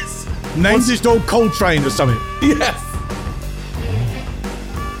jazz. Name's just old Coltrane or something. Yes.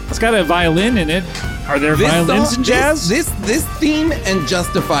 It's got a violin in it. Are there violins song- in jazz? This theme and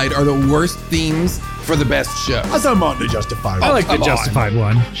Justified are the worst themes for the best show. I don't mind the Justified. I like the come on. Justified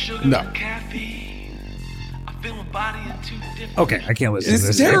one. No. Okay, I can't listen to It's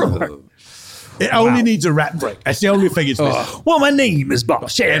this. terrible. anymore. It only needs a rat break. That's the only thing it's missing. Well, my name is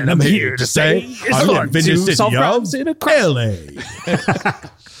Bosch, and I'm here to say it's I fun live in the to city solve of problems in a crowd. LA.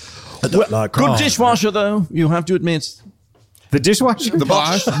 I don't like Good crime. dishwasher, though, you have to admit. The dishwasher? The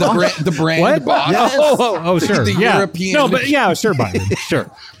Bosch, the brand What? Bosch. Oh, sure. The yeah. European- No, but yeah, sure, Byron. Sure.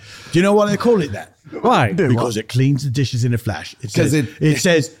 Do you know why they call it that? Why? Because it cleans the dishes in a flash. It says, it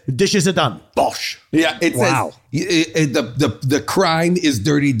says dishes are done. Bosch. Yeah, it Wow. says the crime is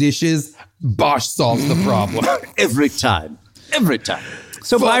dirty dishes. Bosch solves the problem. Every time. Every time.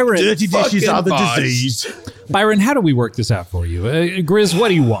 So, Byron, Dirty dishes fucking are the Bosch. disease. Byron, how do we work this out for you? Grizz, what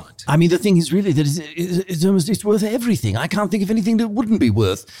do you want? I mean, the thing is really that it's worth everything. I can't think of anything that wouldn't be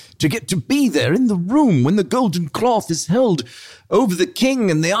worth to get to be there in the room when the golden cloth is held over the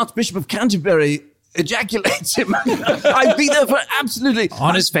king and the Archbishop of Canterbury ejaculates him. I'd be there for absolutely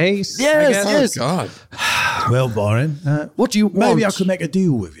On his face? I Yes, guess? yes. God. Well, Byron, What do you want? maybe I could make a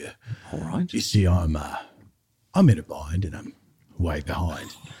deal with you. All right. You see, I'm in a bind and I'm way behind.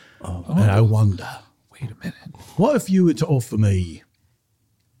 And I wonder, Wait a minute. what if you were to offer me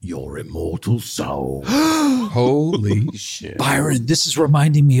your immortal soul? Holy shit. Byron, this is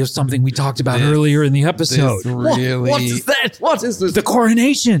reminding me of something we talked about earlier in the episode. What is that? What is this? The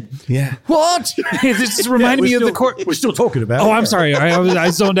coronation. Yeah. What? This is reminding me of the court. We're still talking about it. Oh, I'm sorry. I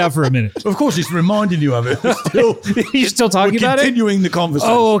zoned out for a minute. Of course, it's reminding you of it. We're still, You're still talking we're about it? continuing the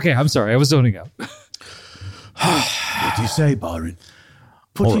conversation. Oh, okay. I'm sorry. I was zoning out. What do you say, Byron?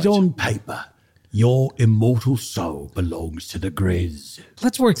 Put it on paper. Your immortal soul belongs to the Grizz.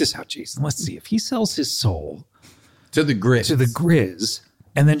 Let's work this out, Jason. Let's see. If he sells his soul To the grit. to the Grizz,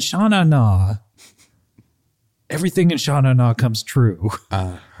 and then Shana Na, everything in Shana Na comes true.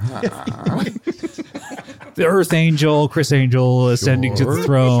 The Earth Angel, Chris Angel ascending to the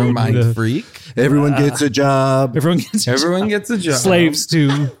throne. Mind freak. Everyone gets a job. Everyone gets Everyone gets a job. slaves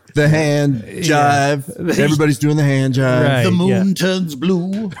to The hand jive. Everybody's doing the hand jive. Right. The moon yeah. turns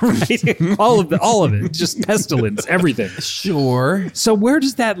blue. all of it, just pestilence, everything. Sure. So where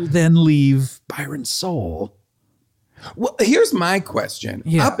does that then leave Byron's soul? Well, here's my question.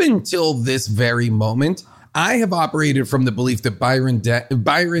 Yeah. Up until this very moment, I have operated from the belief that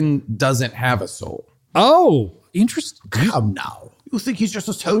Byron doesn't have a soul. Oh, interesting. Come now. You think he's just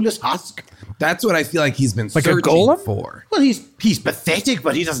a soulless husk? That's what I feel like he's been Like a searching golem? for. Well, he's pathetic,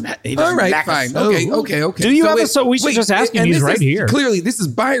 but he doesn't. All right, lack a fine. soul. Okay. Do you have a soul? We should just ask him. and He's this right is- here. Clearly, this is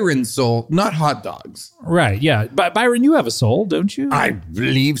Byron's soul, not hot dogs. Right, yeah. But Byron, you have a soul, don't you? I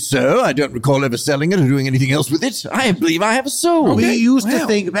believe so. I don't recall ever selling it or doing anything else with it. I believe I have a soul. We used to wow.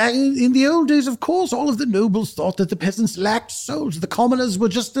 think back in the old days, of course, all of the nobles thought that the peasants lacked souls. The commoners were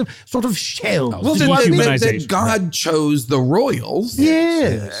just a sort of shells. Well, then dehumanization, that God chose the royals,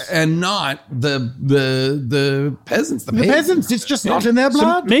 yes. and not the peasants. The peasants, it's just not in their So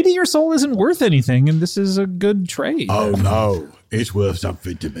blood. maybe your soul isn't worth anything, and this is a good trade. Oh, no. It's worth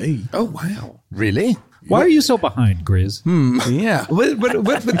something to me. Oh wow! Really? Why are you so behind, Grizz? Yeah.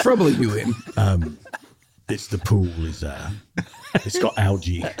 What trouble are you in? It's the pool. It's got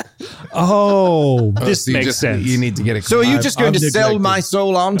algae. Oh, this So you makes just- sense. You need to get it. So are you just going I'm to sell neglected. my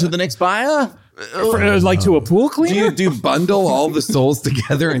soul on to the next buyer? Like to a pool Do cleaner? you do bundle all the souls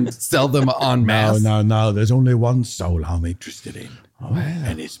together and sell them en masse? No. There's only one soul I'm interested in.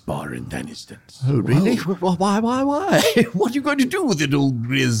 And it's Byron Denniston's. Oh, really? Why? What are you going to do with it, old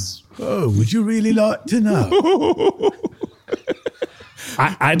Grizz? Oh, would you really like to know?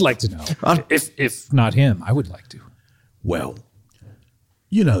 I'd like to know. If not him, I would like to. Well,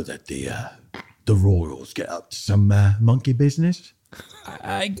 you know that the royals get up to some monkey business.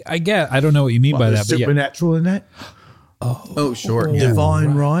 I get. I don't know what you mean by that, but yeah. Supernatural and that. Oh, sure. Yeah.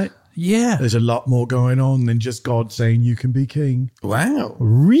 Divine right. Yeah. There's a lot more going on than just God saying you can be king. Wow.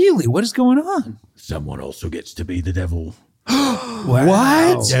 Really? What is going on? Someone also gets to be the devil.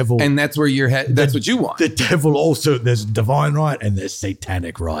 What? Devil. And that's where your head. That's what you want. The devil also, there's divine right and there's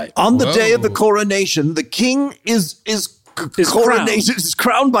satanic right. On the day of the Whoa. coronation, the king is coronated, is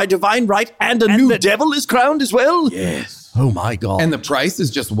crowned by divine right, and a And new the- devil is crowned as well. Yes. Oh my God! And the price is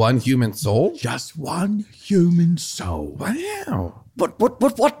just one human soul. Just one human soul. Wow. But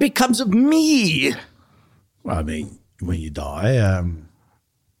what becomes of me? Well, I mean, when you die, you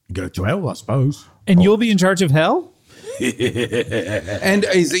go to hell, I suppose. And you'll be in charge of hell? And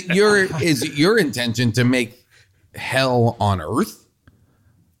is it your intention to make hell on earth?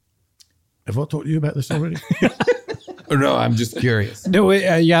 Have I talked to you about this already? Or no, I'm just curious. No,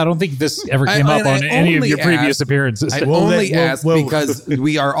 yeah, I don't think this ever came up on any of your previous appearances. I Well, only well, ask well- because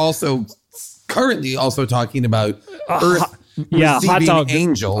we are also currently also talking about Earth yeah, hot receiving dog-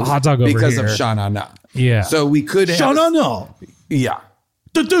 angels hot dog over because here. of Shana Na. Yeah. So we could have no. Yeah.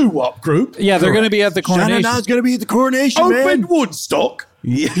 The doo-wop group. Yeah, they're going to be at the coronation. Sha-na-na's going to be at the coronation, man. Opened Woodstock.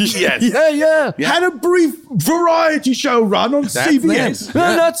 Yes. Yeah. Had a brief variety show run on CBS. them.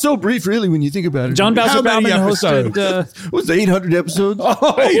 Well, not so brief, really, when you think about it. John Bowser How many Bauman episodes? hosted. was it 800 episodes?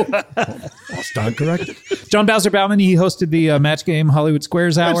 I stand corrected. John Bowser Bauman, he hosted the Match Game Hollywood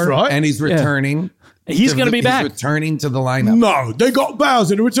Squares Hour. That's right. And he's returning. He's going to be back. He's returning to the lineup. No, they got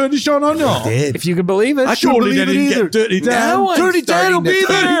Bowser to return to Sha-na-na. If you can believe it. Surely they didn't get Dirty Dan. I'm Dirty Dan will starting to be think-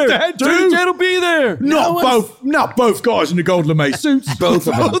 there. Dan too. Dirty Dan will be there. Not both guys in the gold lame suits. Both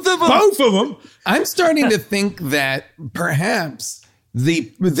of them. Both of them. I'm starting to think that perhaps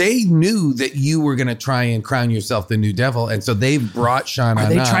they knew that you were going to try and crown yourself the new devil, and so they've brought Sha-na-na Are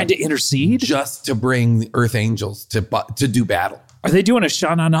they trying to intercede? just to bring the Earth Angels to do battle. Are they doing a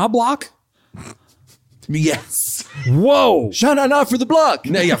Sha-na-na block? Yes. Whoa. Sha-na-na for the block.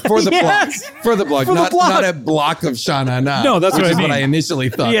 No, yeah, for the Yes. block. For the block. For the not, block. not a block of Sha-na-na. No, that's which what I is mean. what I initially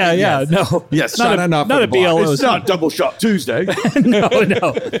thought. Yeah, Yes. no. Yes, not Sha-na-na a, for not the a block. BLO. It's not Double Shot Tuesday. No.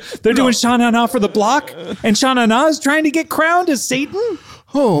 They're doing Sha-na-na for the block, and Sha-na-na is trying to get crowned as Satan?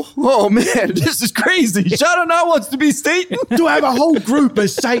 Oh, man, this is crazy. Sha-na-na wants to be Satan. To have a whole group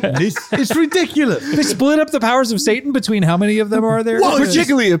as Satanists, it's ridiculous. They split up the powers of Satan between how many of them are there? Well,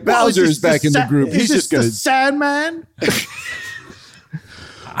 particularly if Bowser is back in the group. He's just going going to Sandman.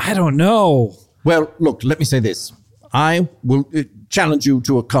 I don't know. Well, look, let me say this. I will challenge you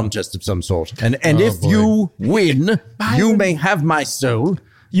to a contest of some sort. And if you win, you may have my soul.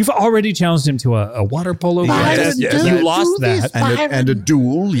 You've already challenged him to a water polo contest. yes. You lost that. And a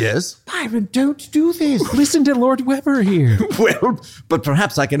duel, yes. Byron, don't do this. Listen to Lord Weber here. Well, but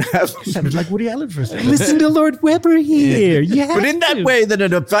perhaps I can have... Sounded like Woody Allen for a second. Listen to Lord Weber here. Yeah. But in that way, that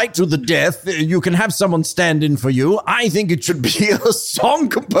in a fight to the death, you can have someone stand in for you. I think it should be a song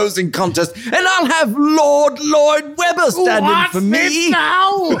composing contest, and I'll have Lord Weber stand in for me.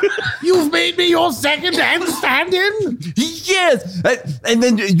 now? You've made me your second-hand stand-in? Yes, and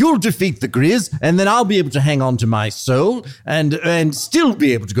then you'll defeat the Grizz, and then I'll be able to hang on to my soul and still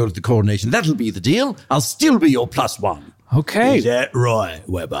be able to go to the coronation. That'll be the deal. I'll still be your +1. Okay. Is that right,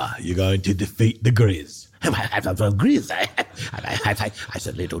 Weber? You're going to defeat the Grizz. Grizz, I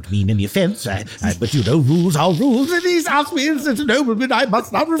certainly don't mean any offense, but you know, rules are rules, and he's asked me as a nobleman, I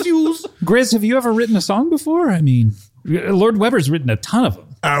must not refuse. Grizz, have you ever written a song before? I mean, Lord Weber's written a ton of them.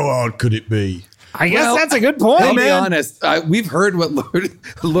 How hard could it be? I guess that's a good point. I'll be honest. We've heard what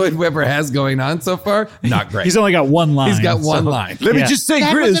Lloyd Webber has going on so far. Not great. He's only got one line. He's got one so- line. Let me Yeah. just say,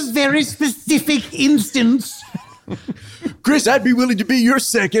 That was a Grizz, very specific instance. Chris, I'd be willing to be your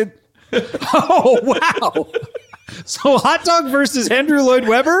second. Oh, wow. So Hot Dog versus Andrew Lloyd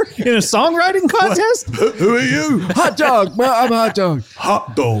Webber in a songwriting contest? Who are you? Hot dog. Well, I'm a hot dog.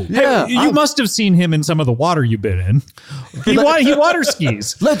 Hot dog. Yeah. You must have seen him in some of the water you've been in. He water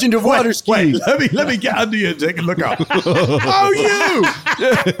skis. Legend of water ski. Wait, let me get under you and take a look up. Oh,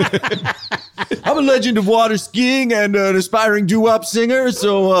 you! I'm a legend of water skiing and an aspiring doo-wop singer,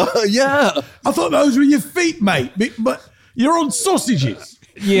 so yeah. I thought those were your feet, mate. But you're on sausages.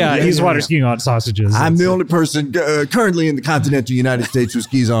 Yeah, he's water skiing on sausages. I'm the only person currently in the continental United States who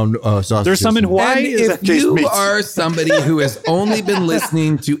skis on sausages. There's some in And Hawaii. Is if that- you are somebody who has only been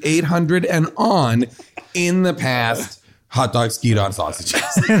listening to 800 and on in the past, hot dog skied on sausages.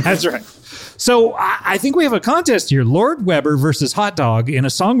 That's right. So I think we have a contest here. Lord Webber versus Hot Dog in a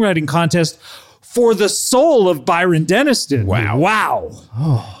songwriting contest for the soul of Byron Deniston. Wow.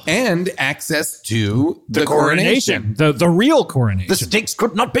 And access to the coronation. The real coronation. The stakes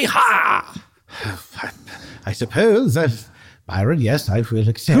could not be higher. I suppose, Byron, yes, I will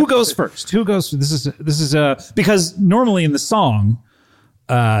accept. Who goes first? This is because normally in the song,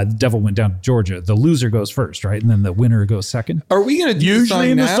 the devil went down to Georgia. The loser goes first, right? And then the winner goes second. Are we going to do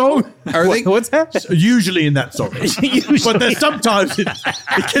Usually in the now? song? Are they? What's that? Usually in that song. But there's sometimes it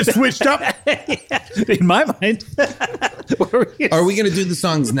gets switched up. In my mind. Are we going to do the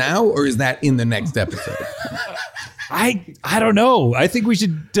songs now, or is that in the next episode? I don't know. I think we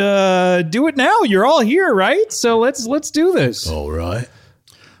should do it now. You're all here, right? So let's do this. All right.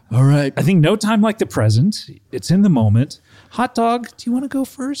 All right. I think no time like the present. It's in the moment. Hot Dog, do you want to go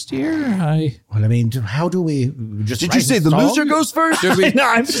first here? Well, I mean, how do we just Did you say the loser goes first? Should we, No,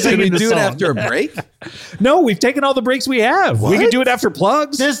 I'm should singing we the do song. it after a break? No, we've taken all the breaks we have. We can do it after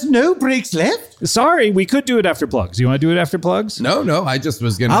plugs. There's no breaks left? Sorry, we could do it after plugs. You want to do it after plugs? No, I just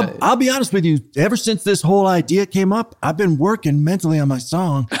was going to. I'll be honest with you. Ever since this whole idea came up, I've been working mentally on my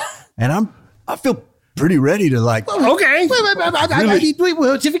song, and I feel pretty ready to like. Okay. Give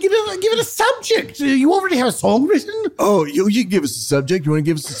it a subject. You already have a song written. Oh, you can give us a subject. You want to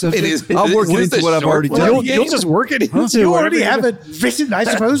give us a subject? I'll work it into what I've already done. You'll just work it into You whatever already have it written, I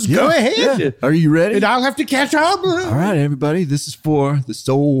suppose. Go ahead. Yeah. Are you ready? And I'll have to catch up. All right, everybody. This is for the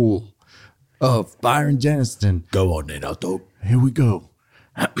soul of Byron Deniston. Go on then, Otto. Here we go.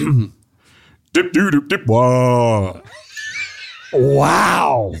 Dip, dip, dip, dip. Wow.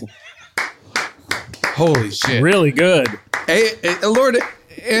 Wow. Holy shit. Really good. Hey, Lord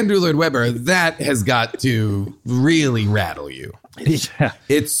Andrew Lloyd Webber, that has got to really rattle you. Yeah.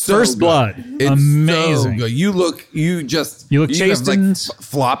 It's so First good. Blood. It's Amazing. so good. You look You have, chastened.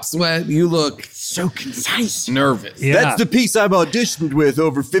 flop sweat. You look So concise. nervous. Yeah. That's the piece I've auditioned with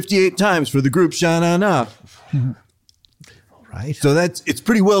over 58 times for the group Sha-Na Na. Right. So it's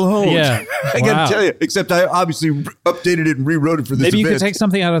pretty well honed. Yeah. I Wow. gotta tell you. Except I obviously updated it and rewrote it for this Maybe you event. could take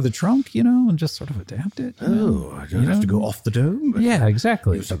something out of the trunk, and just sort of adapt it. Oh, I don't have to go off the dome. but Yeah,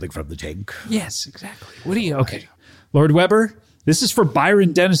 exactly. do something from the tank. Yes, exactly. What do you? Okay, Lord Webber, this is for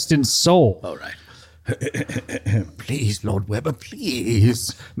Byron Deniston's soul. All right. Please, Lord Webber,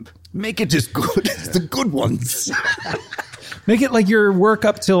 please. Make it as good as the good ones. Make it like your work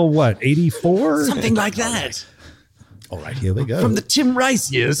up till what, 84? Something like that. All right, here we go. From the Tim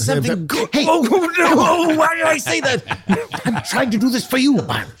Rice years. Something good. Hey. Oh, no. Why did I say that? I'm trying to do this for you,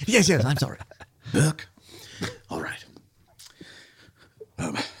 Byron. Yes, I'm sorry. Burke. All right.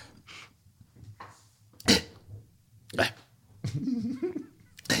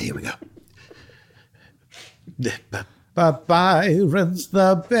 Here we go. But Byron's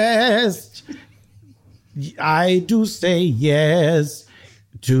the best. I do say yes.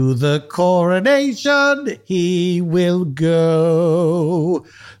 To the coronation he will go.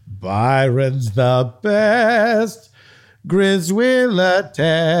 Byron's the best. Grizz will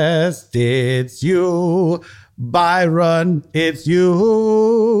attest it's you. Byron, it's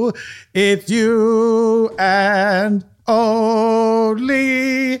you. It's you and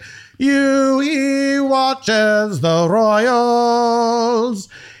only you. He watches the royals.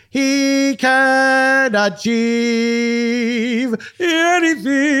 He can achieve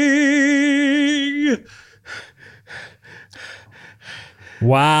anything.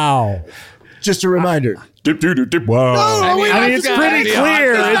 Wow. Just a reminder. Dip, dip, dip, dip. Wow. I mean, it's pretty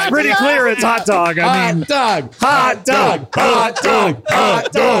clear. It's pretty clear. It's hot dog. I mean, dog. hot dog, hot dog,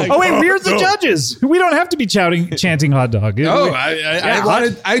 hot dog. Oh wait, we're the judges. We don't have to be chanting hot dog. Oh, We-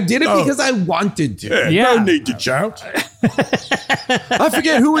 I did it because I wanted to. Yeah. No need to shout. I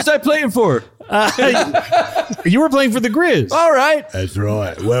forget, who was I playing for? You were playing for the Grizz. All right. That's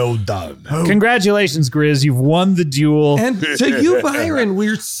right. Well done. Congratulations, Grizz. You've won the duel. And to you, Byron,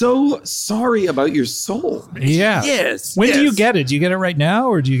 we're so sorry about your soul. Yeah. Yes. When do you yes. get it? Do you get it right now,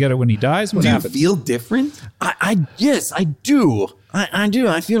 or do you get it when he dies? What Do you happens? feel different? Yes, I do. I do.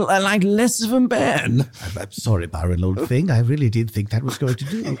 I feel like less of a man. I'm sorry, Byron, old thing. I really did think that was going to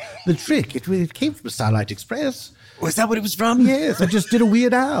do the trick. It came from Starlight Express. Was that what it was from? Yes, I just did a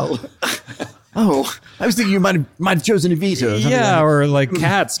Weird Owl. Oh, I was thinking you might have chosen Evita. Or something Yeah, like or like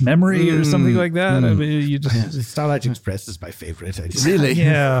Cat's Memory or something like that. I mean, you just Starlight Express is my favorite. I just, Really?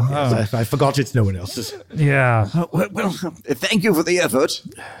 yeah, Yes, I forgot it's no one else's. yeah. that. Well, thank you for the effort.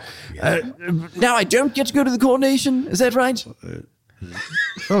 Now I don't get to go to the coronation. Is that right?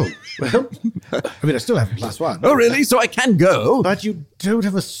 Oh, well, I mean, I still have +1. Oh, really? So I can go. But you don't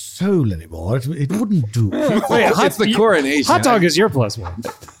have a soul anymore. It wouldn't do. Wait, It's the coronation. Hot dog is your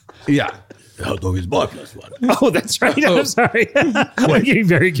 +1. Yeah. Hot dog is my +1. Oh, that's right. I'm sorry. I'm getting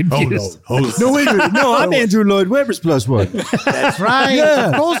very confused. Hold on. No, wait a minute. No, I'm Andrew Lloyd Webber's +1. That's right. Yeah.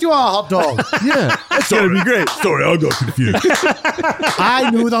 Of course you are, hot dog. Yeah, that's going to be great. Sorry, I got confused. I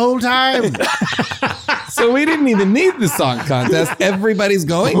knew the whole time. So we didn't even need the song contest. Everybody's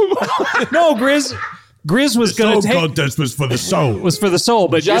going. No, Grizz was going to take contest was for the soul. was for the soul,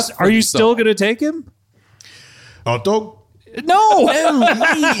 but Just just for are the you soul. still going to take him? Hot dog? No,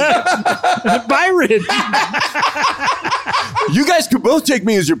 Byron. You guys could both take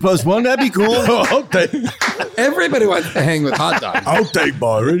me as your +1. That'd be cool. I'll take Everybody wants to hang with hot dog. I'll take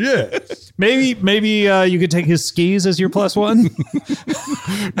Byron, yeah. Maybe you could take his skis as your +1.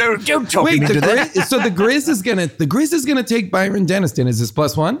 No, don't talk Wait, me the into that. Grizz, so the Grizz is gonna take Byron Deniston as his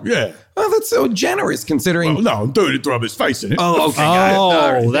 +1. Yeah. Oh, that's so generous considering. Well, no, I'm doing it to rub his face in it. Oh, okay. got it.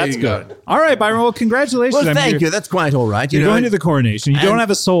 All right, there that's you go. good. All right, Byron. Well, congratulations. Well, I mean, thank you're- you. That's quite all right. You're You know, going to the coronation. You don't and- have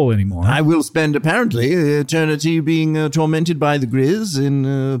a soul anymore. I will spend apparently eternity being tormented by the Grizz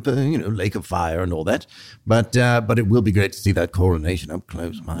in Lake of Fire and all that. But it will be great to see that coronation up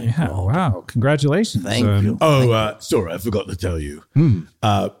close. My yeah. God. Wow. Congratulations. Thank you. Oh, sorry, I forgot to tell you.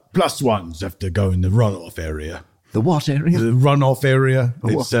 +1s have to go in the runoff area. The what area? The runoff area.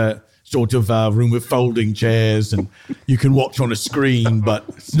 It's sort of a room with folding chairs, and you can watch on a screen, but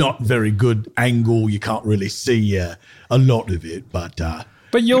it's not very good angle. You can't really see a lot of it, but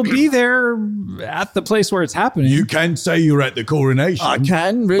you'll be there at the place where it's happening. you can say you're at the coronation. I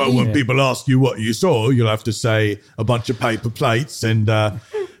can, really? But when people ask you what you saw, you'll have to say a bunch of paper plates and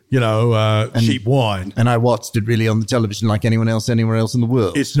cheap wine. And I watched it really on the television like anyone else anywhere else in the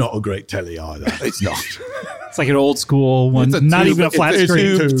world. It's not a great telly either. It's not. It's like an old school one, It's a not tube- even a flat it's a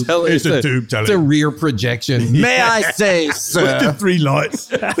screen. tube tele- It's a tube telly. It's a rear projection. May I say, With sir, the 3 lights.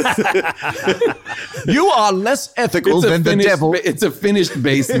 you are less ethical than the devil. It's a finished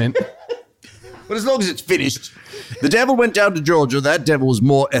basement. But as long as it's finished. The devil went down to Georgia. That devil was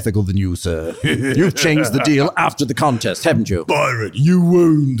more ethical than you, sir. You've changed the deal after the contest, haven't you? Byron, you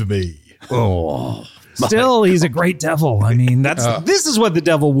wound me. Oh. Still, he's a great devil. I mean, this is what the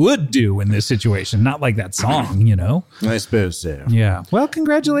devil would do in this situation, not like that song, you know? I suppose so. Yeah. Well,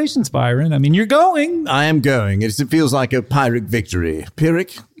 congratulations, Byron. I mean, you're going. I am going. It feels like a Pyrrhic victory.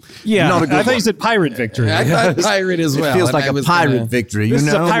 Pyrrhic? Yeah. Not a good I thought you one. said pirate victory. I thought pirate as well. It feels and like I a was pirate gonna- victory, you This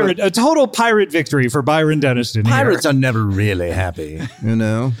is know? a total pirate victory for Byron Denniston. here. Pirates are never really happy, you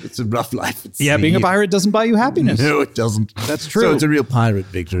know? It's a rough life at Yeah, sea. being a pirate doesn't buy you happiness. No, it doesn't. That's true. So it's a real pirate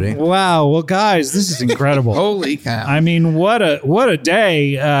victory. Wow. Well, guys, this is incredible. Holy cow. I mean, what a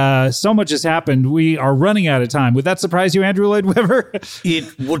day. So much has happened. We are running out of time. Would that surprise you, Andrew Lloyd Webber?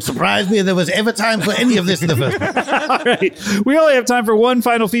 It would surprise me if there was ever time for any of this in the first place. All right. We only have time for one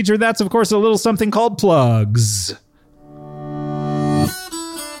final feature. That's, of course, a little something called plugs.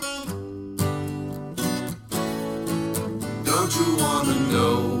 Don't you wanna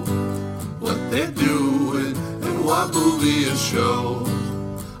know what they're doing and what movie or show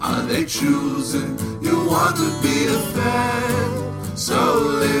are they choosing? You want to be a fan, so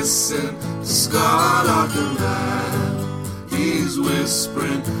listen to Scott Ackerman. He's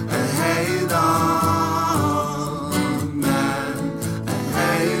whispering, hey, on, man,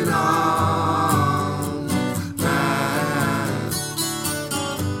 hey, on, man.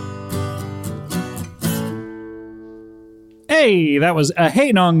 Hey, that was A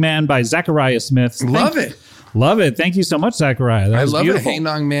Hey Nong Man by Zachariah Smith. Love it. Love it. Thank you so much, Zachariah. That I was love beautiful. the Hey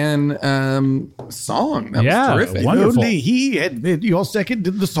Nong Man song. That Yeah, was terrific. wonderful. Only he had your second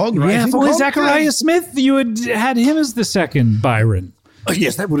in the songwriting. Yeah, if only contest. Zachariah Smith, you had him as the second Byron. Oh,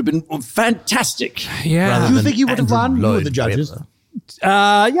 yes, that would have been fantastic. Yeah. Do you think he would have Andrew won? You were Lloyd the judges. Webber.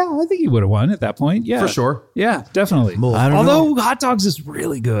 Yeah, I think he would have won at that point. Yeah. For sure. Yeah, definitely. I don't Although Hot Dogs is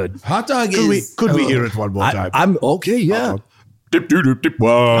really good. Hot dog Could we hear it one more time? I'm okay, yeah. Dip, dip, dip, dip,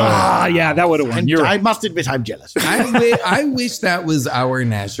 wow. Ah, yeah, that would have won. And You're I right. must admit, I'm jealous. I wish that was our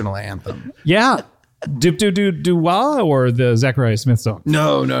national anthem. Yeah. Dip do do do wah or the Zachariah Smith song?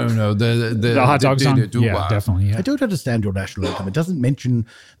 No. The Hot Dog song? do-do-do-wah. Yeah, definitely. Yeah. I don't understand your national anthem. It doesn't mention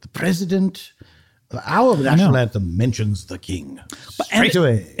the president. Our national anthem mentions the king. Straight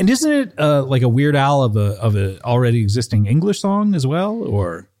away. And isn't it like a Weird Al of a already existing English song as well?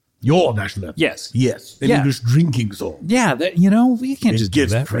 Or Your national anthem. yes, Yes. An Yeah. English drinking song. yeah, that we can't just It do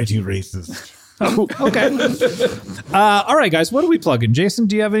gets that. pretty racist. Oh, okay. All right, guys, what are we plugging? Jason,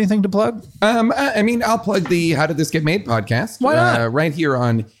 do you have anything to plug? I mean, I'll plug the How Did This Get Made podcast. Why not? Right here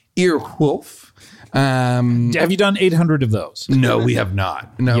on Earwolf. Have you done 800 of those? No, we have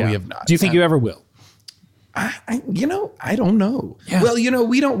not. No, Yeah. we have not. Do you think you ever will? I don't know. Yeah. Well,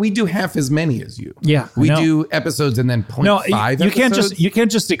 we do half as many as you. Yeah, I we know. do episodes and then 0.5 No, episodes. you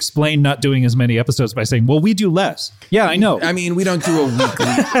can't just explain not doing as many episodes by saying, "Well, we do less." Yeah, I know. I mean, we don't do a weekly.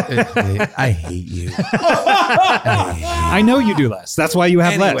 I hate you. I know you do less. That's why you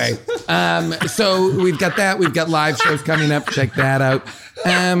have Anyway, less. so we've got that. We've got live shows coming up. Check that out.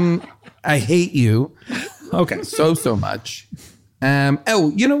 I hate you Okay. so much.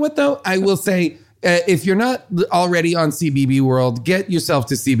 You know what though? I will say, if you're not already on CBB World, get yourself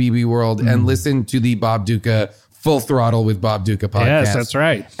to CBB World and listen to the Bob Duca Full Throttle with Bob Duca podcast. Yes, that's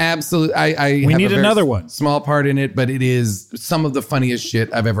right. Absolutely. I We have need a very another one. Small part in it, but it is some of the funniest shit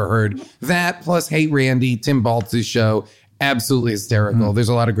I've ever heard. That plus Hey Randy, Tim Baltz's show. Absolutely hysterical. There's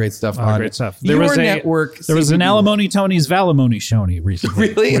a lot of great stuff on Great it. stuff. Your network. There was an CBB Alimony Tony's Valimony Shoney recently.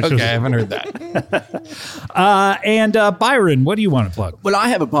 Really? which Okay, was- I haven't heard that. And Byron, what do you want to plug? Well, I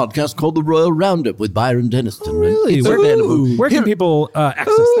have a podcast called The Royal Roundup with Byron Denniston. Really? It's Where, available. where can people access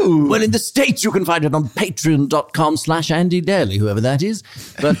that? Well, in the States, you can find it on patreon.com/Andy Daly, whoever that is.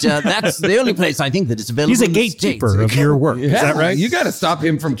 But that's the only place I think that it's available. He's a in the gatekeeper States. of your work. Is that right? You got to stop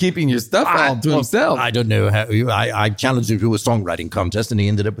him from keeping your stuff all to himself. I don't know how. I challenge into a songwriting contest, and he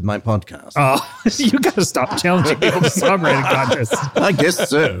ended up with my podcast. You got to stop challenging people to songwriting contests. I guess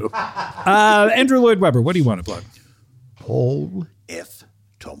so. Andrew Lloyd Webber, what do you want to plug?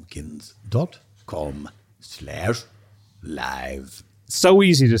 PaulFTompkins.com/live. So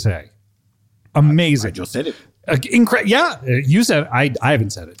easy to say. Amazing. I just said it. Yeah, you said it. I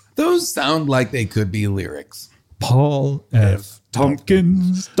haven't said it. Those sound like they could be lyrics.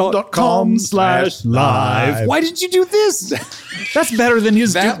 PaulFTompkins.com/live. Why did you do this? That's better than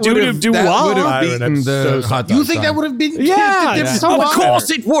his That would have beaten the hot dog You think song. that would have been? Yeah, so much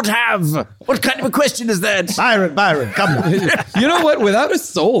better. it would have. What kind of a question is that? Byron, come on. You know what? Without a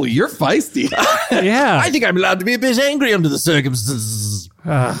soul, you're feisty. Yeah. I think I'm allowed to be a bit angry under the circumstances.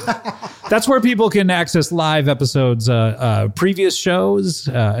 That's where people can access live episodes, previous shows,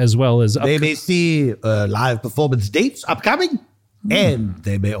 as well as They may see live performance dates upcoming, and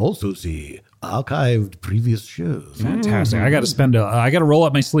they may also see archived previous shows. fantastic. I got to roll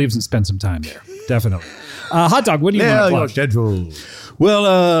up my sleeves and spend some time there. Definitely. Hot dog, what do you There want your to plug? schedule.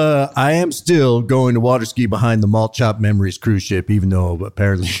 Well, I am still going to water ski behind the Malt Shop Memories cruise ship, even though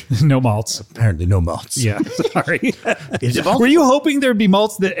apparently No malts. no malts. Yeah, sorry. Is it Were you hoping there'd be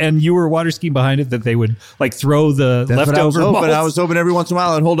malts and you were water skiing behind it, that they would like throw the That's what I was leftover hoping. malts? I was hoping every once in a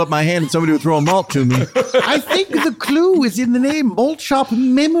while I'd hold up my hand and somebody would throw a malt to me. I think the clue is in the name Malt Shop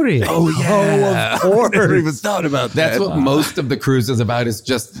Memory. Oh, of course. I never even thought about that. That's what most of the cruise is about, is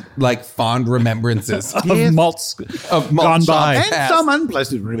just like fond remembrances of malts of gone malt by. shop And past. some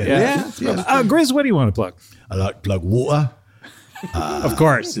unpleasant remembrances. Grizz, what do you want to plug? I like to plug water. Of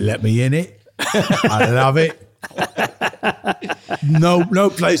course. Let me in it. I love it. No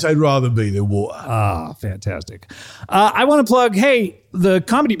place I'd rather be than water. Ah, fantastic. I want to plug, hey, the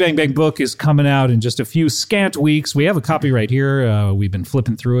Comedy Bang Bang book is coming out in just a few scant weeks. We have a copy right here. We've been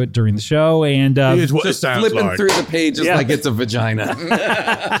flipping through it during the show. And Here's what it Just sounds flipping like. through the pages Yeah. like it's a vagina.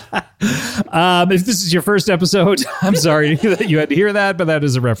 if this is your first episode, I'm sorry that you had to hear that, but that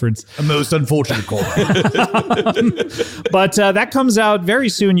is a reference. A most unfortunate call. But that comes out very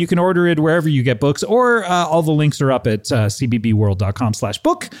soon. You can order it wherever you get books, or all the links are up at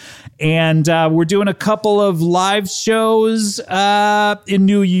cbbworld.com/book. And we're doing a couple of live shows in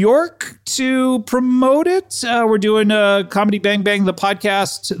New York to promote it. We're doing Comedy Bang Bang, the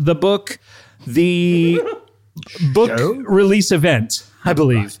podcast, the book, the book release event, I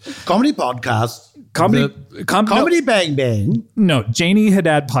believe. Comedy podcast. Comedy Bang Bang. No, Janie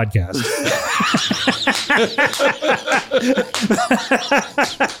Haddad podcast.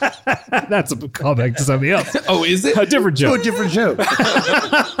 That's a callback to something else. Oh, is it? A different To a joke. different show.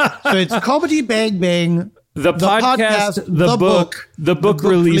 So it's Comedy Bang Bang. The podcast, the book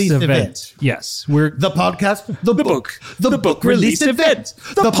release event. Yes, we're The podcast, the book, the book release event.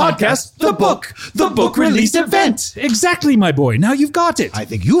 The podcast, the book release event. Exactly, my boy. Now you've got it. I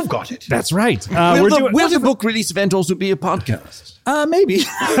think you've got it. That's right. Will the book release event also be a podcast? Maybe.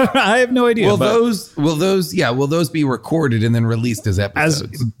 I have no idea. Will but those be recorded and then released as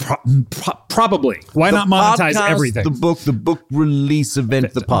episodes? probably. Why not monetize Podcast, everything? The book release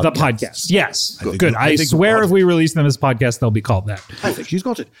event, the podcast. The podcast. Yes. Good. I I think swear we've got if we release them as podcasts, they'll be called that. I think she's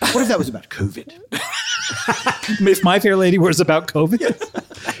got it. What if that was about COVID? If My Fair Lady was about COVID,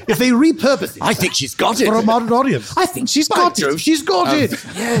 If they repurpose it I think she's got it. for a modern audience. I think she's By got Jove, it. she's got it.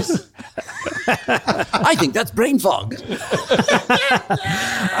 Yes. I think that's brain fog.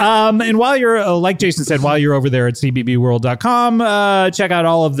 And while you're, like Jason said, while you're over there at cbbworld.com, check out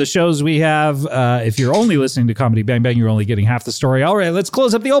all of the shows we have. If you're only listening to Comedy Bang Bang, you're only getting half the story. All right, let's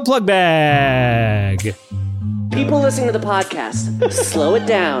close up the old plug bag. People listening to the podcast, slow it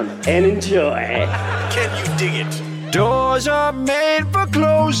down and enjoy. Doors are made for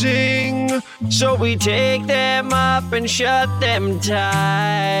closing, so we take them up and shut them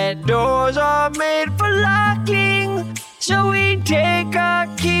tight. Doors are made for locking, so we take our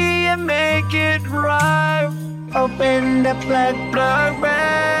key and make it right. Open the plug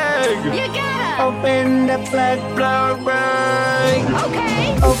bag. You gotta. Open the plug bag.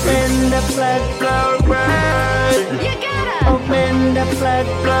 Okay. Open the plug bag. You gotta. Open the plug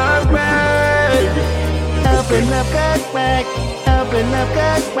bag. Open up that bag. Open up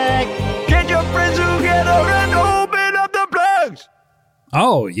that bag. Get your friends together and open up the plugs.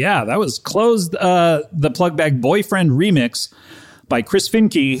 Oh, yeah, that was Closed, the Plug Bag Boyfriend remix by Chris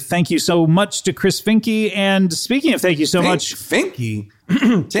Finke. Thank you so much to Chris Finke. And speaking of thank you so much. Finky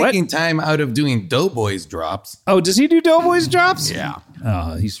taking time out of doing Doughboys drops. Oh, does he do Doughboys drops? Yeah.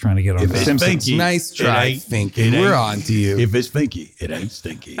 Oh, he's trying to get on the Simpsons. Nice try, Finky. We're on to you. If it's Finky, it ain't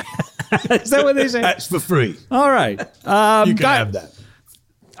stinky. Is that what they say? That's for free. All right. You can have that.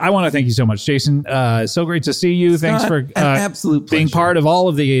 I want to thank you so much, Jason. So great to see you. Thanks for an absolute being part of all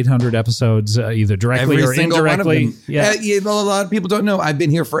of the 800 episodes, either directly Every or single indirectly. one of them. A lot of people don't know. I've been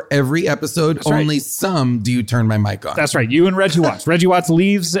here for every episode. That's right. Only some do you turn my mic on. That's right. You and Reggie Watts. Reggie Watts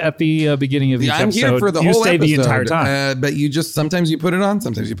leaves at the beginning of each I'm episode. here for the you whole stay episode. the entire time. But you just, sometimes you put it on,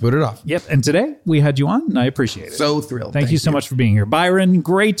 sometimes you put it off. Yep. And today we had you on, and I appreciate it. So thrilled. Thank you so much for being here. Byron,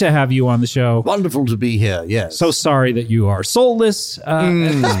 great to have you on the show. Wonderful to be here, yes. So sorry that you are soulless at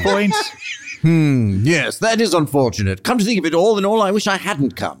this point. Yes, that is unfortunate. Come to think of it, all in all, I wish I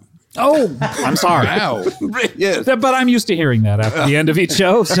hadn't come. Oh, I'm sorry. Wow. Yes. But I'm used to hearing that after the end of each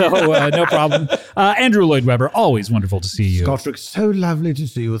show, so no problem. Andrew Lloyd Webber, always wonderful to see you. Scottrick, so lovely to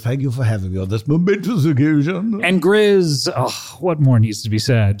see you. Thank you for having me on this momentous occasion. And Grizz, what more needs to be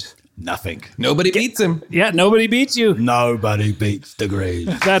said? Nothing. Nobody beats him. Yeah, nobody beats you. Nobody beats the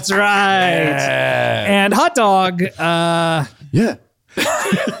Grizz. That's right. Yeah. And Hot Dog, Yeah.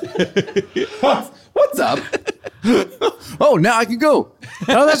 What's up? Oh, now I can go.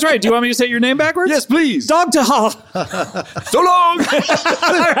 oh, that's right. Do you want me to say your name backwards? Yes, please. Dog to Hall. So long.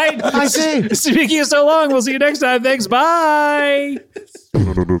 All right. I see. Speaking of so long, we'll see you next time. Thanks. Bye.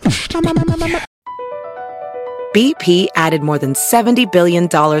 BP added more than $70 billion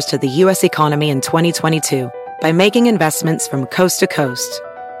to the U.S. economy in 2022 by making investments from coast to coast.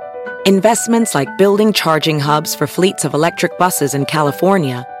 Investments like building charging hubs for fleets of electric buses in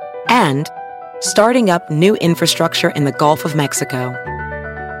California and starting up new infrastructure in the Gulf of Mexico.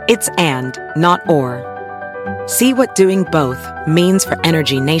 It's and, not or. See what doing both means for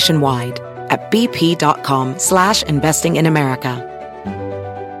energy nationwide at bp.com/investing in America.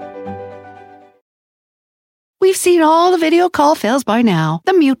 We've seen all the video call fails by now.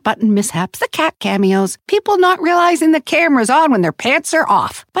 The mute button mishaps, the cat cameos, people not realizing the camera's on when their pants are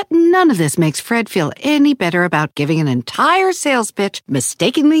off. But none of this makes Fred feel any better about giving an entire sales pitch,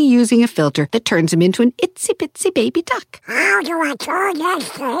 mistakenly using a filter that turns him into an itsy-bitsy baby duck. How do I turn that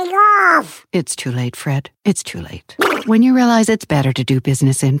thing off? It's too late, Fred. It's too late. When you realize it's better to do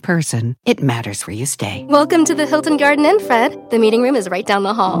business in person, it matters where you stay. Welcome to the Hilton Garden Inn, Fred. The meeting room is right down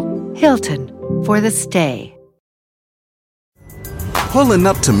the hall. Hilton, for the stay. Pulling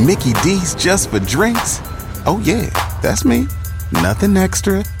up to Mickey D's just for drinks? Oh yeah, that's me. Nothing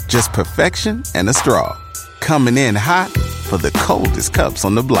extra, just perfection and a straw. Coming in hot for the coldest cups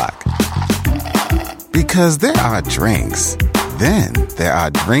on the block. Because there are drinks. Then there are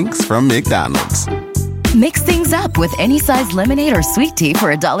drinks from McDonald's. Mix things up with any size lemonade or sweet tea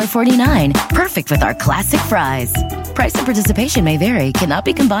for $1.49. Perfect with our classic fries. Price and participation may vary. Cannot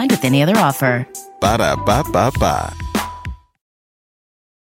be combined with any other offer. Ba-da-ba-ba-ba.